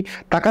आमी की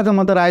ताका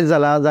समज तर आयज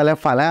जाला जाल्यार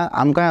फाल्यां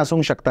आमकांय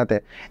आसूंक शकता ते.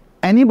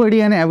 Anybody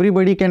end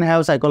everybody can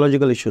have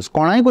psychological issues,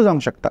 कोणायकूय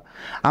जावंक शकता.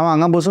 हांव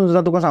हांगा बसून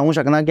सुद्दां तुका सांगूंक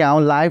शकना की हांव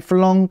लायफ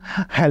लाँग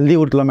हेल्दी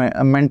उरतलो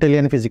मेंटली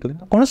आनी फिजिकली,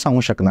 कोणूच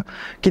सांगूंक शकना.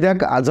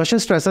 कित्याक जशें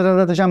स्ट्रेसर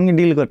जाता तशें आमकां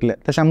डील करतले,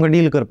 तशें आमकां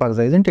डील करपाक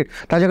जाय इजंट इट.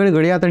 ताजे कडेन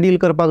घडये आतां डील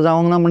करपाक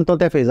जावंक ना म्हणून तो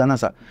त्या फेजान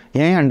आसा.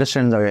 हेंय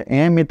अंडरस्टँड जावया,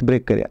 हें मीथ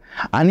ब्रेक करया.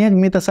 आनी एक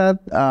मीथ आसा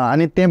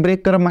आनी तें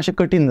ब्रेक करप मातशें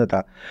कठीण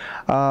जाता.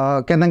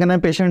 केन्ना केन्ना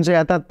पेशंट्स जे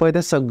येतात पळय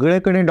ते सगळे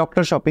कडेन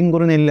डॉक्टर शॉपिंग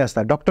करून येयल्ले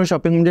आसता. डॉक्टर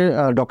शॉपिंग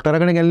म्हणजे डॉक्टरा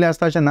कडेन गेल्ले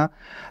आसता अशें ना.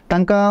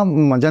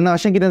 तांकां जेन्ना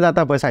अशें कितें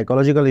जाता पळय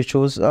सायकोलॉजिकल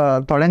इश्यूज,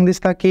 थोड्यांक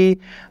दिसता की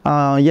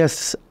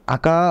येस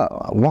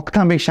हाका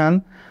वखदां पेक्षान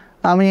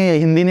आमी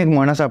हिंदीन एक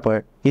म्हण आसा पळय,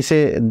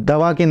 इसे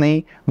दवा की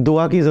नाही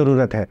दुआ की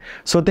जरूरत है.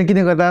 सो ते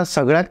कितें करता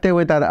सगळ्याक ते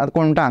वयतात.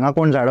 कोण म्हणटा हांगा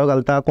कोण झाडो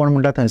घालता, कोण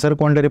म्हणटा थंयसर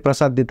कोण तरी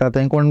प्रसाद दिता,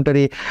 थंय कोण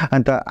तरी.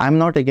 I am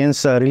not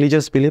against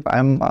religious belief, I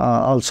am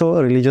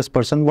also religious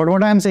person. But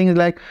what I am saying is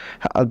like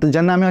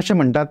जेन्ना आमी अशें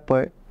म्हणटात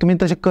पळय तुमी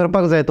तशें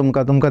करपाक जाय,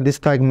 तुमकां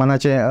दिसता एक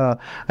मनाचे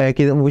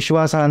की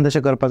विश्वास आहा आनी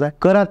तशें करपाक जाय,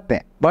 करात तें.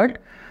 बट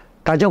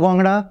ताज्या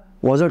वांगडा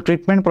हो जो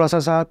ट्रिटमेंट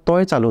प्रोसेस आहा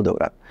तोय चालू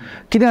दवरात.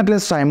 कितें जातलें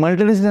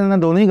सायमल्टेनियसली जेन्ना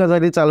दोनूय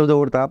गजाली चालू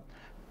दवरता,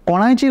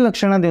 कोणायची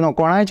लक्षणां दिनो,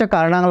 कोणायच्या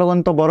कारणांक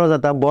लागून तो बरो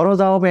जाता, बरो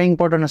जावप हें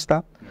इम्पॉर्टंट आसता.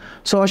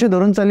 सो अशें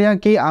धरून चलया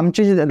की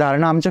आमची जी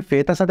धारणा, आमचें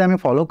फेथ आसा तें आमी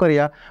फॉलो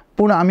करया.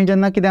 पूण आमी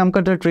जेन्ना कितें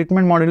आमकां ते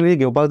ट्रिटमेंट मॉडेली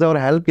घेवपाक जाय,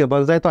 हेल्प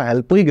घेवपाक जाय, तो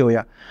हेल्पूय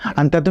घेवया.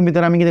 आनी तातूंत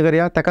भितर आमी कितें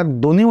करया, ताका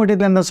दोनूय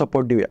वटेंतल्यान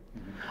सपोर्ट दिवया.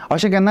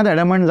 अशें केन्नाच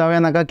एडमंट जावया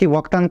नाका की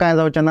वखदान कांय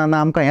जावचें ना,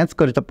 ना आमकां हेंच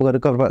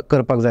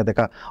करपाक जाय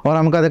ताका, ऑर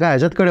आमकां ताका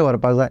हेज्याच कडेन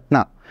व्हरपाक जाय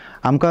ना.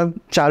 आमकां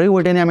चारूय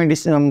वटेनी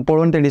आमी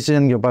पळोवन तें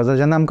डिसिजन घेवपाक जाय.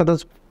 जेन्ना आमकां तो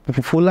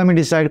फूल आमी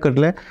डिसायड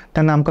करतले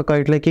तेन्ना आमकां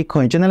कळटलें की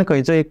खंयचे नाल्यार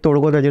खंयचो एक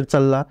तोडगो ताजेर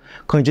चल्ला,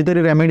 खंयची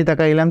तरी रेमेडी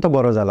ताका येयल्यान तो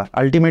बरो जाला.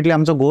 अल्टिमेटली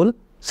आमचो गोल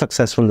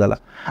सक्सेसफूल जाला.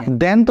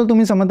 देन तो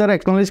तुमी समज जर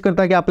एक्नॉलेज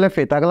करता की आपल्या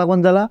फेथाक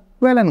लागून जाला,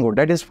 वेल एंड गुड,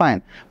 दॅट इज फायन.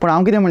 पूण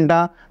हांव कितें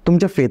म्हणटा,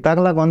 तुमच्या फेथाक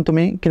लागून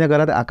तुमी कितें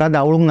करात, हाका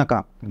दावळूंक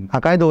नाका,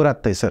 हाकाय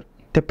दवरात थंयसर.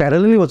 ते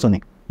पॅरलली वचून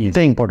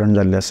तें इम्पॉर्टंट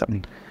जाल्लें आसा.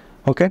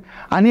 ओके.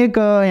 आनी एक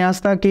हें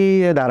आसता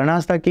की धारणा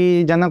आसता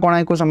की जेन्ना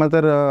कोणाकूय समज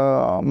तर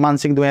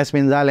मानसीक दुयेंस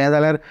बीन जालें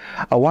जाल्यार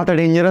वॉट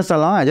डेंजरस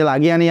जालो, हाजे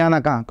लागीं आनी या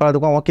नाका, कळ्ळें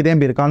तुका. हो कितें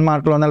भिरकावन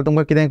मारतलो नाल्यार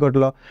तुमकां कितें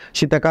करतलो,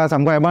 शी ताका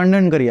सामको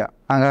एबंडन करया,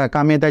 हांगा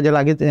आमी ताजे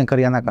लागींच हें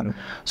करया नाका.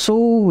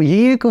 सो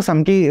ही एक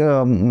सामकी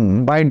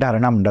वायट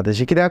धारणा म्हणटा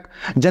तशी. कित्याक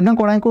जेन्ना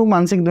कोणाकूय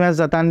मानसीक दुयेंस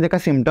जाता आनी ताका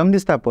सिम्पटम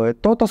दिसता पळय,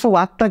 तो तसो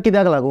वागता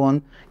कित्याक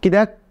लागून,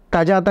 कित्याक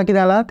ताजे आतां कितें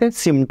जाला, ते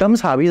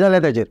सिम्पटम्स हावी जाल्या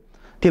ताजेर,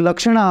 ती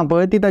लक्षणां आहा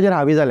पळय ती ताजेर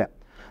हावी जाल्या.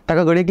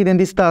 ताका घडये कितें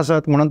दिसता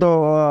आसत म्हणून तो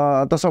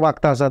तसो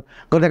वागता आसत,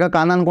 तर ताका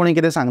कानान कोणी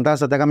कितें सांगता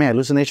आसत, ताका आमी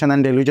हॅलुसिनेशन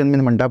आनी डेल्युजन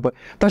बीन म्हणटा पळय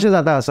तशें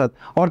जाता आसत.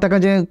 ऑर ताका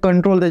जे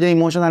कंट्रोल तेजे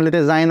इमोशन आहले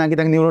ते जायना,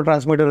 कित्याक न्यूरो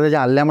ट्रान्समिटर तेजे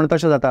हाल्ल्या म्हणून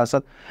तशें जाता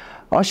आसत.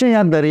 अशें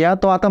याद धरया,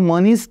 तो आतां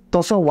मनीस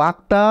तसो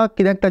वागता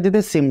कित्याक ताजे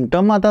ते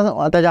सिम्पटम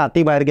आतां ताज्या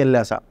हाती भायर गेल्ले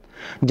आसा.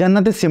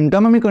 जेन्ना ते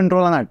सिम्पटम आमी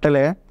कंट्रोलान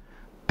हाडटले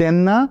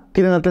तेन्ना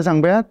कितें जातलें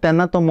सांग पळया,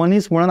 तेन्ना तो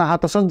मनीस म्हणून आहा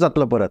तसोच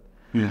जातलो परत.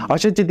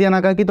 अशें चिंतया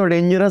नाका की तो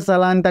डेंजरस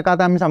जाला आनी ताका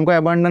आतां आमी सामको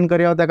एबंडन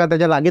करया, ताका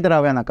ताच्या लागींच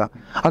रावया नाका.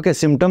 ओके,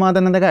 सिम्पटम आहा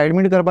तेन्ना ताका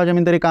एडमीट करपाचें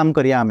बीन तरी काम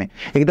करया आमी.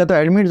 एकदां तो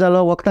एडमीट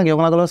जालो, वखदां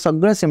घेवंक लागलो,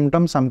 सगळे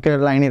सिम्पटम सामके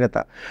लायनीर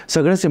येता.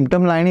 सगळे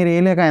सिम्पटम लायनीर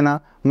येयले काय ना,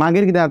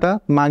 मागीर कितें जाता,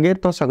 मागीर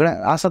तो सगळें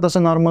आसा तसो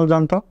नॉर्मल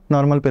जावन तो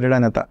नॉर्मल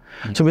पिरियडान येता.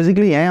 सो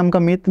बेजिकली हें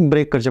आमकां मीथ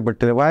ब्रेक करचें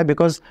पडटलें. वाय?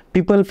 बिकॉज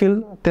पीपल फील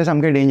ते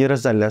सामके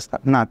डेंजरस जाल्ले आसता.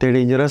 ना, ते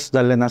डेंजरस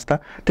जाल्ले नासता,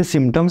 ते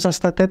सिम्पटम्स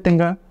आसता ते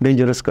तांकां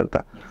डेंजरस करता.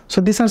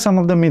 So these are some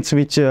of the myths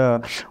which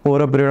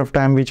over a period of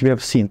time which we have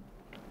seen.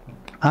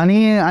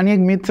 आनी एक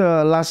मीथ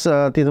लास्ट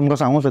ती तुमकां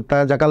सांगूंक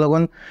सोदता, जाका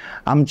लागून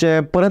आमचे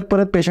परत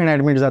परत पेशंट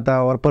एडमीट जाता,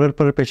 ऑर परत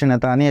परत पेशंट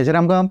येता. आनी हेजेर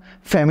आमकां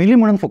फॅमिली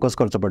म्हणून फोकस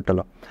करचो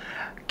पडटलो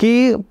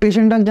की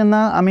पेशंटाक जेन्ना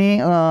आमी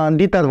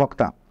दितात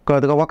वखदां,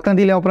 कळ्ळें तुका, वखदां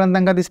दिल्या उपरांत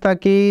तांकां दिसता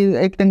की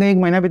तांकां एक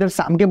म्हयन्या भितर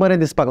सामकें बरें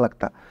दिसपाक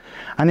लागता.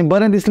 आनी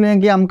बरें दिसलें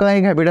की आमकां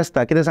एक हॅबीट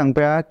आसता, कितें सांग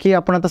पळया, की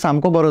आपूण आतां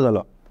सामको बरो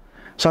जालो.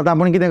 सो आतां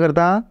आपूण कितें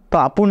करता, तो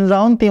आपूण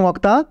जावन ती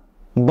वखदां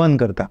बंद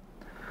करता.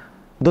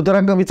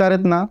 दोतोराक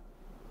विचारत ना,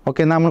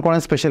 ओके, ना म्हणून कोणा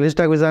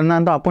स्पेशलिस्टाक विचारना,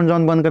 आनी तो आपूण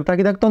जावन बंद करता,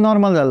 कित्याक तो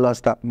नॉर्मल जाल्लो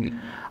आसता.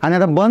 आनी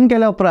आतां बंद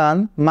केल्या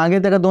उपरांत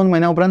मागीर ताका 2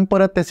 म्हयन्या उपरांत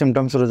परत ते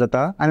सिम्पटम सुरू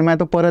जाता, आनी मागीर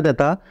तो परत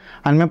येता,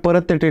 आनी मागीर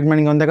परत ते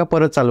ट्रिटमेंट घेवन ताका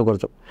परत चालू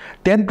करचो.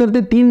 तेच जर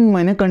ते 3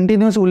 म्हयने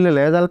कंटिन्युअस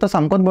उरलेले जाल्यार तो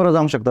सामकोच बरो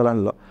जावंक शकतलो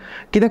आसलो.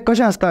 कित्याक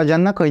कशें आसता,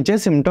 जेन्ना खंयचे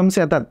सिम्पटम्स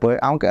येतात पळय,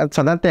 हांव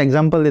सदांच ते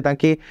एग्जाम्पल दिता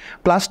की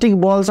प्लास्टीक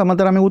बॉल समज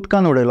तर आमी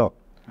उदकान उडयलो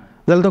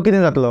जाल्यार तो कितें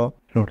जातलो,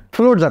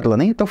 फ्लोट जातलो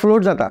न्ही, तो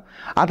फ्लोट जाता.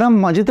 आतां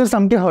म्हजी तर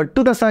सामकी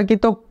हट्टूच आसा की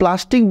तो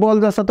प्लास्टीक बॉल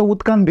जो आसा तो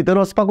उदकान भितर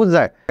वचपाकूच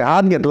जाय.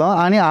 हात घेतलो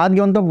आनी हात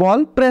घेवन तो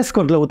बॉल प्रेस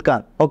करतलो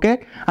उदकान, ओके.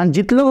 आनी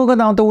जितलो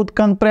वगत हांव तो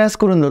उदकान प्रेस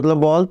करून धरतलो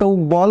बॉल, तो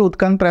बॉल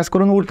उदकान प्रेस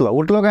करून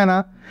उठलो काय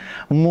ना,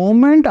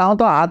 मोमेंट हांव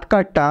तो हात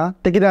काडटा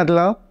ते कितें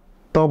जातलो,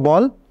 तो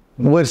बॉल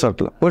वयर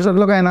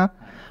सरतलो काय ना.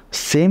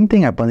 Same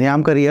thing happen. हें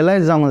आमकां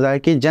रियलायज जावंक जाय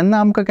की जेन्ना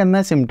आमकां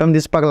केन्नाय सिमटम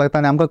दिसपाक लागता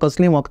आनी आमकां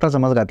कसलीं वखदां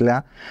समज घातल्या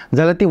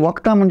जाल्यार ती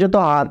वखदां म्हणजे तो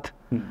हात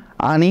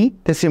आनी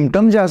ते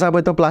सिमटम जे आसा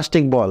पळय तो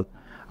प्लास्टीक बॉल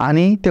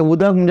आनी ते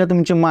उदक म्हणजे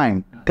तुमचें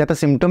मायंड. ते आतां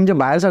सिमटम जे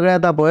भायर सगळे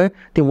येता पळय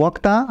ती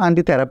वखदां आनी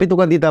ती थेरपी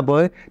तुका दिता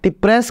पळय ती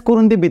प्रेस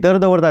करून ती भितर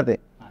दवरता ते.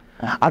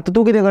 आतां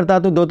तूं कितें करता,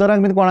 तूं दोतोराक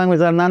बी कोणाक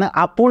विचारना आनी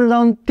आपूण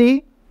जावन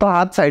तो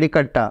हात सायडीक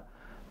काडटा.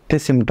 ते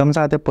सिमटम्स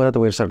आहा ते परत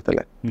वयर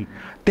सरतले.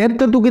 तेच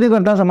तर तूं कितें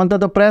करता समज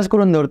तो प्रेस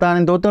करून दवरता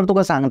आनी दोतोर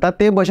तुका सांगता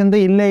ते भशेन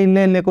ते इल्ले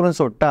इल्ले इल्ले करून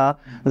सोडटा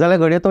जाल्यार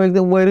घडये तो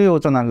एकदम वयर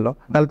येवचो नासलो.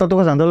 जाल्यार तो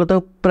तुका सांगतलो तो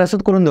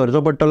प्रेसूच करून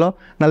दवरचो पडटलो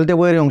नाल्यार ते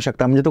वयर येवंक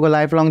शकता. म्हणजे तुका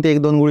लायफ लाँग ते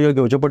 1-2 गुळयो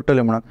घेवच्यो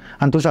पडटल्यो म्हणून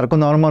आनी तूं सारको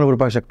नॉर्मल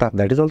उरपाक शकता.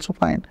 दॅट इज ऑल्सो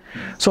फायन.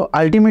 सो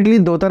अल्टिमेटली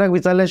दोतोराक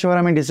विचारल्या शिवाय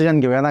आमी डिसिजन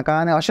घेवया नाका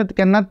आनी अशें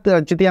केन्नाच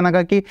चिंतया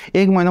नाका की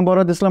 1 म्हयनो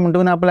बरो दिसलो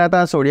म्हणटकूच आपल्या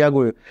आतां सोडया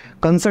गुळयो.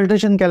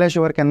 कन्सल्टेशन केल्या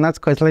शिवाय केन्नाच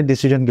कसलेंच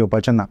डिसिजन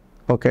घेवपाचें ना.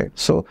 ओके.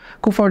 सो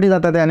खूब फावटी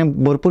जाता ते आनी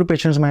भरपूर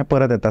पेशंट्स मागीर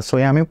परत येतात. सो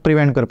हे आमी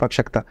प्रिवेंट करपाक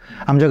शकता.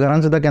 आमच्या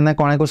घरान सुद्दां केन्नाय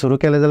कोणाक सुरू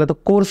केलें जाल्यार तो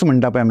कोर्स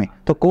म्हणटा पळय आमी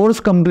तो कोर्स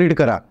कंप्लीट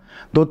करा.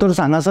 दोतोर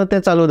सांगासर ते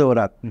चालू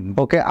दवरात.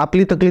 ओके.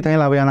 आपली तकली थंय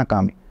लावया नाका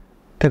आमी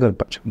ते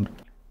करपाचें.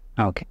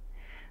 ओके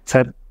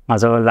सर,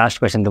 म्हाजो लास्ट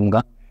क्वेश्चन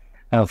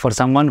तुमकां. For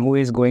someone who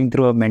is going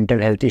through a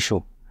mental health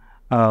issue,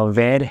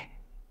 where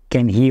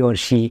can he or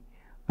she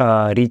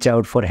reach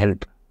out for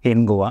help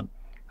in Goa?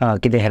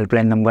 कितें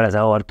हेल्पलायन नंबर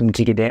आसा ऑर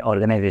तुमची कितें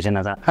ऑर्गनायजेशन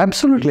आसा?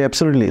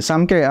 एब्सोल्युटली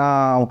सामकें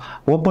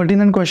हो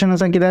पर्टिनंट क्वेश्चन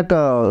आसा. कित्याक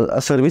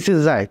सर्विसीस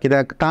जाय,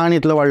 कित्याक ताण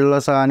इतलो वाडलेलो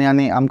आसा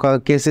आनी आमकां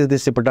केसीस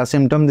दिसची पडटा,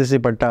 सिमटम दिसची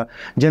पडटा.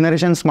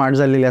 जनरेशन स्मार्ट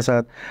जाल्लेली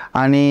आसात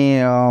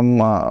आनी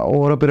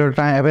over a period of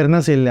time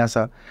awareness येयल्ली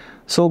आसा.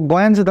 सो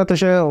गोंयांत सुद्दां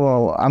तशें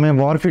आमी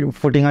वॉर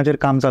फुटिंगाचेर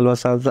काम चालू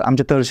आसा.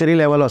 आमचे टर्शरी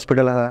लेवल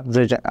हॉस्पिटल आसा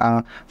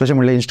जशें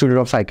म्हणलें institute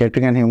of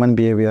psychiatry end human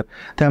behaviour.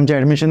 थंय आमचे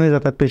एडमिशनूय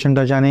जातात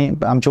पेशंटाचे आनी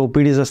आमचे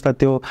ओपीडीज आसतात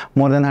त्यो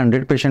मोर दॅन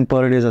 100 पेशंट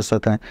पर डेज आसतात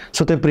थंय.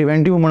 सो ते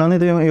प्रिवेंटीव म्हणूनय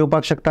तुवें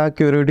येवपाक शकता,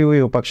 क्युरेटिव्ह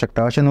येवपाक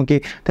शकता. अशें न्हू की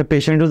ते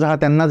पेशंटूच आहा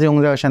तेन्नाच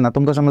येवंक जाय अशें ना.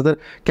 तुमकां समज जर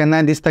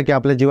केन्नाय दिसता की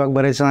आपल्या जिवाक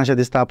बरें दिसना अशें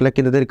दिसता, आपल्याक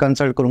कितें तरी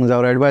कन्सल्ट करूंक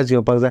जाय, एडवायस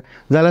घेवपाक जाय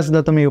जाल्यार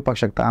सुद्दां तुमी येवपाक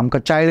शकता.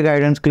 आमकां चायल्ड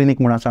गायडन्स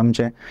क्लिनीक म्हणून आसा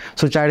आमचें.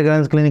 सो चायल्ड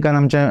गायडन्स क्लिनिकान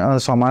आमचे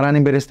सोमार आनी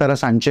बेरेस्तारा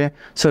सांजचे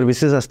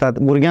सर्विसीस आसतात,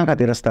 भुरग्यां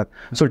खातीर आसतात.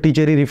 सो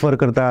टिचरी रिफर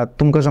करतात.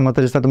 तुमकां समज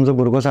दिसता तुमचो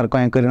भुरगो सारको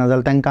हें करिना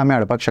जाल्यार तांकां आमी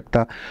हाडपाक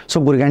शकता. सो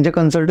भुरग्यांच्या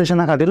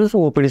कन्सल्टेशना खातीरूच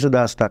ओपीडी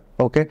सुद्दां आसतात.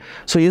 ओके.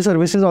 सो ही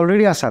सर्विसीस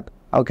ऑलरेडी आसात.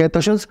 ओके.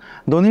 तशेंच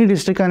दोनूय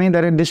डिस्ट्रिक्टांनी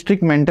there is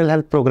district mental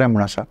health programme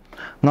म्हणून आसा.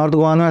 नॉर्थ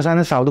गोवानूय आसा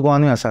आनी सावथ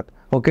गोवानूय आसात.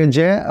 ओके.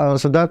 जे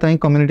सुद्दां थंय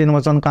कम्युनिटीन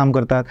वचून काम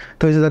करतात.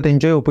 थंय सुद्दां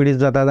तेंच्योय ओपीडीज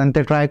जातात आनी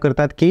ते ट्राय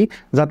करतात की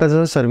जाता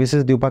तसो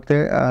सर्विसीस दिवपाक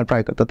ते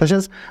ट्राय करतात.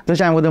 तशेंच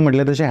जशें हांवें उदक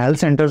म्हटलें तशें हेल्थ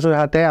सेंटर्सूय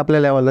आहा ते आपल्या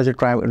लेवलाचेर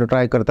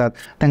ट्राय करतात.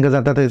 तांकां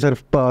जाता थंयसर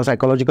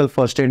सायकोलॉजिकल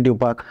फर्स्ट एड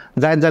दिवपाक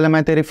जायत जाल्यार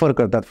मागीर ते रिफर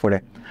करतात फुडें.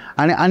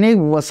 आनी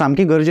एक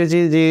सामकी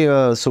गरजेची जी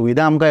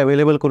सुविधा आमकां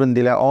अवेलेबल करून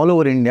दिल्या ऑल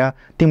ओवर इंडिया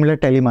ती म्हणल्यार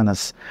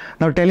टेलिमानस.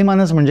 नाव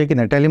टेलिमानस म्हणजे कितें?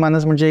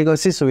 टेलिमानस म्हणजे एक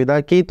अशी सुविधा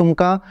की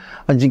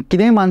तुमकां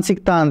कितेंय मानसीक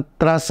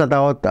त्रास जाता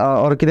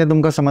ऑर कितें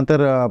तुमकां समज तर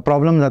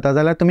प्रॉब्लम जाता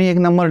जाल्यार तुमी एक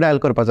नंबर डायल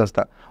करपाचो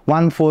आसता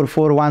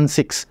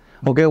 14416.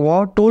 ओके.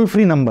 हो टोल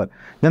फ्री नंबर.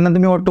 जेन्ना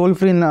तुमी हो टोल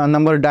फ्री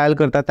नंबर डायल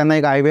करता तेन्ना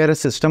एक IVR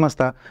सिस्टम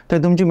आसता. थंय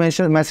तुमची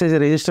मॅसेज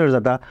रेजिस्टर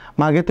जाता.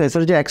 मागीर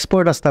थंयसर जे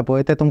एक्सपर्ट आसता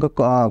पळय ते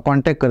तुमकां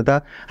कॉन्टॅक्ट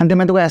करतात आनी ते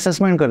मागीर तुका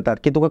एसेसमेंट करतात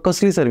की तुका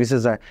कसली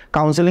सर्विसीस जाय,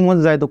 कावन्सिलिंगूच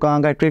जाय तुका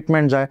काय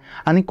ट्रिटमेंट जाय,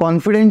 आनी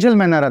कॉन्फिडेन्शियल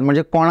मॅनरान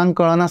म्हणजे कोणाक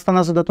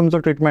कळनासतना सुद्दां तुमचो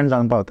ट्रिटमेंट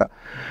जावन पावता.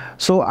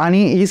 सो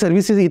आनी ही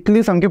सर्विसीस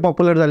इतली सामकी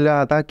पॉप्युलर जाल्ली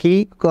आतां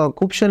की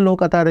खुबशे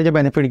लोक आतां तेजे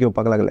बेनिफीट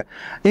घेवपाक लागले.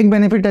 एक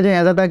बेनिफीट ताजें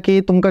हें जाता की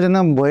तुमकां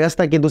जेन्ना भंय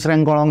आसता की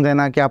दुसऱ्यांक कळोंक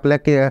जायना की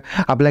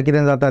आपल्याक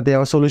कितें जाता ते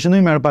सोल्युशनूय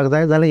मेळपाक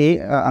जाय जाल्यार ही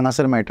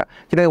हांगासर मेळटा.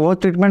 कित्याक हो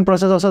ट्रिटमेंट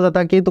प्रोसेस असो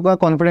जाता की तुका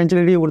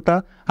कॉन्फिडेन्शियलिटी उरता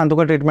आनी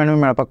तुका ट्रिटमेंटूय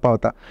मेळपाक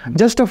पावता.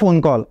 Just a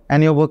phone call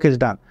end your work is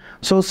done.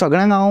 So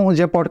सगळ्यांक हांव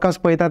जे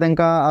पॉडकास्ट पळयता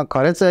तांकां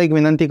खरेंच एक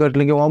विनंती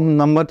करतली की हो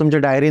नंबर तुमच्या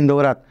डायरीन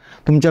दवरात.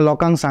 तुमच्या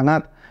लोकांक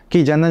सांगात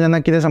की जेन्ना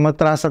कितें समज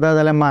त्रास जाता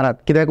जाल्यार मारात.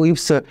 कित्याक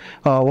इफ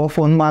हो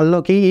फोन मारलो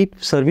की ही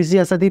सर्वीस जी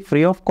आसा ती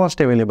फ्री ऑफ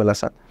कॉस्ट अवेलेबल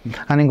आसात.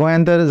 आनी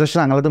गोंयांत तर जशें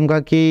सांगलां तुमकां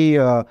की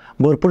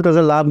भरपूर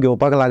ताजो लाभ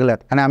घेवपाक लागल्यात.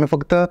 आनी आमी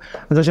फक्त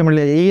जशें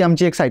म्हणलें ही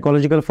आमची एक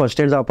सायकोलॉजिकल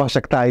फर्स्ट एड जावपाक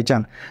शकता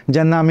आयच्यान.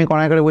 जेन्ना आमी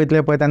कोणा कडेन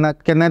वयतले पळय तेन्ना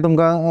केन्नाय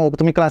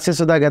तुमी क्लासीस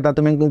सुद्दां घेता,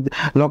 तुमी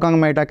लोकांक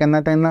मेळटा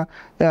तेन्ना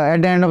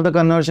at the end of the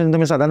conversation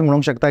तुमी सदांच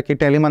म्हणूंक शकता की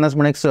टेलिमानस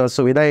म्हणून एक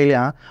सुविधा येयली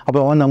आहा,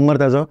 हो नंबर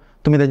ताजो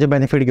तुमी तेजे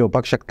बेनिफीट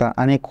घेवपाक शकता.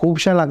 आनी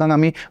खुबश्या लोकांक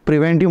आमी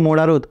प्रिवेंटीव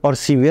मोडारूच ऑर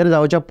सिवियर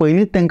जावच्या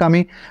पयलींच तांकां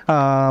आमी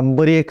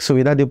बरी एक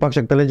सुविधा दिवपाक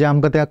शकतले जे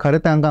आमकां ते खरें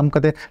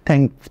आमकां ते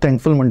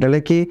थँकफूल म्हणटले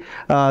की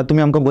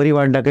तुमी आमकां बरी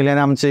वाट दाखयली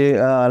आनी आमची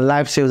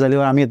लायफ सेव जाली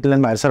वा आमी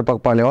इतल्यान भायर सरपाक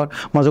पावले ऑर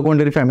म्हजो कोण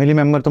तरी फॅमिली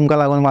मेंबर तुमकां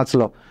लागून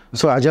वाचलो.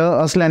 सो हाजे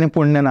असलें आनी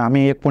पुण्य ना.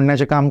 आमी एक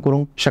पुण्याचें काम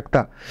करूंक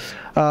शकता.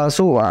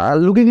 So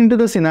looking in to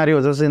the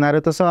scenario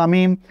तसो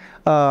आमी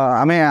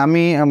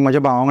म्हज्या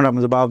भावा वांगडा,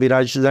 म्हजो भाव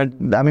विराज,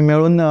 आमी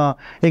मेळून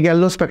एक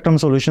येल्लो स्पेक्ट्रम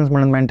सोल्युशन्स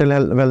म्हणून मेंटल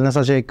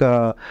वेलनेसाचें एक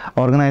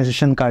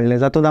ऑर्गनायझेशन काडलें,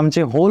 जातूंत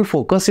आमचे hole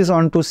focus is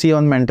on to C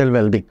on mental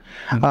wellbeing.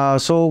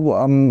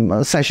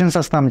 So sessions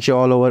आसता आमची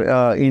ऑल ओवर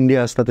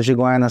इंडिया आसता, तशी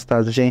गोंयान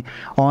आसता, जशें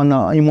ऑन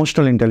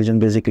इमोशनल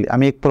इंटेलिजन्स. बेसिकली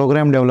आमी एक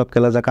प्रोग्राम डेवलप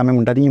केला जाका आमी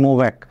म्हणटात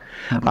इमोवॅक.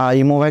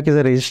 इमोवॅक is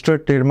a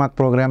registered trademark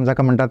programme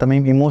जाका म्हणटात आमी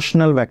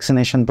emotional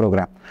vaccination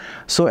programme.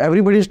 So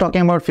everybody is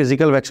talking about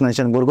physical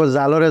vaccination. भुरगो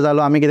जालो रे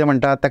जालो, आमी कितें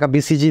म्हणटात ताका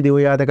BCG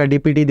दिवया, ताका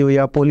DPT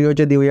दिवया,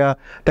 पोलियोचे दिवया,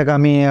 ताका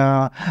आमी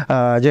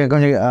जे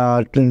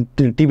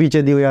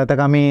TBचे दिवया,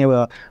 ताका आमी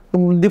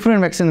डिफरंट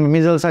वॅक्सिन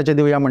मिजल्साचे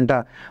दिवया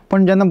म्हणटा.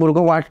 पण जेन्ना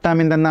भुरगो वाडटा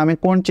आमी तेन्ना आमी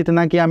कोण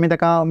चिंतना की आमी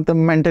ताका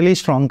मेंटली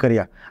स्ट्रॉंग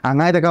करया,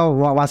 हांगाय ताका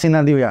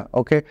वासिना दिवया.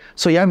 ओके,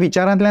 सो ह्या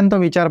विचारांतल्यान तो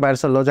विचार भायर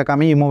सरलो जाका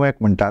आमी इमोवॅक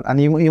म्हणटात.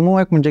 आनी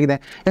इमोवॅक म्हणजे कितें,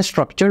 हे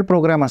स्ट्रक्चर्ड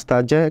प्रोग्राम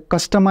असतात जे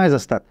कस्टमायज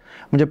असतात.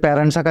 म्हणजे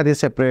पेरंट्सा खातीर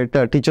सेपरेट,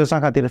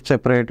 टिचर्सां खातीर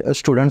सेपरेट,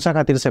 स्टुडंट्सां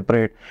खातीर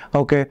सेपरेट.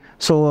 ओके,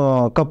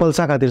 सो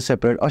कपल्सां खातीर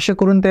सेपरेट, अशें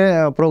करून ते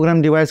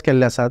प्रोग्राम डिवायज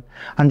केल्ले आसात.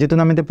 आनी जितून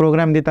आमी ते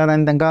प्रोग्राम दितात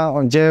आनी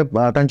तांकां जे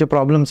तांचे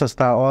प्रॉब्लम्स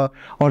आसता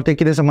ऑर ते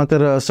कितें समज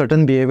तर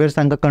सर्टन बिहेवियर्स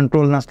तांकां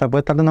कंट्रोल नासता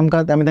पळय,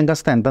 तातूंत आमी तांकां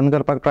स्ट्रेंथन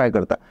करपाक ट्राय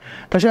करता.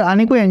 तशें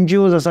आनीकूय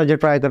NGOs आसा जे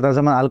ट्राय करता.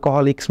 समज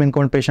अल्कोहॉलिक्स बीन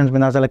कोण पेशंट्स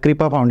बीन आसा जाल्यार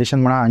कृपा फावंडेशन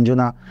म्हणून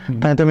अंजुना,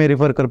 थंय तुमी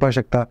रिफर करपाक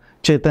शकता.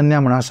 चैतन्या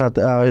म्हणून आसात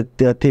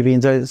थिवी,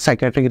 जंय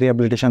सायकॅट्रीक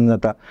रिहॅबिलिटेशन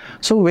जाता.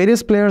 So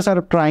various players R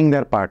trying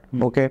there part.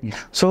 Okay,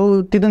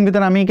 so तितून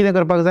भितर आमी कितें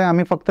करपाक जाय,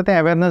 आमी फक्त ते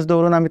अवेरनस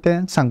दवरून आमी ते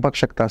सांगपाक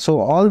शकता. सो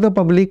ऑल द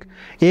पब्लीक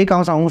एक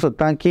हांव सांगूंक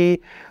सोदतां की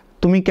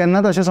तुमी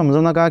केन्नाच अशें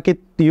समजूं नाका की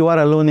यू आर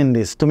अलोन इन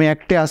दीस, तुमी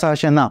एकटे आसा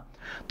अशें ना.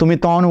 तुमी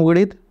तोंड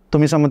उगडीत,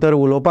 तुमी समज तर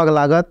उलोवपाक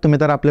लागत, तुमी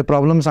तर आपले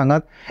प्रॉब्लम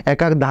सांगात.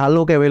 एकाक 10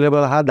 लोक अवेलेबल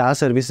आहा, 10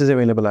 सर्विसीस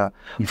अवेलेबल आहा.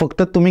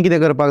 फक्त तुमी कितें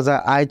करपाक जाय,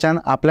 आयच्यान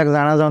आपल्याक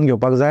जाणा जावन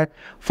घेवपाक जाय.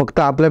 फक्त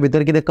आपल्या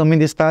भितर कितें कमी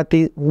दिसता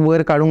ती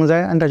वयर काडूंक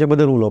जाय आनी ताचे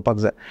बद्दल उलोवपाक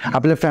जाय.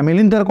 आपल्या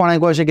फॅमिलीन तर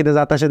कोणाकूय अशें कितें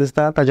जाता अशें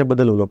दिसता ताचे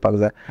बद्दल उलोवपाक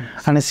जाय.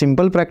 आनी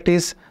सिंपल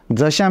प्रॅक्टीस,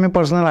 जशें आमी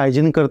पर्सनल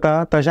हायजीन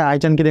करता तशें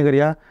आयच्यान कितें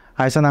करया,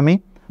 आयच्यान आमी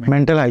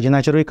मेंटल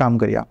हायजिनाचेरूय काम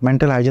करया.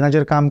 मेंटल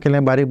हायजिनाचेर काम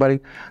केलें बारीक बारीक,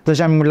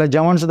 जशें आमी म्हटल्यार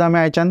जेवण सुद्दां आमी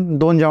आयच्यान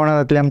 2 जेवणां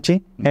जातलीं आमची.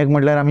 एक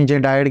म्हटल्यार आमी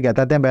जें डायट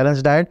घेता तें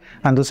बॅलन्स डायट,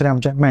 आनी दुसरें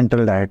आमचें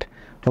मेंटल डायट.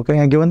 ओके,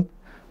 हें घेवन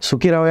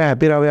सुखी रावया,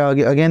 happy रावया.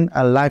 Again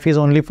life is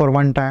only for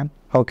one time.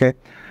 Okay,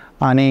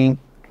 आनी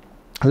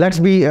let's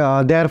be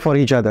there for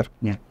each other.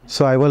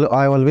 So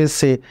I always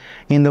say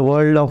in the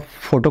world of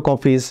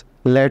photocopies,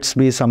 let's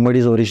be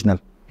somebody's original.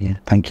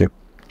 Thank you.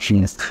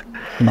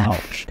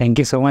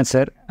 Thank you so much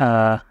sir.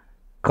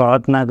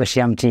 कळत ना कशी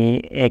आमची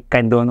 1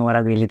 काय 2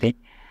 वरां गेली ती.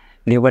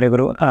 देव बरें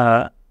करूं.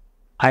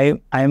 I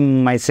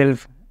am my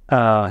self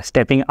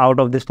stepping out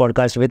of these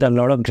podcast with a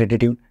lot of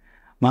gratitude.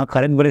 म्हाका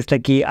खरेंच बरें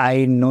दिसलें की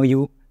I know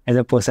you as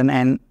a person,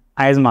 end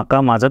आयज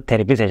म्हाका म्हाजो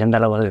थेरपी सेशन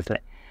जालो बरें दिसलें.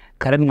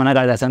 खरेंच मना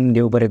काळजासान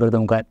देव बरें करूं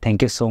तुमकां.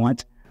 Thank you so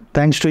much.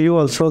 Thanks to you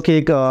also की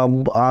एक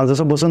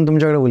जसो बसून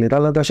तुमचे कडेन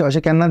उलयतालो तशें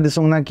अशें केन्नाच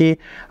दिसूंक ना की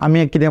आमी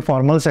एक कितें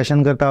फॉर्मल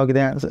सेशन करता,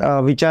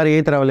 कितें विचार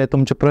येत रावले,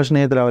 तुमचे प्रश्न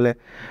येत रावले.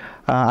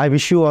 I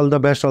wish you all the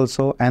best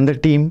also and the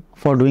team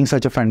for doing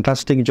such a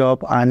fantastic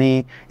job.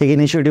 आणि एक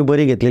इनिशिएटीव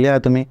बरी घेतलेली आहा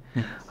तुमी.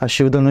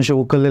 शिवधनुष्य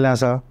उखल्लेलें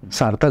आसा,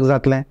 सार्थक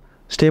जातलें.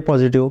 Stay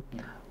positive.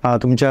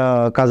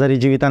 तुमच्या काजारी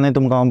जिवितानूय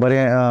तुमकां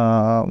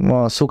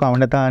बरें सूख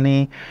आवडटा.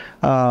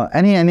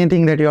 आनी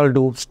anything that you all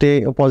do,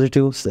 stay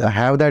positive,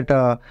 have that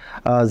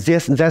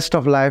zest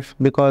of life,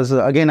 because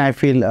again I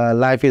feel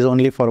life is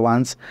only for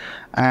once,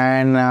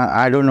 and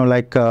I don't know,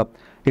 like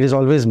it is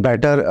always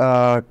better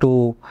to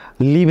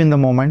live in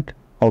the moment.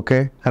 Okay,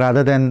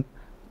 rather than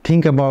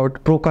think about,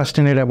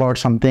 procrastinate about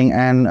something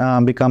and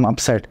become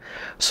upset.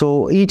 So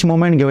each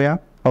moment घेवया.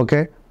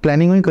 Okay,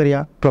 प्लॅनिंगूय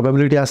करया.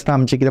 Probability आसता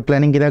आमची, कित्याक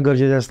planning कित्याक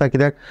गरजेचें आसता,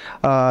 कित्याक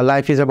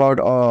life is about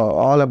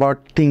all about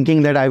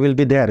thinking that I will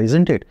be there,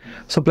 isn't it.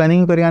 So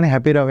planning करया आनी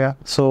happy रावया.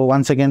 So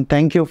once again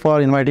thank you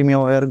for इन्वायटींग me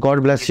over.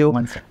 God bless you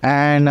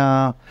and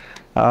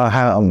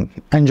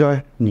enjoy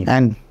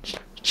and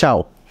ciao,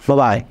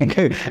 bye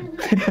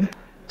bye.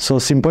 So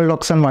simple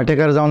टॉक्सान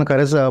वांटेकार जावन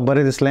खरेंच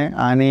बरें दिसलें.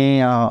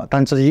 आनी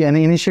तांचो जी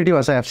initiative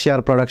आसा FCR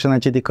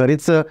प्रोडक्शनाची ती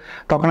खरीच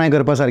तोखणाय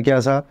करपा सारकी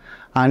आसा.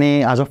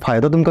 आनी हाजो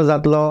फायदो तुमकां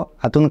जातलो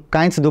हातून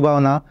कांयच दुबाव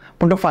ना.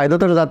 पूण तो फायदो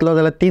तर जातलो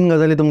जाल्यार 3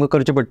 गजाली तुमकां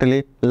करची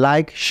पडटली.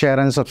 लायक, share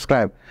end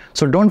subscribe.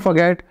 So don't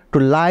forget to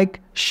like,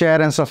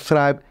 share end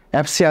subscribe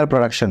FCR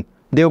production.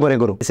 देव बरें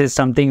करूं. दिस is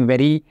something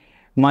very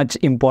much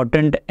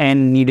important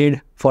and needed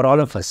for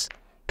all of us.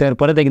 तर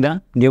परत एकदा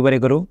देव बरें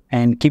करूं,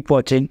 and keep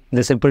watching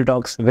the simple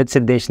talks with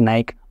Siddhesh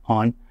Naik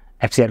on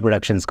FCR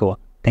Productions Goa.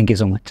 Thank you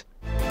so much.